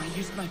time I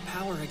used my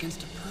power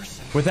against a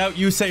person. Without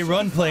You Say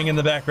Run playing in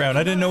the background,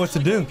 I didn't know what to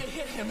do. To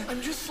hit him,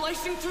 I'm just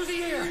slicing through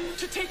the air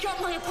to take out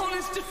my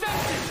opponent's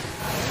defenses.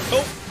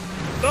 Oh,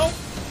 no.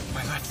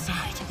 My left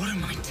side. What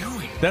am I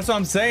doing? That's what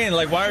I'm saying.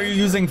 Like, why are you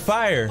using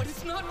fire? But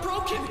it's not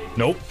broken.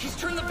 Nope. He's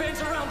turned the bands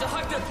around to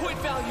hide their point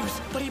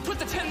values, but he put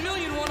the 10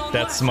 million one on.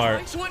 That's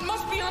smart. So it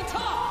must be on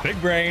top. Big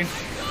brain.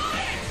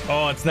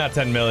 Oh, it's not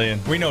 10 million.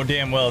 We know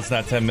damn well it's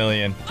not 10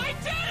 million. I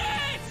did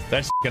it!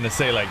 That's gonna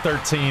say like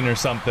 13 or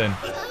something.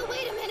 Oh,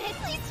 wait a minute.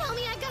 Please tell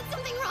me I got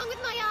something wrong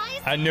with my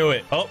eyes. I knew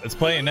it. Oh, it's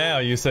playing now.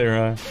 You say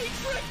Run.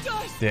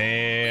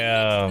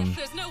 Damn.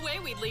 There's no way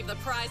we'd leave the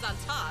prize on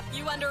top.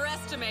 You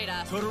underestimate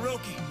us.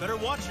 Todoroki, better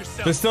watch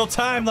yourself. There's still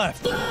time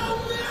left. Oh,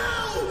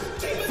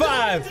 no!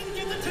 5,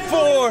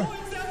 4,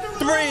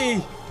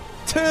 3,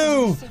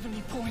 2,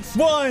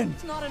 1.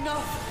 It's not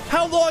enough.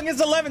 How long is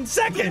 11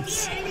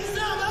 seconds?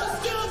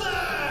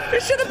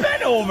 It should have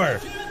been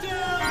over.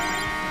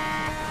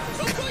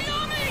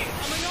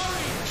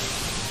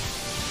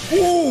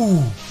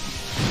 Ooh.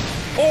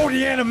 Oh,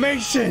 the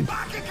animation.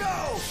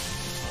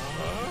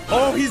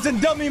 Oh, he's in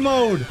dummy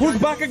mode. Who's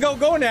Bakugo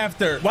going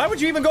after? Why would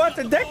you even go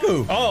after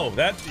Deku? Oh,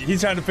 he's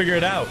trying to figure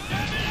it out.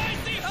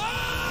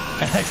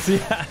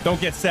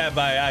 Don't get stabbed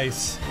by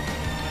ice.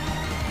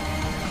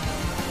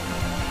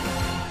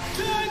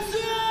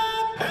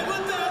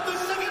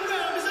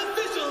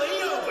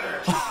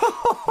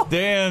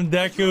 Damn,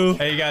 Deku.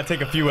 Hey, you gotta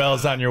take a few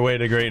L's on your way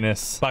to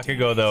greatness.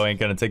 Bakugo, though, ain't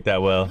gonna take that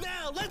well.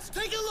 Now, let's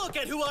take a look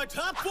at who our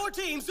top 4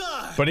 teams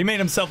are. But he made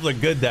himself look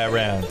good that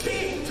round.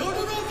 Team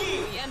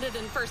Todoroki. We ended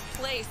in first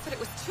place, but it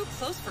was too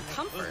close for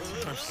comfort.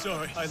 I'm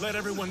sorry. I let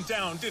everyone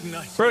down, didn't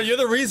I? Bro, you're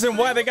the reason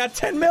why they got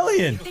 10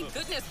 million. Thank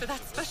goodness for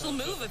that special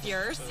move of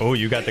yours. Oh,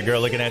 you got the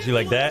girl looking at you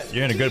like that?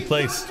 You're in a good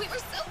place. We were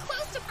so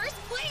close to first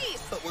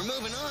place. But we're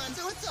moving on,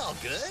 so it's all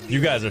good. You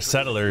guys are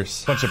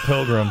settlers. Bunch of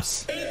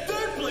pilgrims. In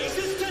third place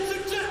is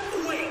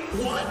Tetsuya. Wait,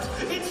 What?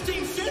 It's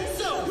Team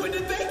Shinso! When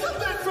did they come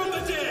back from the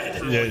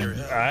dead?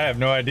 Yeah, I have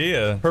no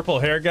idea. Purple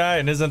hair guy,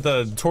 and isn't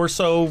the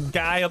torso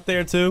guy up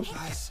there too?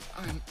 Guys,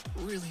 I'm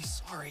really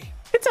sorry.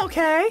 It's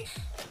okay.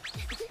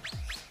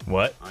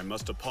 What? I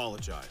must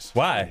apologize.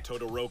 Why?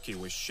 Todoroki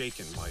was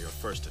shaken by your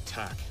first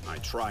attack. I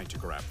tried to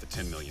grab the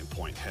 10 million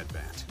point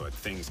headband, but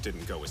things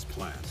didn't go as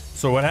planned.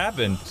 So what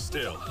happened?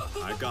 Still,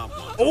 I got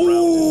one.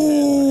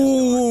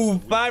 Ooh,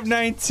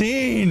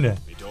 519.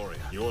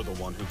 Midoriya, you're the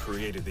one who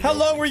created the... How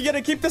long were you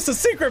gonna keep this a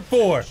secret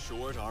for?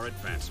 Assured our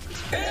advancement.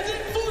 And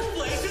in fourth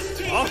place is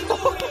Team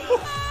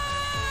Midoriya!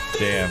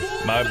 Damn,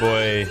 my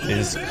boy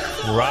is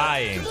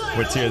crying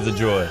with tears of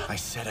joy. I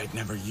said I'd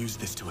never use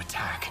this to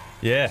attack.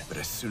 Yeah. But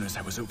as soon as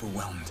I was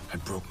overwhelmed, I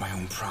broke my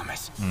own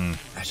promise. I'm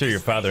sure your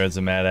father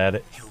isn't mad at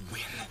it. He'll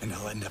win, and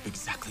I'll end up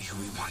exactly who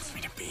he wants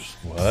me to be.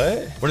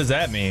 What? What does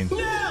that mean?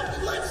 Now,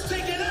 let's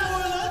take an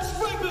hour lunch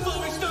break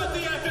before we start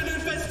the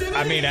afternoon festivities.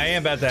 I mean, I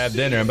am about to have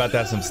dinner. I'm about to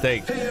have some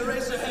steak. Hey,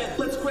 Eraserhead,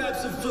 let's grab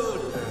some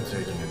food. I'm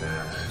taking a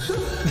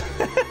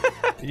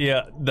nap.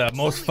 Yeah, the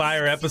most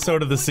fire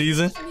episode of the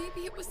season.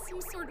 Maybe it was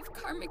some sort of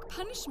karmic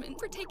punishment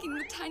for taking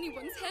the tiny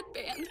one's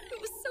headband.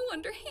 It was so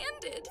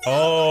underhanded.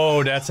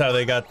 Oh, that's how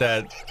they got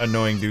that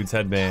annoying dude's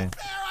headband.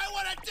 How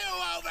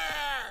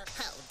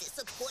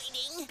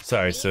disappointing.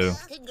 Sorry, Sue.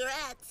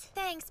 Congrats.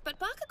 Thanks, but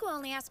Bakugo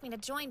only asked me to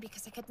join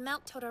because I could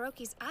melt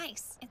Todoroki's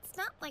ice. It's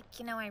not like,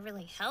 you know, I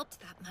really helped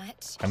that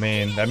much. I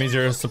mean, that means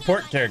you're a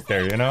support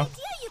character, you know?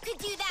 Yeah, you could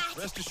do that.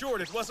 Rest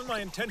assured, it wasn't my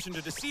intention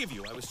to deceive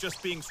you. I was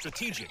just being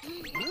strategic.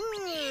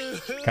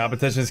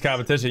 Competition's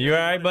competition. You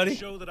alright, buddy?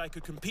 Show that I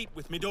could compete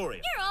with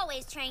Midoriya. You're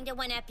always trying to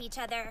one-up each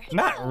other.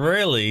 Not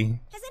really.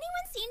 Has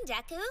anyone seen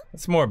Deku?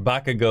 It's more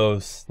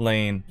Bakugo's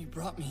lane. You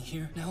brought me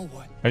here. Now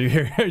what? Are you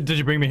here? Did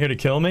you bring me here to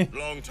kill me?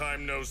 Long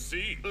time no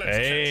see. Let's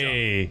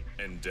Hey.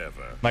 catch up.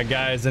 Endeavor. My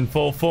guy's in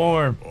full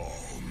form. All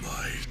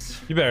Might.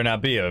 You better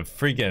not be a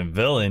freaking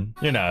villain.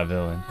 You're not a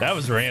villain. That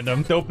was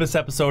random. Dopest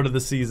episode of the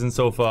season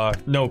so far.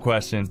 No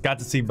question. Got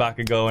to see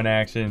Bakugo in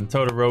action.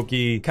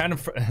 Todoroki kind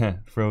of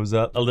froze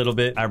up a little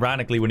bit.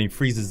 Ironically, when he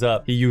freezes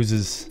up, he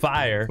uses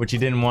fire, which he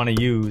didn't want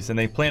to use. And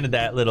they planted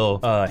that little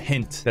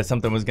hint that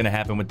something was going to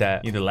happen with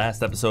that either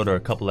last episode or a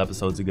couple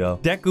episodes ago.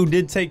 Deku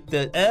did take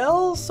the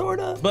L, sort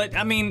of. But,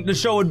 I mean, the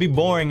show would be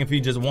boring if he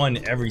just won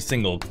every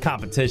single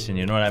competition.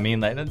 You know what I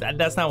mean? Like,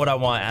 that's not what I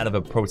want out of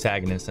a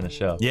protagonist in a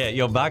show. Yeah,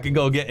 yo,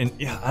 Bakugo getting...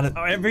 Yeah,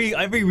 every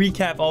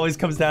recap always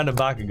comes down to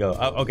Bakugo.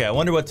 Okay, I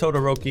wonder what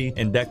Todoroki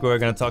and Deku are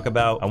gonna talk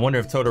about. I wonder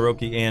if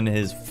Todoroki and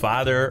his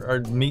father are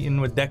meeting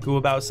with Deku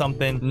about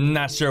something.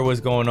 Not sure what's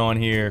going on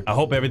here. I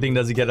hope everything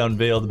doesn't get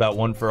unveiled about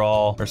One for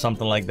All or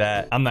something like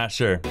that. I'm not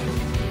sure.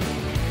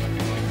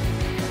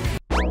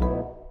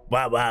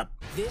 Wow.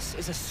 This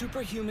is a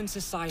superhuman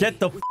society. Get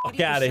the fuck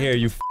out of here,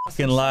 you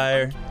fucking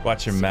liar.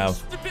 Watch your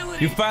mouth.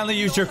 You finally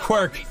used your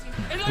quirk.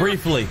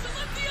 Briefly.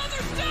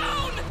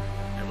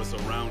 It was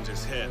around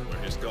his head where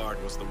his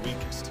guard was the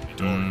weakest.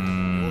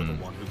 Midoriya, you're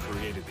the one who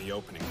created the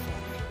opening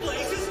for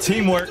me.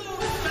 Teamwork,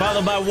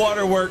 followed by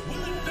waterwork.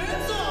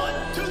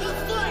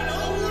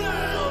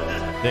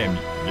 Damn,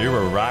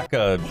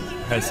 Uraraka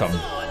has some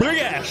big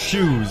ass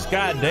shoes.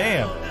 God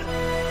damn.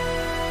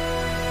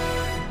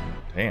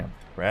 Damn,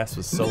 the grass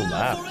was so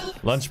loud.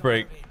 Lunch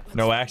break.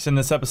 No action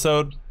this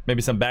episode.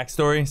 Maybe some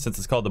backstory since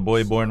it's called The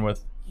Boy Born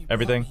with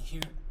Everything.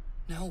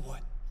 Now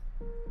what?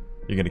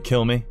 You're gonna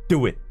kill me?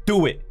 Do it.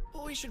 Do it.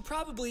 Well, we should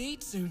probably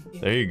eat soon.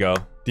 There you go.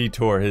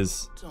 Detour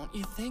his. Don't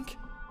you think?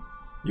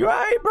 You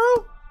alright,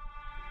 bro?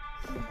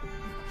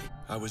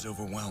 I was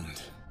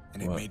overwhelmed,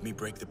 and it made me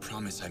break the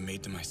promise I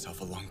made to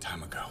myself a long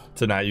time ago.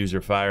 To not use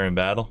your fire in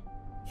battle?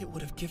 It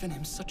would have given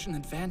him such an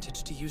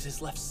advantage to use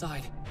his left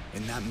side.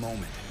 In that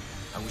moment,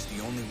 I was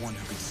the only one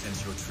who could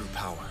sense your true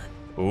power.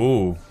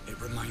 Ooh. It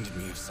reminded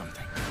me of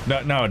something.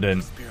 No, it didn't.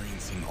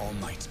 Experiencing All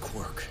Might's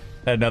quirk.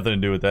 Had nothing to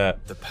do with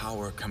that. The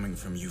power coming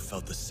from you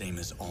felt the same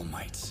as All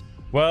Might's.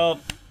 Well,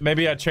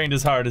 maybe I trained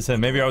as hard as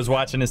him. Maybe I was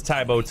watching his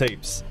Taibo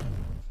tapes.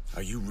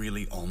 Are you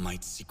really All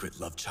Might's secret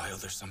love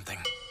child or something?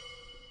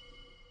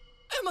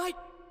 Am I?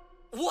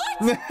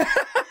 What?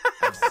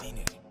 I've seen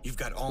it. You've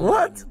got All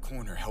Might in your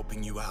corner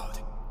helping you out.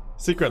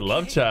 Secret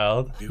love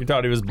child? You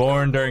thought he was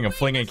born during a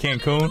fling in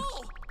Cancun?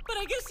 But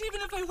I guess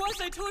even if I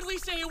was, I'd totally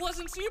say it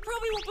wasn't, so you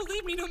probably won't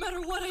believe me no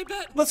matter what, I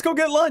bet. Let's go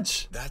get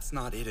lunch. That's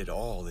not it at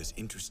all, this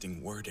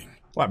interesting wording.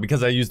 Why,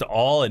 because I used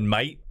all and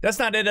might? That's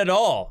not it at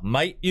all.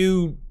 Might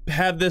you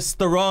have this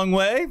the wrong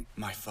way?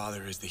 My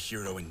father is the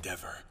hero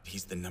Endeavor.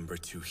 He's the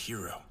 #2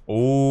 hero.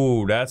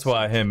 Ooh, that's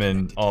why him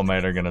and All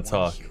Might are gonna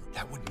talk.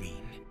 That would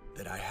mean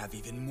that I have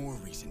even more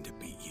reason to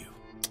beat you.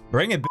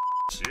 Bring it,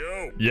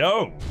 bitch.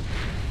 Yo.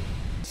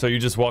 So you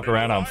just walk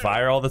around on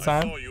fire all the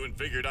time? I saw you and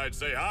figured I'd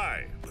say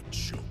hi. A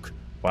joke.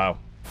 Wow.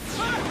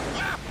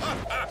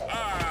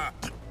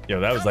 Yo,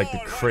 that was like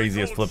the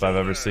craziest flip I've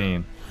ever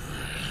seen.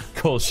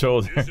 Cold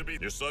shoulder.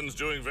 Your son's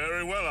doing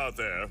very well out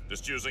there,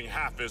 just using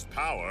half his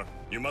power.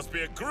 You must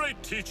be a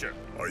great teacher.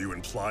 Are you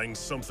implying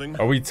something?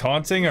 Are we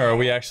taunting or are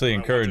we actually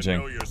encouraging? I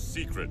want to know your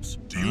secrets.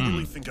 Do you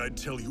really think I'd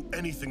tell you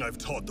anything I've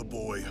taught the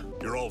boy?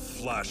 You're all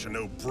flash and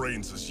no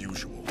brains as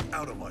usual.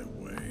 Out of my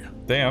way.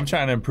 Damn, I'm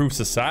trying to improve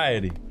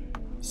society.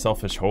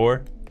 Selfish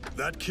whore.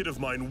 That kid of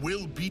mine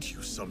will beat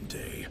you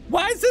someday.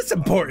 Why is this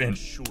important? I'm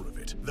sure of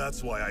it.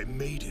 That's why I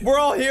made him. We're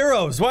all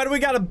heroes. Why do we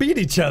gotta beat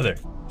each other?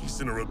 He's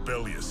in a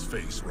rebellious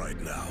phase right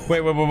now.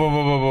 Wait,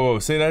 whoa.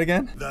 Say that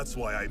again? That's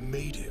why I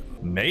made him.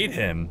 Made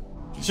him?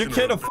 Is your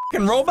kid a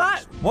fucking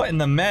robot? What in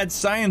the mad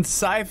science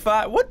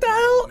sci-fi? What the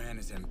hell? Man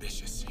is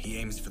ambitious. He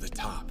aims for the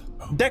top.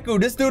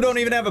 Deku, this dude don't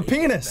even have a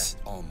penis.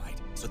 All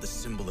Might. So the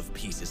symbol of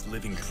peace is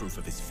living proof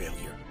of his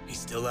failure. He's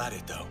still at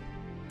it though.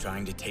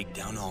 Trying to take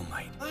down All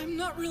Might. I'm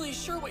not really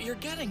sure what you're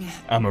getting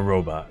at. I'm a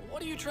robot.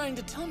 What are you trying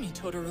to tell me,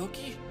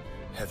 Todoroki?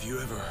 Have you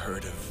ever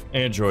heard of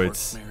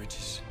androids?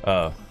 Marriages?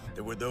 Oh.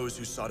 There were those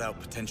who sought out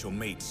potential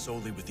mates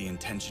solely with the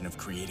intention of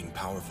creating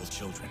powerful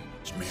children.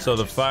 So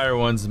the fire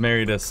one's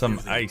married to some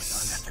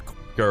ice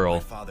girl. My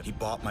father, he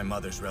bought my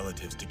mother's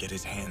relatives to get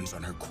his hands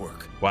on her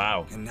quirk.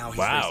 Wow. And now he's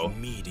raising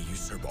me to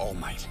usurp All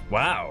Might.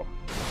 Wow.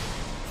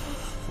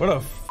 What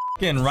a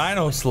fucking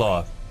rhino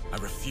sloth. I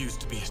refuse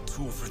to be a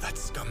tool for that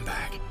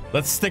scumbag.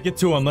 Let's stick it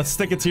to him. Let's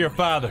stick it to your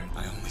father.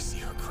 I only see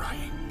her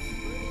crying.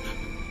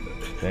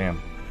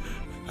 Damn.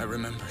 I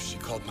remember she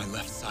called my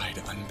left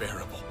side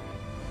unbearable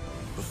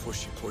before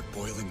she poured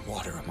boiling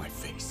water on my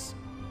face.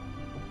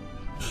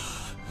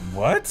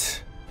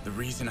 What? The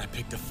reason I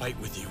picked a fight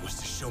with you was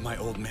to show my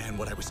old man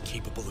what I was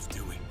capable of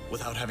doing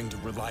without having to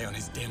rely on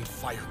his damned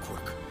fire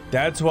quirk.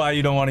 That's why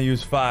you don't want to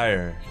use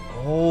fire.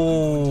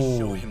 Oh.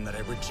 Show him that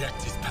I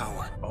reject his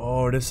power.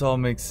 Oh, this all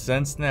makes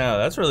sense now.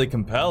 That's really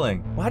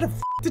compelling. Why the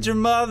f did your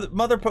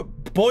mother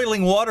put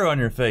boiling water on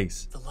your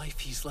face? The life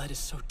he's led is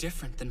so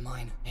different than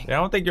mine. Yeah,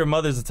 I don't think your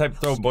mother's the type to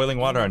throw boiling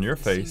water on your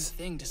face. Same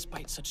thing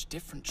despite such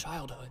different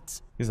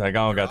childhoods. He's like, I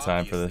don't got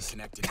time for this.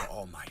 Connected to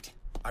All Might.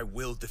 I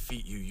will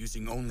defeat you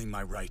using only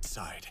my right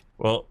side.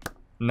 Well,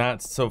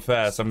 not so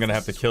fast. I'm gonna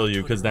have to kill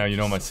you because now you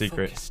know my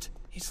secret.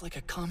 He's like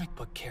a comic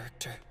book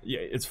character. Yeah,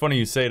 it's funny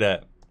you say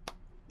that.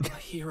 A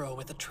hero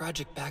with a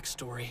tragic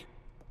backstory,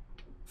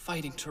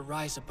 fighting to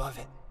rise above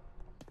it.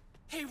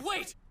 Hey,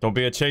 wait! Don't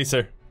be a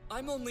chaser.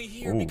 I'm only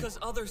here because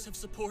others have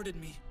supported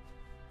me.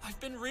 I've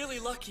been really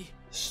lucky.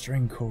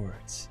 String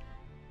chords.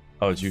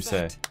 Oh, what'd you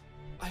say?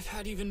 I've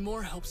had even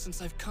more help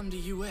since I've come to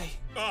UA.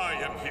 I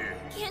am here.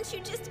 Can't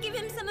you just give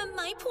him some of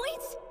my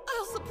points?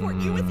 I'll support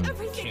you with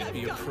everything Can't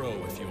be a pro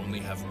if you only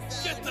have.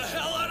 Get the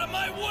hell out of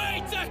my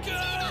way,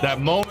 Deku! That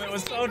moment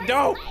was so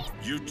dope.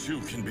 You too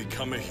can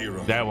become a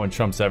hero. That one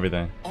trumps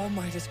everything. All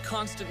Might is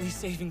constantly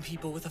saving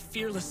people with a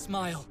fearless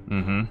smile.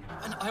 Mm-hmm.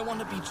 And I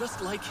want to be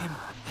just like him.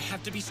 I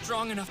have to be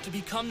strong enough to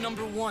become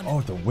 #1. Oh,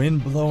 the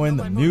wind blowing,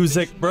 the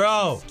music,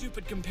 bro.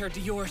 Stupid compared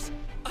to yours.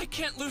 I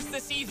can't lose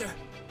this either.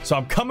 So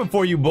I'm coming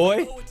for you,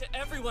 boy. I owe it to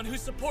everyone who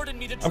supported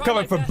me to try I'm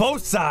coming my for best.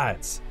 both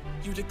sides.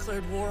 You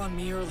declared war on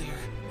me earlier.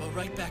 Well,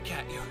 right back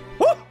at you.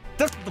 Woo!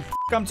 That's what the f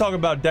I'm talking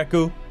about,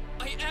 Deku.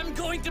 I am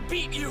going to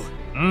beat you.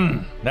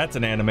 That's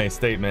an anime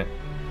statement.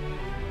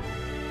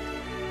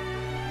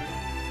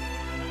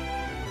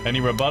 Any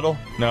rebuttal?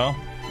 No?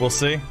 We'll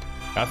see.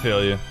 I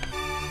feel you.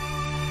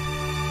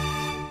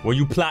 Were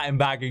you plotting,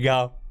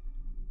 Bakugo?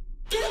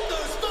 Get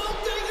those foam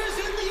fingers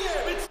in the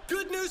air! It's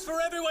good news for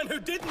everyone who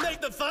didn't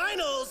make the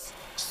finals.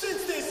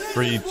 Since this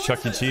Free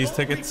Chuck E. Cheese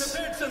tickets.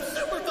 we prepared some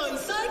super fun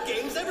side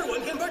games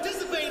everyone can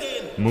participate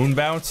in. Moon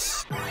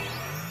bounce.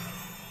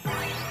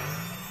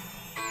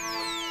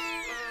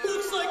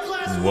 Looks like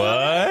class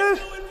What?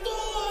 going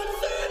full-on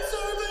fan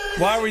service.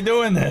 Why are we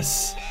doing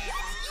this?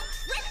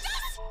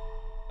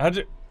 How'd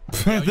you...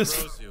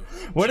 this...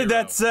 What did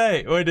that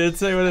say? Wait, did it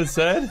say what it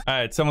said? All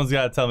right, someone's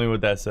got to tell me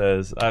what that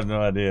says. I have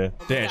no idea.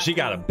 Damn, she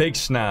got a big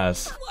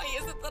schnoz. Why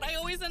is it that I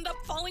always end up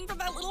falling for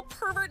that little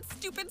pervert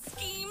stupid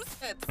schemes?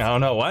 I don't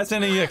know. Why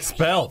isn't he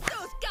expelled?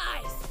 Those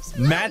guys.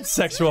 Mad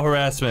sexual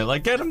harassment.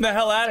 Like, get him the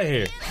hell out of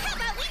here. How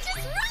about we just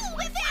roll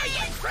with it? Are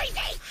you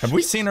crazy? Have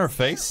we seen her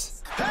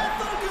face? Have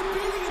fun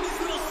competing in these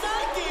little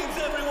side games,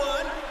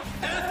 everyone.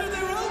 After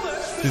they're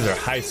over. These are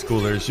high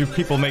schoolers. You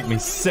people make me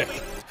sick.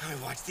 I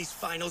watch these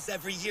finals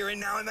every year and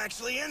now I'm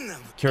actually in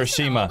them.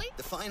 Kirishima.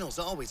 The final's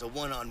always a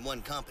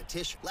one-on-one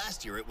competition.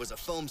 Last year it was a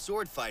foam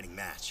sword fighting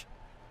match.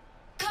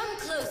 Come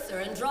closer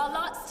and draw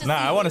lots to Nah,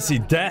 I want to see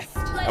death.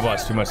 I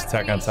watched too much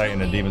Attack on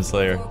Titan and Demon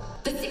Slayer.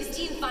 The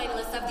 16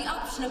 finalists have the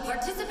option of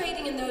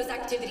participating in those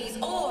activities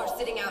or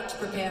sitting out to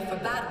prepare for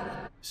battle.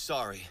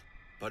 Sorry,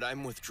 but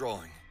I'm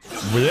withdrawing.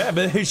 Yeah,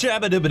 but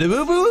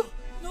shabba-dubba-dubba-boo?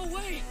 No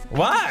way.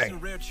 Why? It's a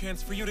rare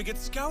chance for you to get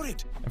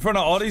scouted. In front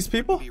of all these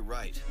people? Be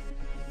right.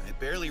 I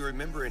barely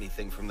remember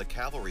anything from the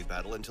cavalry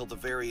battle until the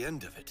very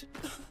end of it.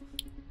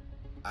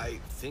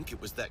 I think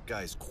it was that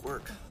guy's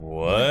quirk.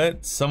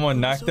 What? Someone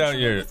knocked out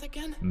your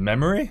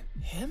memory?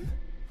 Him?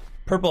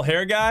 Purple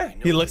hair guy?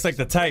 He looks like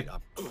the type.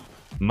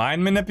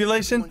 Mind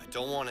manipulation? I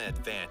don't want to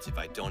advance if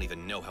I don't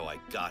even know how I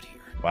got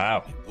here.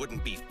 Wow. It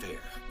wouldn't be fair.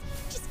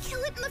 Just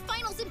kill it in the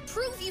finals and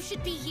prove you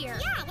should be here.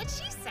 Yeah, what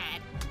she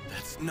said.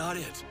 That's not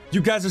it.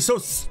 You guys are so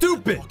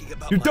stupid.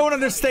 You don't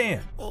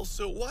understand.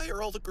 Also, why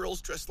are all the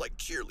girls dressed like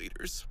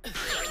cheerleaders?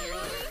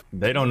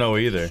 They don't know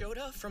either.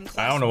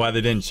 I don't know why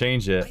they didn't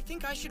change it. I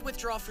think I should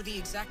withdraw for the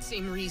exact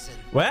same reason.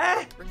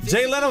 What?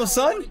 Jay Leno's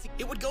son?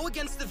 It would go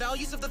against the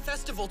values of the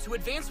festival to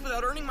advance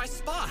without earning my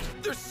spot.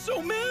 They're so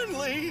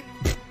manly.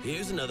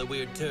 Here's another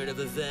weird turn of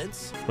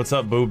events. What's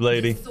up, boob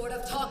lady? This sort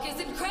of talk is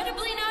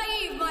incredibly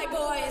naive, my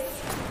boys.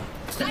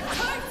 That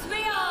turns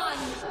me on.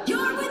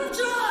 You're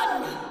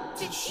withdrawn.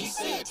 Did she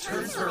say it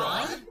turns her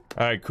on?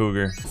 All right,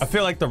 Cougar. I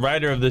feel like the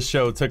writer of this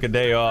show took a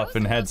day off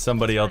and had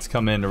somebody else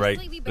come in to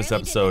write this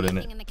episode in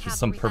it. Just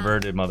some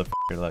perverted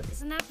motherfucker like.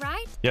 Isn't that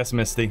right? Yes,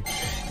 Misty.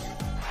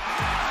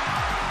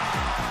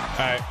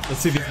 All right, let's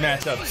see these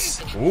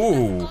matchups.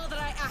 Ooh.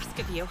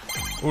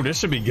 Ooh, this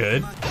should be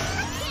good.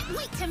 Can't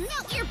wait to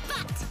melt your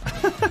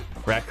butt.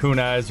 Raccoon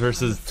Eyes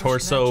versus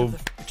Torso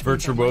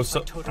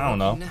Virtuoso. I don't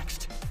know.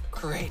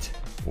 Great.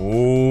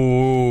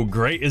 Ooh,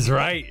 great is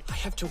right. I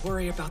have to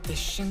worry about this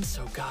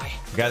Shinso guy.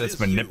 The guy that's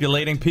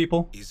manipulating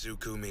people.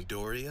 Izuku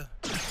Midoriya?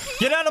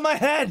 Get out of my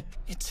head!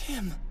 It's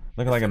him.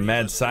 Looking like a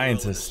mad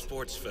scientist.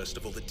 Sports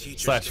festival, the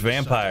teachers Slash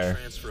vampire.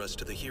 transfer us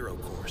to the hero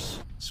course.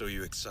 So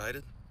you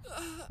excited?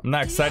 I'm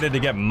not excited to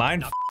get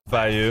mind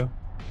by you.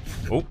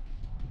 Oh,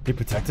 he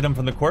protected him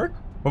from the quirk?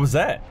 What was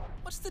that?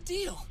 What's the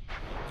deal?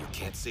 You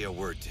can't say a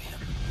word to him.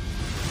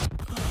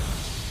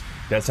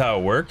 That's how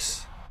it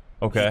works?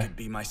 Okay. It could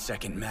be my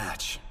second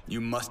match.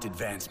 You must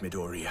advance,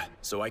 Midoriya,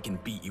 so I can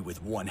beat you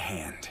with one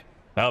hand.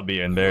 That'll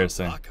be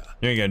embarrassing.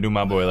 You ain't gonna do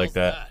my boy like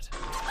that.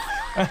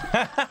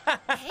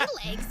 Hey,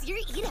 Legs, you're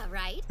Ida,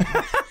 right?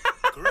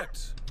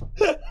 Correct.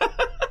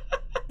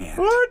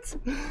 What?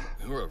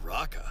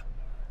 Uraraka?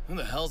 Who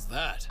the hell's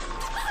that?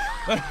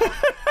 Hey,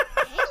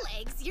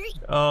 Legs, you're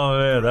Oh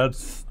man,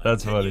 that's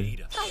funny.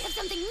 I have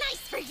something nice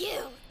for you.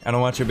 I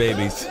don't want your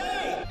babies.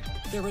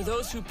 There were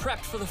those who prepped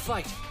for the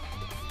fight,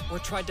 or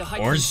tried to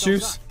hype Orange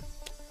themselves juice?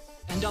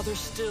 up, and others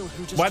still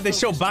who just Why'd they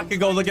show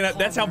Bakugo looking at?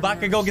 That's how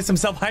Bakugo gets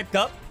himself hyped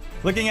up?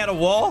 Looking at a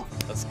wall?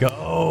 Let's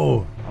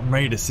go. I'm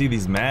ready to see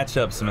these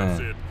matchups, man. That's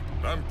it.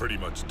 I'm pretty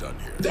much done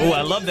here. Oh,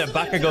 I love that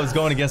Bakugo's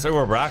going against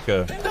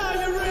Uraraka.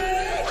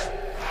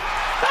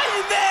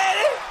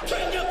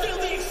 Can you feel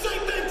the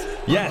excitement?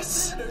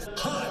 Yes.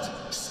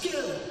 Heart,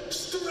 skill,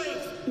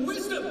 strength,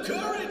 wisdom,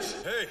 courage.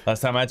 Hey,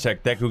 Last time I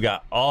checked, Deku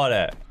got all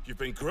that. you've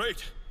been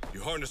great.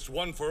 You harnessed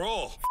one for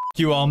all. F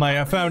you, All Might.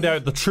 I found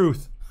out the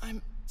truth.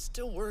 I'm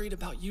still worried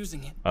about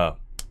using it. Oh.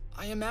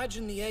 I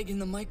imagine the egg in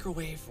the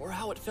microwave, or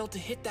how it felt to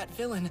hit that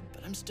villain,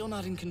 but I'm still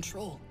not in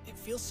control. It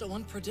feels so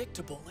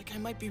unpredictable, like I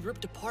might be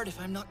ripped apart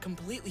if I'm not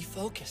completely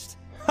focused.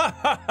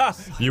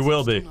 You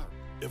will be.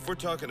 If we're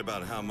talking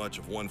about how much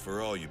of One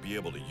for All you'd be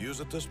able to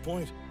use at this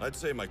point, I'd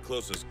say my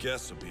closest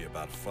guess would be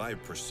about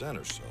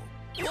 5% or so.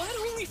 What?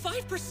 Only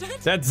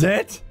 5%? That's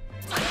it?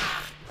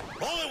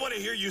 All I want to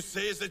hear you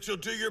say is that you'll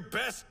do your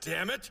best,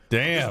 damn it.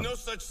 Damn. There's no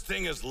such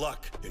thing as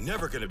luck. You're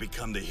never going to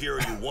become the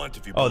hero you want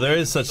if you Oh, there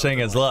believe is such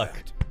thing as luck.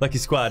 Lucky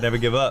Squad, never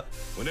give up.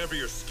 Whenever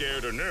you're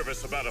scared or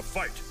nervous about a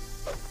fight,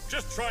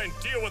 just try and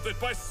deal with it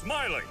by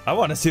smiling. I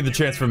want to see the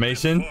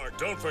transformation.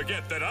 Don't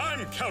forget that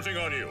I'm counting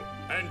on you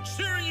and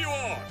cheering you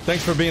on.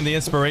 Thanks for being the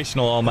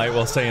inspirational All Might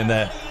while saying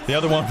that. The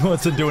other one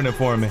wasn't doing it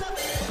for me.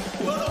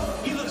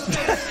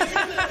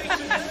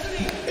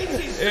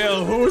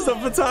 Ew, who's the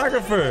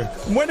photographer?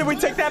 When did we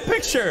take that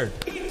picture?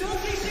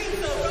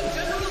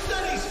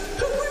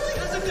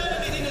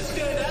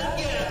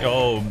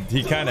 Oh,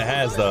 he kind of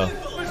has though.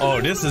 Oh,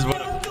 this is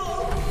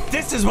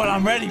what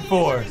I'm ready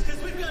for.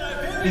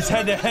 These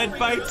head-to-head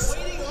fights.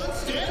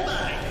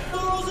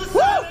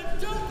 Woo!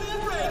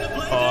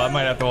 Oh, I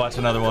might have to watch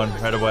another one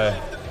right away.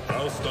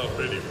 I'll stop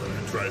anyone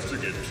who tries to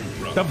get too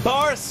rough. The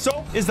bar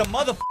soap is the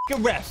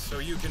motherfucking ref. So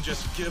you can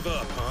just give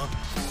up, huh?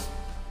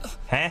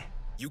 Huh?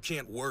 You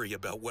can't worry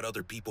about what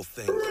other people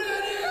think.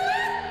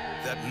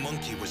 That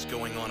monkey was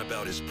going on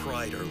about his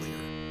pride earlier.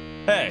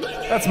 Hey,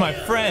 that's my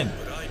friend.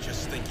 But I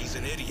just think he's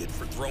an idiot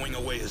for throwing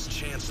away his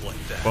chance like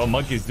that. Well,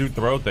 monkeys do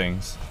throw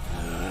things.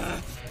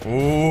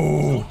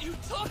 Ooh. You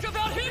talk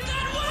about him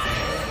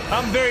that way!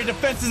 I'm very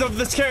defensive of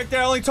this character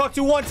I only talked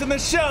to once in the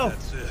show.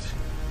 That's it.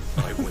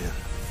 I win.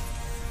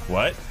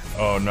 What?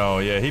 Oh no,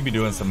 yeah, he be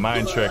doing some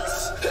mind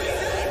tricks.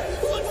 Hey,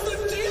 what's the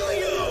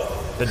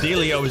dealio? The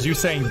dealio is you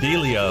saying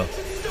dealio.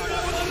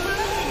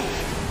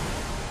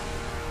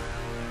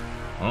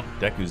 Oh,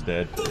 Deku's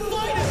dead. The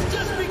fight has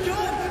just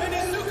begun, and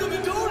Izuku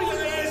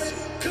Midoriya is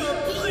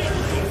completely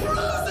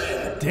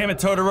frozen! Damn it,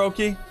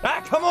 Todoroki.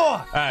 Ah, come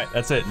on! Alright,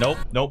 that's it. Nope.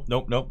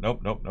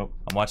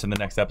 I'm watching the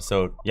next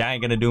episode. Yeah,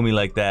 ain't gonna do me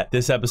like that.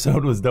 This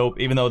episode was dope,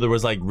 even though there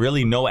was like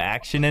really no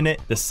action in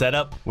it. The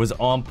setup was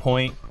on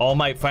point. All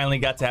Might finally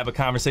got to have a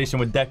conversation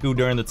with Deku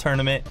during the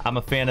tournament. I'm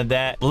a fan of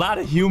that. A lot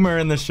of humor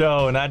in the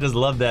show, and I just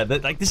love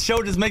that. Like, this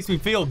show just makes me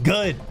feel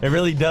good. It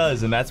really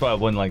does, and that's why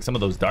when like some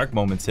of those dark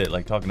moments hit,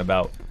 like talking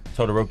about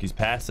Todoroki's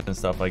passive and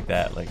stuff like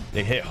that, like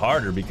they hit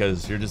harder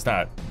because you're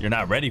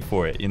not ready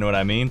for it. You know what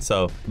I mean?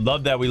 So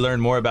love that we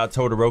learned more about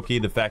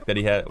Todoroki, the fact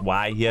that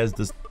why he has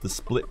the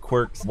split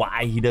quirks,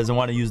 why he doesn't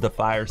want to use the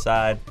fire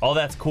side. All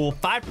that's cool.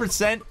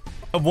 5%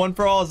 of One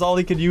For All is all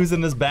he could use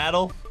in this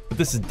battle. But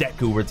this is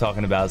Deku we're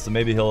talking about, so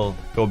maybe he'll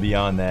go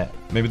beyond that.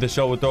 Maybe the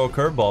show will throw a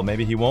curveball.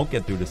 Maybe he won't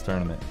get through this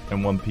tournament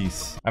in one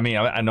piece. I mean,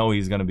 I know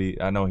he's gonna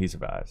be, I know he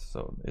survives,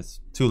 so it's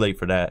too late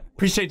for that.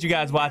 Appreciate you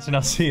guys watching.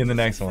 I'll see you in the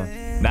next one.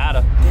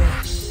 Nada.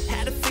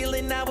 Had a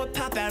feeling I would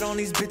pop out on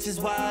these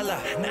bitches while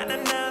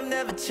nah, I'm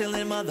never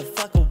chilling,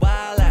 motherfucker,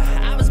 while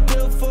I was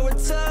built for it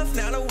tough,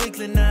 now the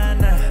weekly, nah.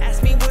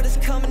 Ask me what is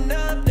coming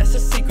up, that's a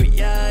secret,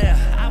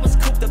 yeah. I was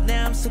cooped up,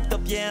 now I'm souped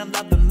up, yeah, I'm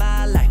loving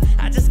my life.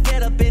 I just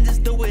get up and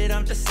just do it,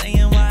 I'm just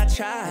saying why I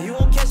try. You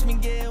won't catch me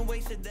getting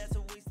wasted, that's